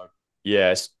great episode.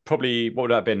 Yeah, it's probably, what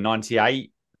would that have been,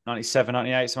 98, 97,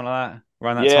 98, something like that,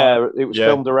 around that Yeah, time? it was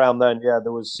filmed around then. Yeah,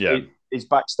 there was. Yeah. He's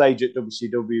backstage at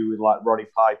WCW with like Roddy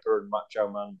Piper and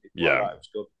Macho Man. People like that. It was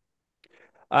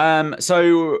good.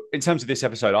 So in terms of this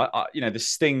episode, I the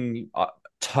Sting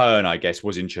turn, I guess,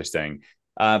 was interesting.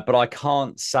 But I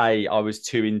can't say I was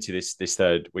too into this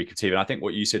third week of TV. And I think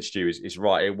what you said, Stu, is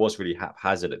right. It was really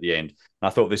haphazard at the end. And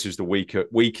I thought this was the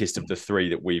weakest of the three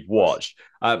that we've watched.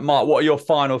 Mark, what are your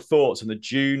final thoughts on the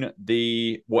June,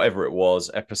 whatever it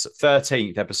was,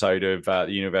 13th episode of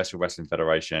the Universal Wrestling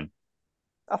Federation?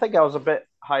 I think I was a bit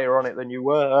higher on it than you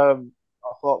were. I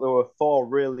thought there were 4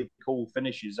 really cool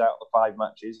finishes out of the 5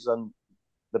 matches. And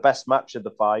the best match of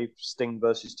the 5, Sting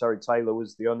versus Terry Taylor,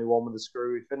 was the only one with a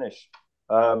screwy finish.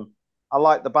 I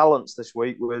like the balance this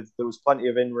week. There was plenty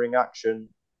of in-ring action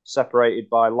separated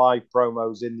by live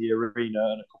promos in the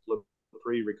arena and a couple of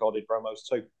pre-recorded promos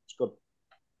too. It's good.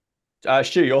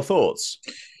 Stu, your thoughts?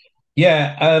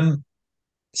 Yeah,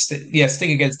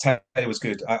 Sting against Taylor was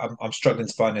good. I'm struggling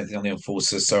to find anything on the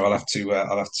Enforcers, so I'll have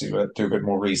to do a bit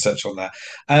more research on that.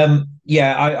 I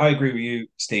agree with you,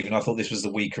 Stephen. I thought this was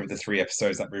the weaker of the 3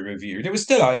 episodes that we reviewed. It was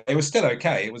still okay. There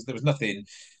was nothing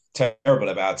terrible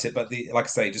about it, but like I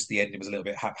say, just the ending was a little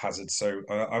bit haphazard. So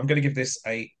I'm going to give this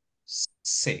a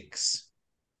 6.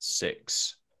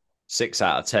 6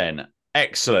 out of 10.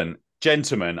 Excellent.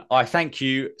 Gentlemen, I thank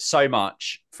you so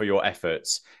much for your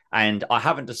efforts. And I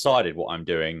haven't decided what I'm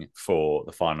doing for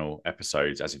the final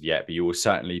episodes as of yet, but you will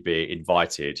certainly be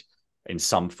invited in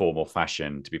some form or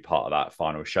fashion to be part of that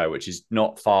final show, which is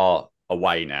not far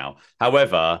away now.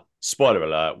 However, spoiler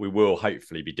alert, we will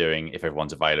hopefully be doing, if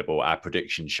everyone's available, our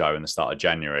prediction show in the start of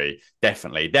January.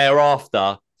 Definitely.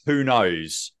 Thereafter, who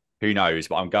knows? Who knows?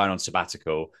 But I'm going on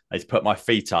sabbatical. I need to put my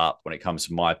feet up when it comes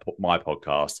to my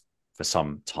podcast for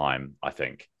some time, I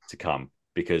think, to come.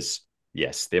 Because,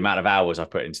 yes, the amount of hours I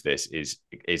put into this is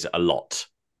a lot.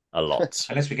 A lot.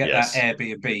 Unless we get that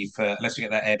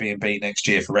Airbnb next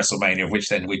year for WrestleMania, which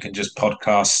then we can just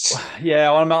podcast.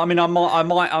 Yeah, I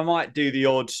might do the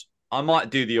odd. I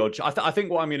think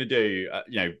what I'm going to do,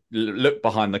 look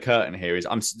behind the curtain here is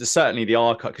I'm certainly the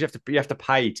archive, because you have to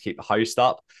pay to keep the host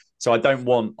up. So I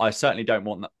certainly don't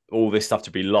want all this stuff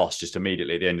to be lost just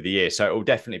immediately at the end of the year. So it will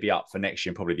definitely be up for next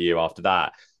year and probably the year after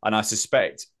that. And I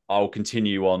suspect I'll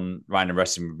continue on Random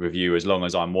Wrestling Review as long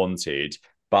as I'm wanted.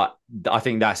 But I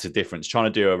think that's the difference. Trying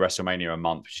to do a WrestleMania a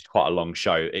month, which is quite a long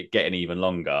show, it getting even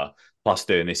longer. Plus,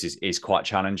 doing this is quite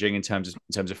challenging in terms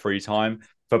of free time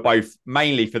for both,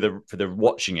 mainly for the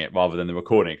watching it rather than the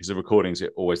recording, because the recordings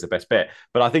are always the best bit.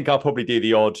 But I think I'll probably do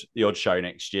the odd show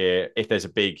next year if there's a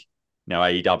big,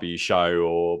 AEW show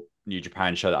or New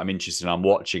Japan show that I'm interested in, I'm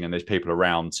watching, and there's people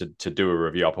around to do a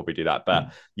review. I'll probably do that.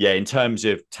 But yeah, in terms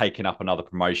of taking up another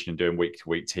promotion and doing week to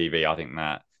week TV, I think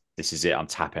that this is it. I'm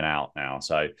tapping out now.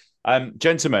 So,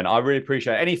 gentlemen, I really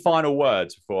appreciate it. Any final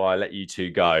words before I let you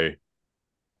two go?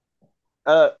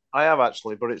 I have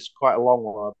actually, but it's quite a long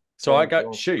one. So I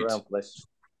go shoot.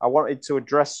 I wanted to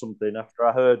address something after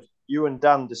I heard you and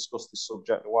Dan discuss this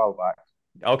subject a while back.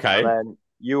 Okay. And then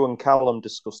you and Callum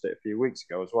discussed it a few weeks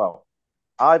ago as well.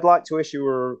 I'd like to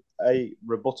issue a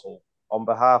rebuttal on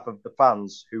behalf of the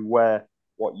fans who wear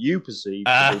what you perceive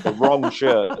to be the wrong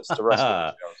shirts to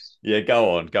wrestling shows. Yeah,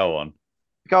 go on.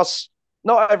 Because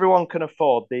not everyone can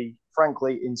afford the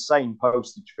frankly insane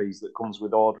postage fees that comes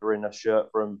with ordering a shirt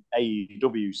from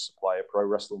AEW's supplier, Pro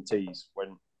Wrestling Tees,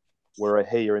 when we're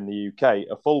here in the UK.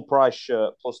 A full price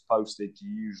shirt plus postage,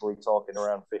 you're usually talking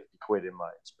around 50 quid in my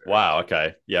experience. Wow,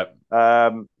 okay. Yep.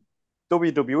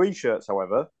 WWE shirts,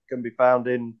 however, can be found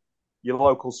in your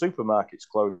local supermarket's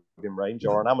clothing range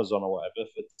or on Amazon or whatever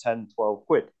for 10, 12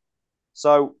 quid.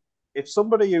 So if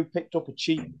somebody who picked up a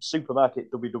cheap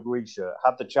supermarket WWE shirt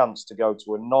had the chance to go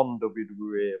to a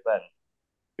non-WWE event,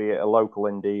 be it a local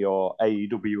indie or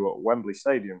AEW at Wembley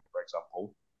Stadium, for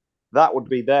example, that would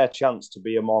be their chance to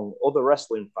be among other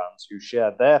wrestling fans who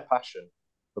share their passion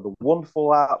for the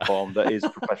wonderful art form that is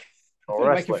professional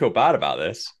wrestling. Make you feel bad about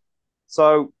this.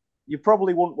 So you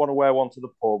probably wouldn't want to wear one to the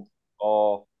pub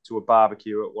or to a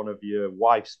barbecue at one of your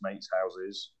wife's mates'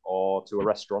 houses or to a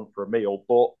restaurant for a meal,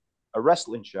 but a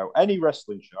wrestling show, any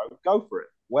wrestling show, go for it.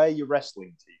 Wear your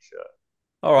wrestling t-shirt.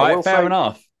 All right, fair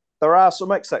enough. There are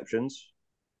some exceptions.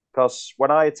 Because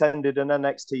when I attended an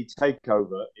NXT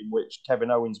takeover in which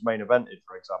Kevin Owens main evented,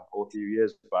 for example, a few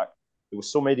years back, there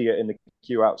was some idiot in the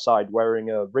queue outside wearing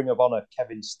a Ring of Honor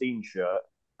Kevin Steen shirt,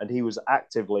 and he was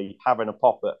actively having a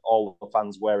pop at all the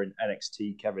fans wearing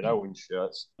NXT Kevin Owens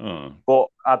shirts. But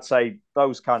I'd say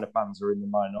those kind of fans are in the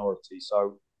minority.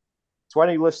 So to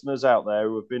any listeners out there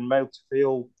who have been made to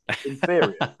feel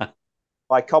inferior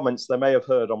by comments they may have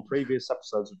heard on previous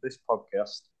episodes of this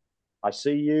podcast, I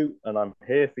see you and I'm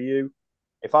here for you.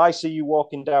 If I see you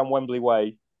walking down Wembley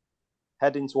Way,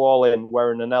 heading to All In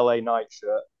wearing an LA Knight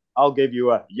shirt, I'll give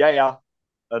you a yeah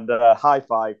and a high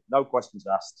five, no questions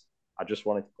asked. I just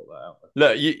wanted to put that out there.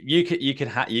 Look, you can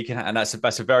and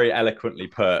that's a very eloquently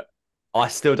put. I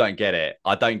still don't get it.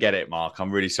 I don't get it, Mark.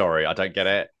 I'm really sorry. I don't get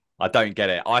it. I think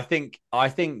a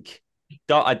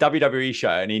WWE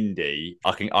show, an indie,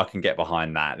 I can get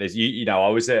behind that. There's I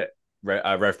was at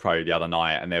Rev Pro the other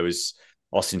night, and there was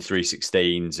Austin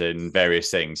 316s and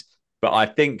various things. But I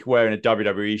think wearing a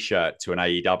WWE shirt to an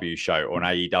AEW show or an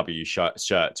AEW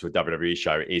shirt to a WWE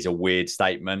show is a weird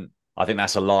statement. I think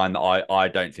that's a line that I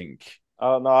don't think.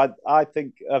 Oh no, I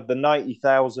think of the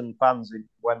 90,000 fans in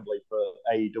Wembley for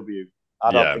AEW,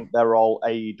 I don't think they're all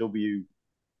AEW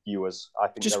viewers. I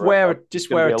think just wear a t-shirt.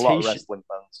 Just wear a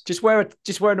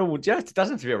normal. It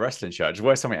doesn't have to be a wrestling shirt. Just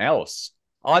wear something else.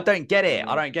 I don't get it.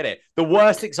 I don't get it. The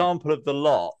worst example of the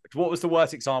lot. What was the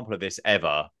worst example of this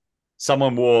ever?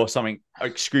 Someone wore something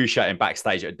excruciating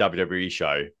backstage at a WWE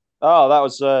show. Oh, that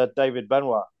was David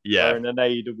Benoit. Yeah, wearing an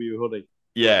AEW hoodie.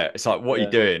 Yeah, it's like, what are you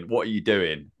doing? What are you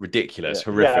doing? Ridiculous,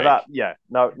 horrific.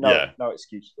 No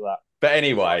excuse for that. But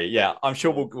anyway, I'm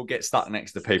sure we'll get stuck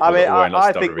next to people.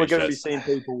 I think we're going to be seeing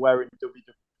people wearing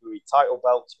WWE title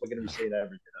belts. We're going to be seeing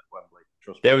everything at Wembley.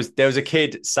 There was a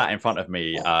kid sat in front of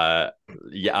me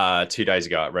 2 days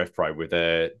ago at Rev Pro with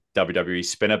a WWE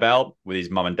spinner belt with his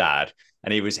mum and dad.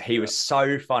 And he was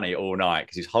so funny all night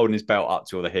because he's holding his belt up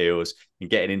to all the heels and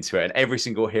getting into it. And every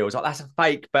single heel was like, that's a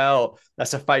fake belt.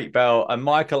 That's a fake belt. And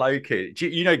Michael Oku,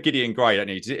 you know Gideon Gray, don't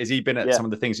you? Has he been at some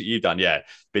of the things that you've done? Yeah,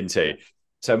 been to.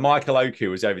 So Michael Oku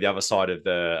was over the other side of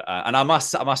the, and I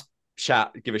must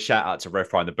give a shout out to Rev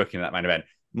Pro and the booking of that main event.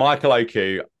 Michael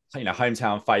Oku,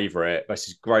 hometown favourite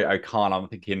versus Great O'Khan. I'm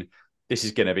thinking this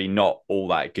is going to be not all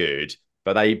that good,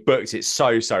 but they booked it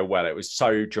so well. It was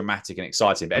so dramatic and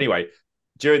exciting. But anyway,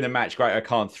 during the match, Great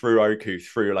O'Khan threw Oku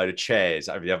through a load of chairs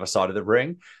over the other side of the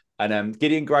ring, and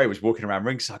Gideon Gray was walking around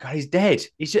ringside. God, he's dead.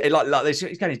 He's like this.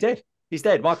 He's going. He's dead. He's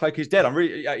dead. Michael Oku's dead.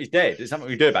 He's dead. There's nothing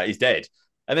we can do about it. He's dead.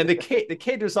 And then the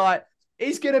kid was like,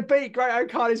 he's going to beat Great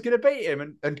O'Khan. He's going to beat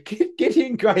him. And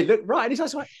Gideon Gray looked right, and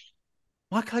he's like,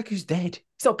 Michael Oku's dead.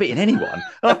 He's not beating anyone.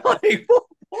 I'm like, what?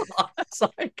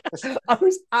 I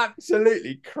was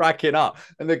absolutely cracking up,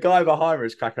 and the guy behind me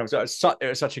was cracking up. So it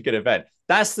was such a good event.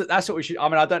 That's what we should. I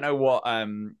mean, I don't know what.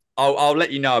 I'll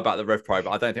let you know about the Rev Pro, but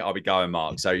I don't think I'll be going,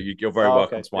 Mark. So you're very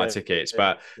welcome to my tickets.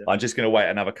 But I'm just going to wait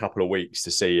another couple of weeks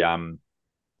to see. I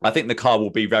think the card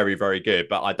will be very, very good,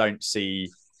 but I don't see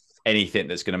anything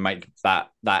that's going to make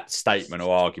that statement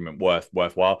or argument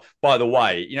worthwhile. By the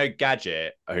way,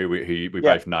 Gadget, who we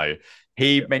both know.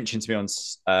 He mentioned to me on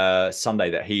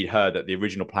Sunday that he'd heard that the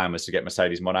original plan was to get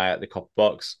Mercedes Moné at the Copper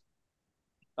Box.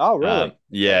 Oh, really?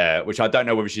 Yeah, which I don't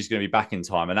know whether she's going to be back in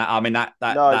time. And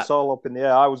it's all up in the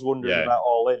air. I was wondering about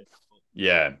All In.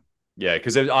 Yeah,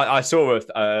 because I saw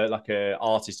like a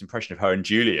artist impression of her and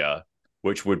Julia,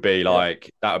 which would be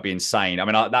like that would be insane. I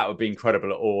mean, that would be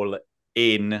incredible at All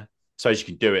In. So you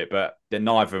can do it, but they're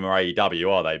neither of them are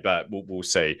AEW, are they? But we'll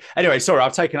see. Anyway, sorry,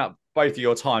 I've taken up both of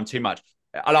your time too much.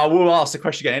 And I will ask the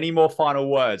question again. Any more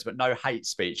final words, but no hate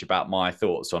speech about my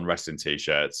thoughts on wrestling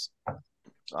t-shirts?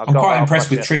 I'm quite impressed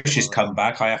with Trish's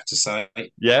comeback, I have to say.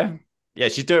 Yeah,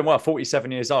 she's doing well.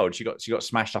 47 years old. She got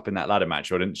smashed up in that ladder match,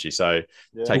 didn't she? So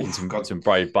taking some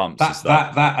brave bumps.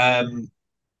 That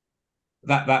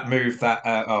move.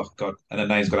 Oh god, and her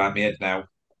name's gone out of my head now.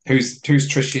 Who's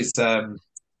Trish's?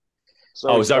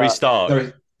 Zoe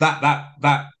Stark.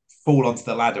 That fall onto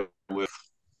the ladder was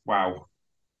wow.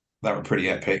 That were pretty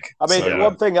epic. I mean,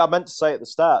 one thing I meant to say at the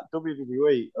start,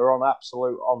 WWE are on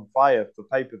fire for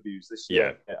pay-per-views this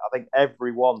year. Yeah. I think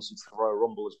every one since the Royal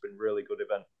Rumble has been a really good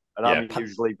event. And I'm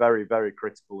usually very, very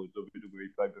critical of WWE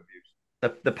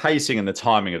pay-per-views. The pacing and the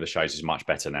timing of the shows is much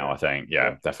better now, I think.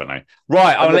 Yeah, definitely.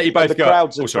 Right, I'll let you both go. The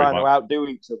crowds are trying to outdo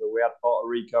each other. We had Puerto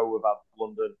Rico, we've had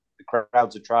London. The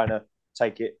crowds are trying to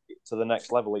take it to the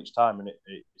next level each time, and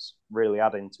it's really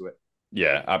adding to it.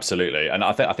 Yeah, absolutely. And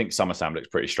I think SummerSlam looks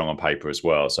pretty strong on paper as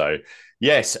well. So,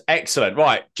 yes, excellent.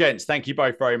 Right, gents, thank you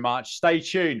both very much. Stay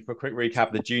tuned for a quick recap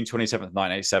of the June 27th,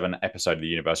 1987 episode of the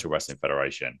Universal Wrestling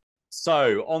Federation.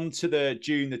 So on to the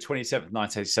June the 27th,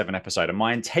 1987 episode. And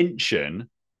my intention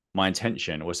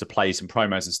was to play some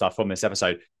promos and stuff from this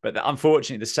episode. But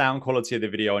unfortunately, the sound quality of the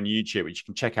video on YouTube, which you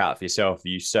can check out for yourself if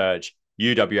you search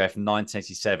UWF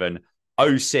 1987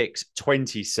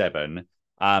 0627,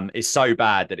 is so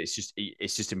bad that it's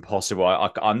just impossible.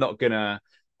 I'm not gonna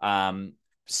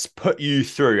put you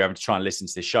through having to try and listen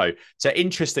to this show. So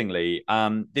interestingly,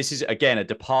 this is again a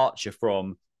departure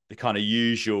from the kind of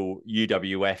usual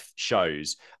UWF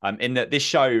shows, in that this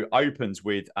show opens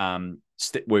with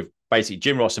basically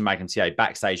Jim Ross and Magnum TA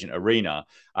backstage in Arena,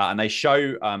 and they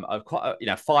show quite a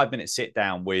 5-minute sit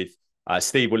down with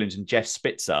Steve Williams and Jeff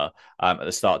Spitzer at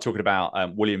the start, talking about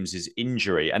Williams'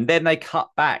 injury. And then they cut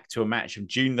back to a match from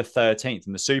June the 13th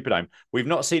in the Superdome. We've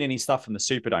not seen any stuff from the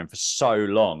Superdome for so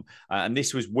long. And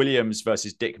this was Williams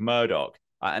versus Dick Murdoch.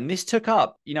 And this took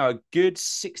up, a good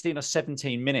 16 or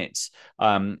 17 minutes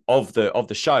of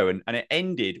the show. And it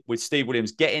ended with Steve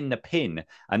Williams getting the pin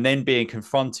and then being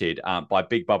confronted by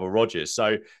Big Bubba Rogers.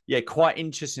 So, yeah, quite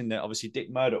interesting that obviously Dick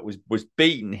Murdoch was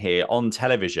beaten here on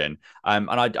television. And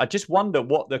I just wonder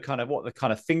what the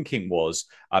kind of thinking was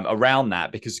around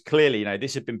that, because clearly,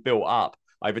 this had been built up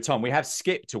over time. We have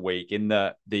skipped a week in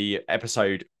the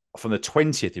episode from the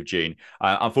 20th of June,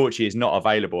 unfortunately is not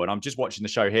available. And I'm just watching the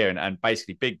show here, and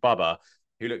basically Big Bubba,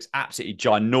 who looks absolutely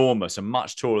ginormous and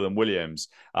much taller than Williams,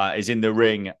 is in the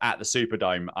ring at the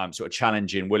Superdome, sort of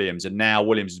challenging Williams. And now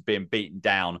Williams is being beaten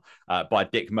down by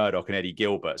Dick Murdoch and Eddie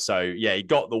Gilbert. So, yeah, he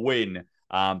got the win.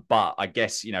 But I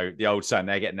guess, the old saying,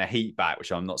 they're getting their heat back,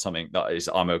 which I'm not something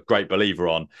I'm a great believer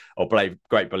on, or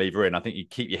great believer in. I think you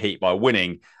keep your heat by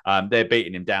winning. They're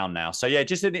beating him down now. So yeah,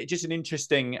 just an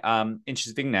interesting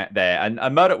thing there.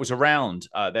 And Murdoch was around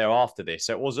there after this.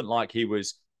 So it wasn't like he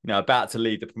was, about to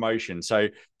leave the promotion. So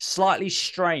slightly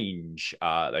strange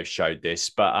they showed this,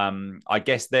 but I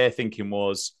guess their thinking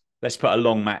was, let's put a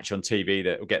long match on TV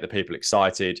that will get the people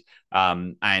excited,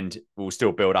 and we'll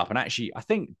still build up. And actually, I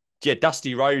think, yeah,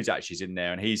 Dusty Rhodes actually is in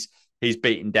there, and he's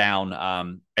beaten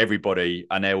down everybody,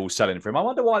 and they're all selling for him. I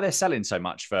wonder why they're selling so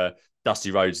much for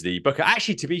Dusty Rhodes, the booker.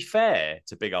 Actually, to be fair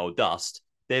to big old Dust,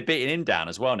 they're beating him down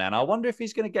as well now. And I wonder if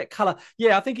he's going to get colour.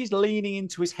 Yeah, I think he's leaning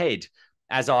into his head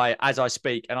as I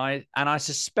speak, and I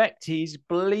suspect he's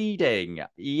bleeding.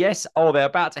 Yes. Oh, they're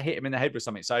about to hit him in the head with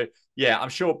something. So yeah, I'm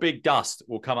sure Big Dust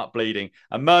will come up bleeding,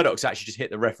 and Murdoch's actually just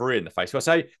hit the referee in the face. Well,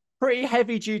 so pretty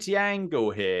heavy duty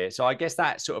angle here. So I guess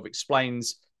that sort of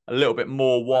explains a little bit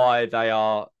more why they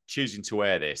are choosing to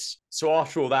wear this. So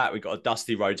after all that, we got a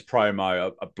Dusty Rhodes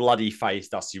promo, a bloody face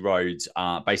Dusty Rhodes,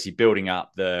 basically building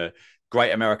up the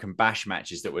Great American Bash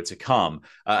matches that were to come.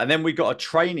 And then we got a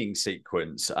training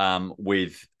sequence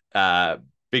with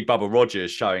Big Bubba Rogers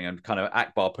showing, and kind of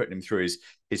Akbar putting him through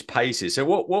his paces. So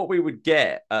what we would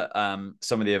get at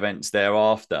some of the events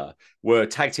thereafter were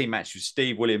tag team matches with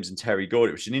Steve Williams and Terry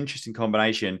Gordy, which is an interesting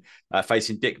combination,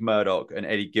 facing Dick Murdoch and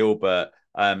Eddie Gilbert.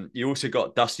 You also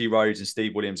got Dusty Rhodes and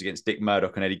Steve Williams against Dick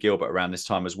Murdoch and Eddie Gilbert around this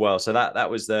time as well. So that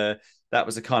was the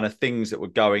kind of things that were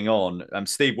going on.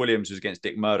 Steve Williams was against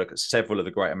Dick Murdoch at several of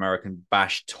the Great American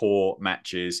Bash Tour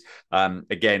matches,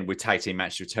 again with tag team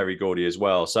matches with Terry Gordy as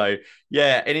well. So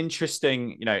yeah, an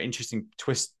interesting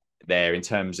twist there in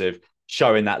terms of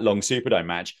showing that long Superdome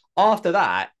match. After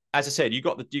that, as I said, you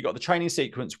got the training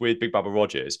sequence with Big Bubba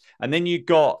Rogers, and then you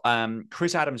got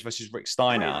Chris Adams versus Rick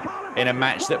Steiner in a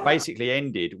match that basically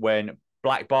ended when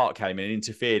Black Bart came in and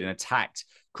interfered and attacked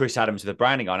Chris Adams with a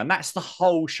branding iron, and that's the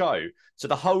whole show. So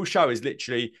the whole show is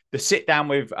literally the sit down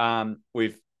with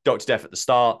Dr. Death at the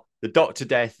start, the Dr.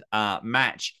 Death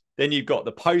match. Then you've got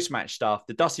the post-match stuff,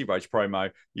 the Dusty Rhodes promo,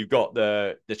 you've got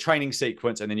the training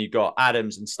sequence, and then you've got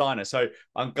Adams and Steiner. So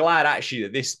I'm glad actually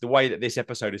that the way that this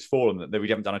episode has fallen, that we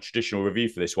haven't done a traditional review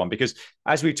for this one, because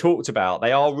as we talked about,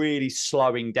 they are really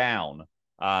slowing down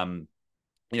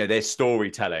their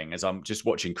storytelling. As I'm just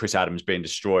watching Chris Adams being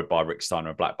destroyed by Rick Steiner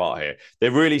and Black Bart here,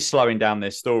 they're really slowing down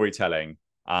their storytelling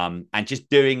and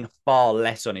just doing far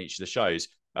less on each of the shows.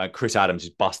 Chris Adams is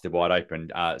busted wide open,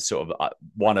 sort of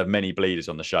one of many bleeders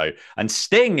on the show. And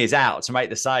Sting is out to make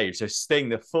the save. So Sting,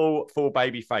 the full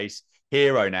babyface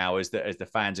hero now, as the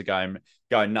fans are going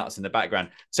nuts in the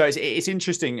background. So it's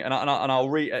interesting, and I'll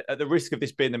read, at the risk of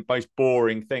this being the most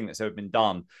boring thing that's ever been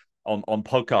done on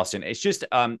podcasting, it's just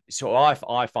I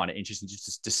find it interesting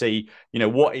just to see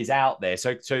what is out there.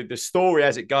 So the story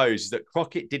as it goes is that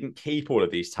Crockett didn't keep all of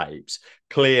these tapes,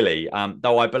 clearly,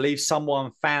 though I believe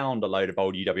someone found a load of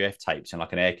old UWF tapes in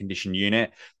like an air conditioned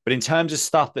unit. But in terms of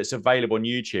stuff that's available on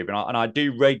YouTube, and I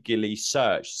do regularly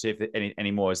search to see if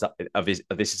any more of this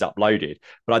is uploaded,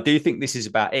 but I do think this is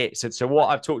about it. So what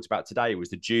I've talked about today was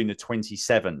the June the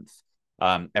 27th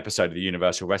episode of the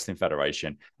Universal Wrestling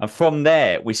Federation. And from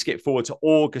there, we skip forward to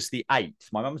August the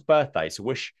 8th, my mum's birthday. So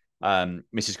wish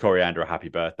Mrs. Coriander a happy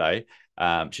birthday.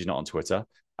 She's not on Twitter.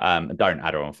 And don't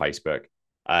add her on Facebook.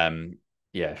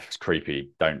 Yeah, it's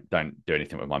creepy. Don't do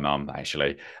anything with my mum,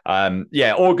 actually.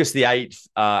 August the 8th.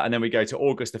 And then we go to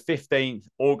August the 15th,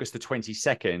 August the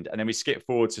 22nd. And then we skip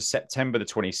forward to September the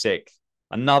 26th.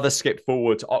 Another skip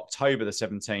forward to October the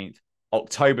 17th,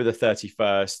 October the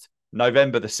 31st,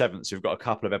 November the 7th. So we've got a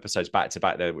couple of episodes back to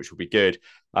back there, which will be good.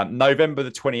 November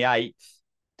the 28th,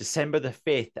 December the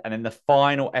 5th, and then the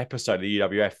final episode of the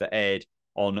UWF that aired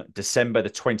on December the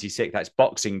 26th. That's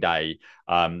Boxing Day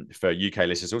for UK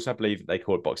listeners. Also, I believe that they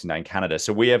call it Boxing Day in Canada.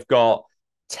 So we have got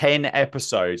 10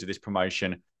 episodes of this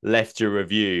promotion left to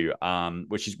review,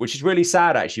 which is really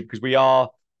sad, actually, because we are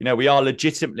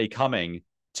legitimately coming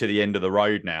to the end of the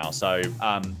road now. So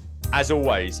as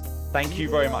always, thank you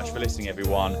very much for listening,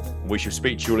 everyone. We shall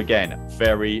speak to you all again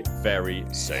very, very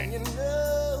soon.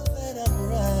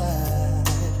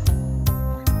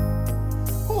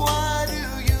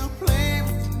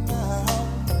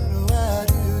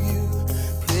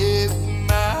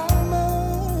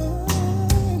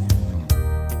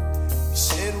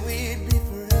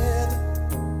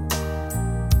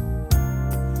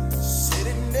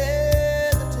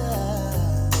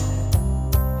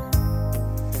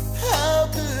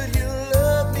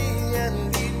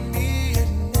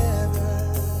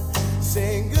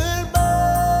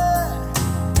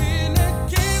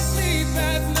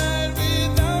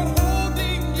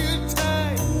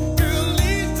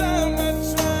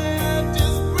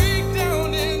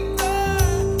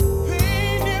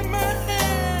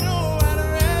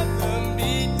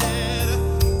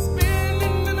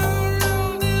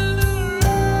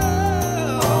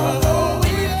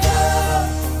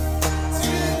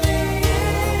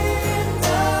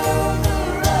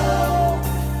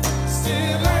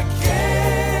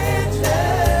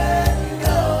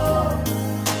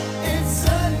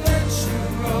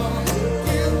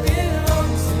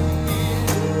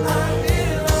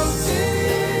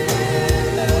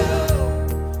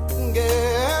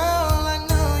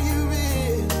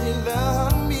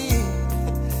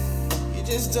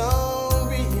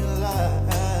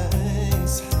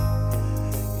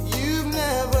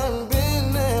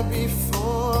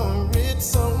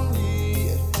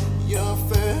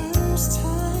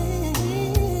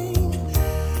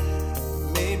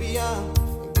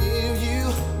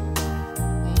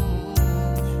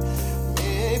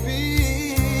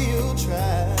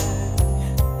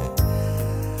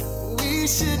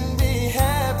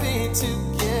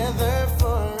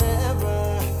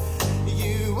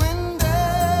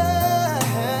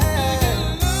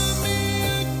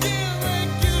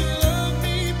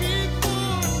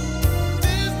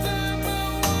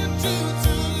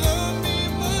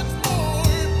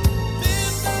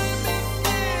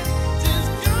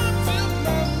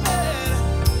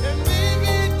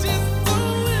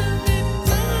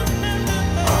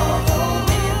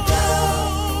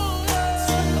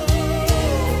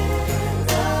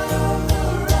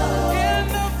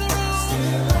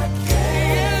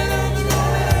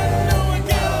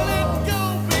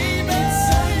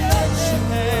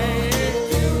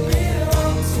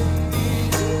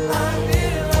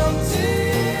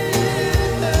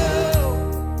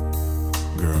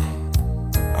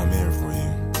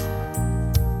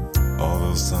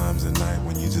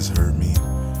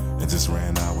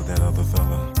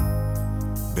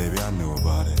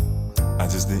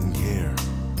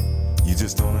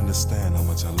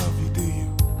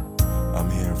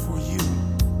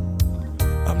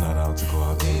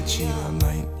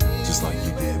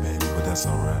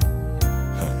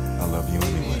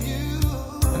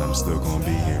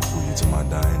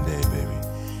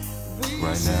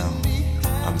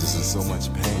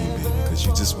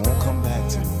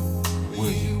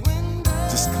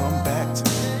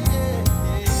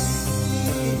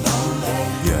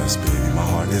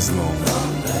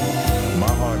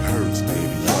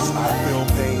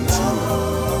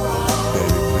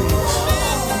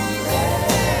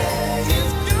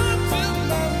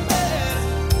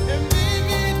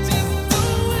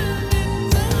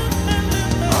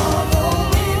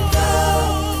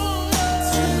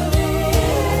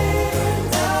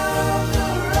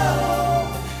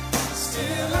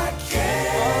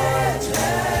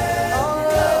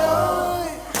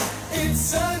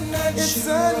 It's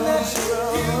unnatural.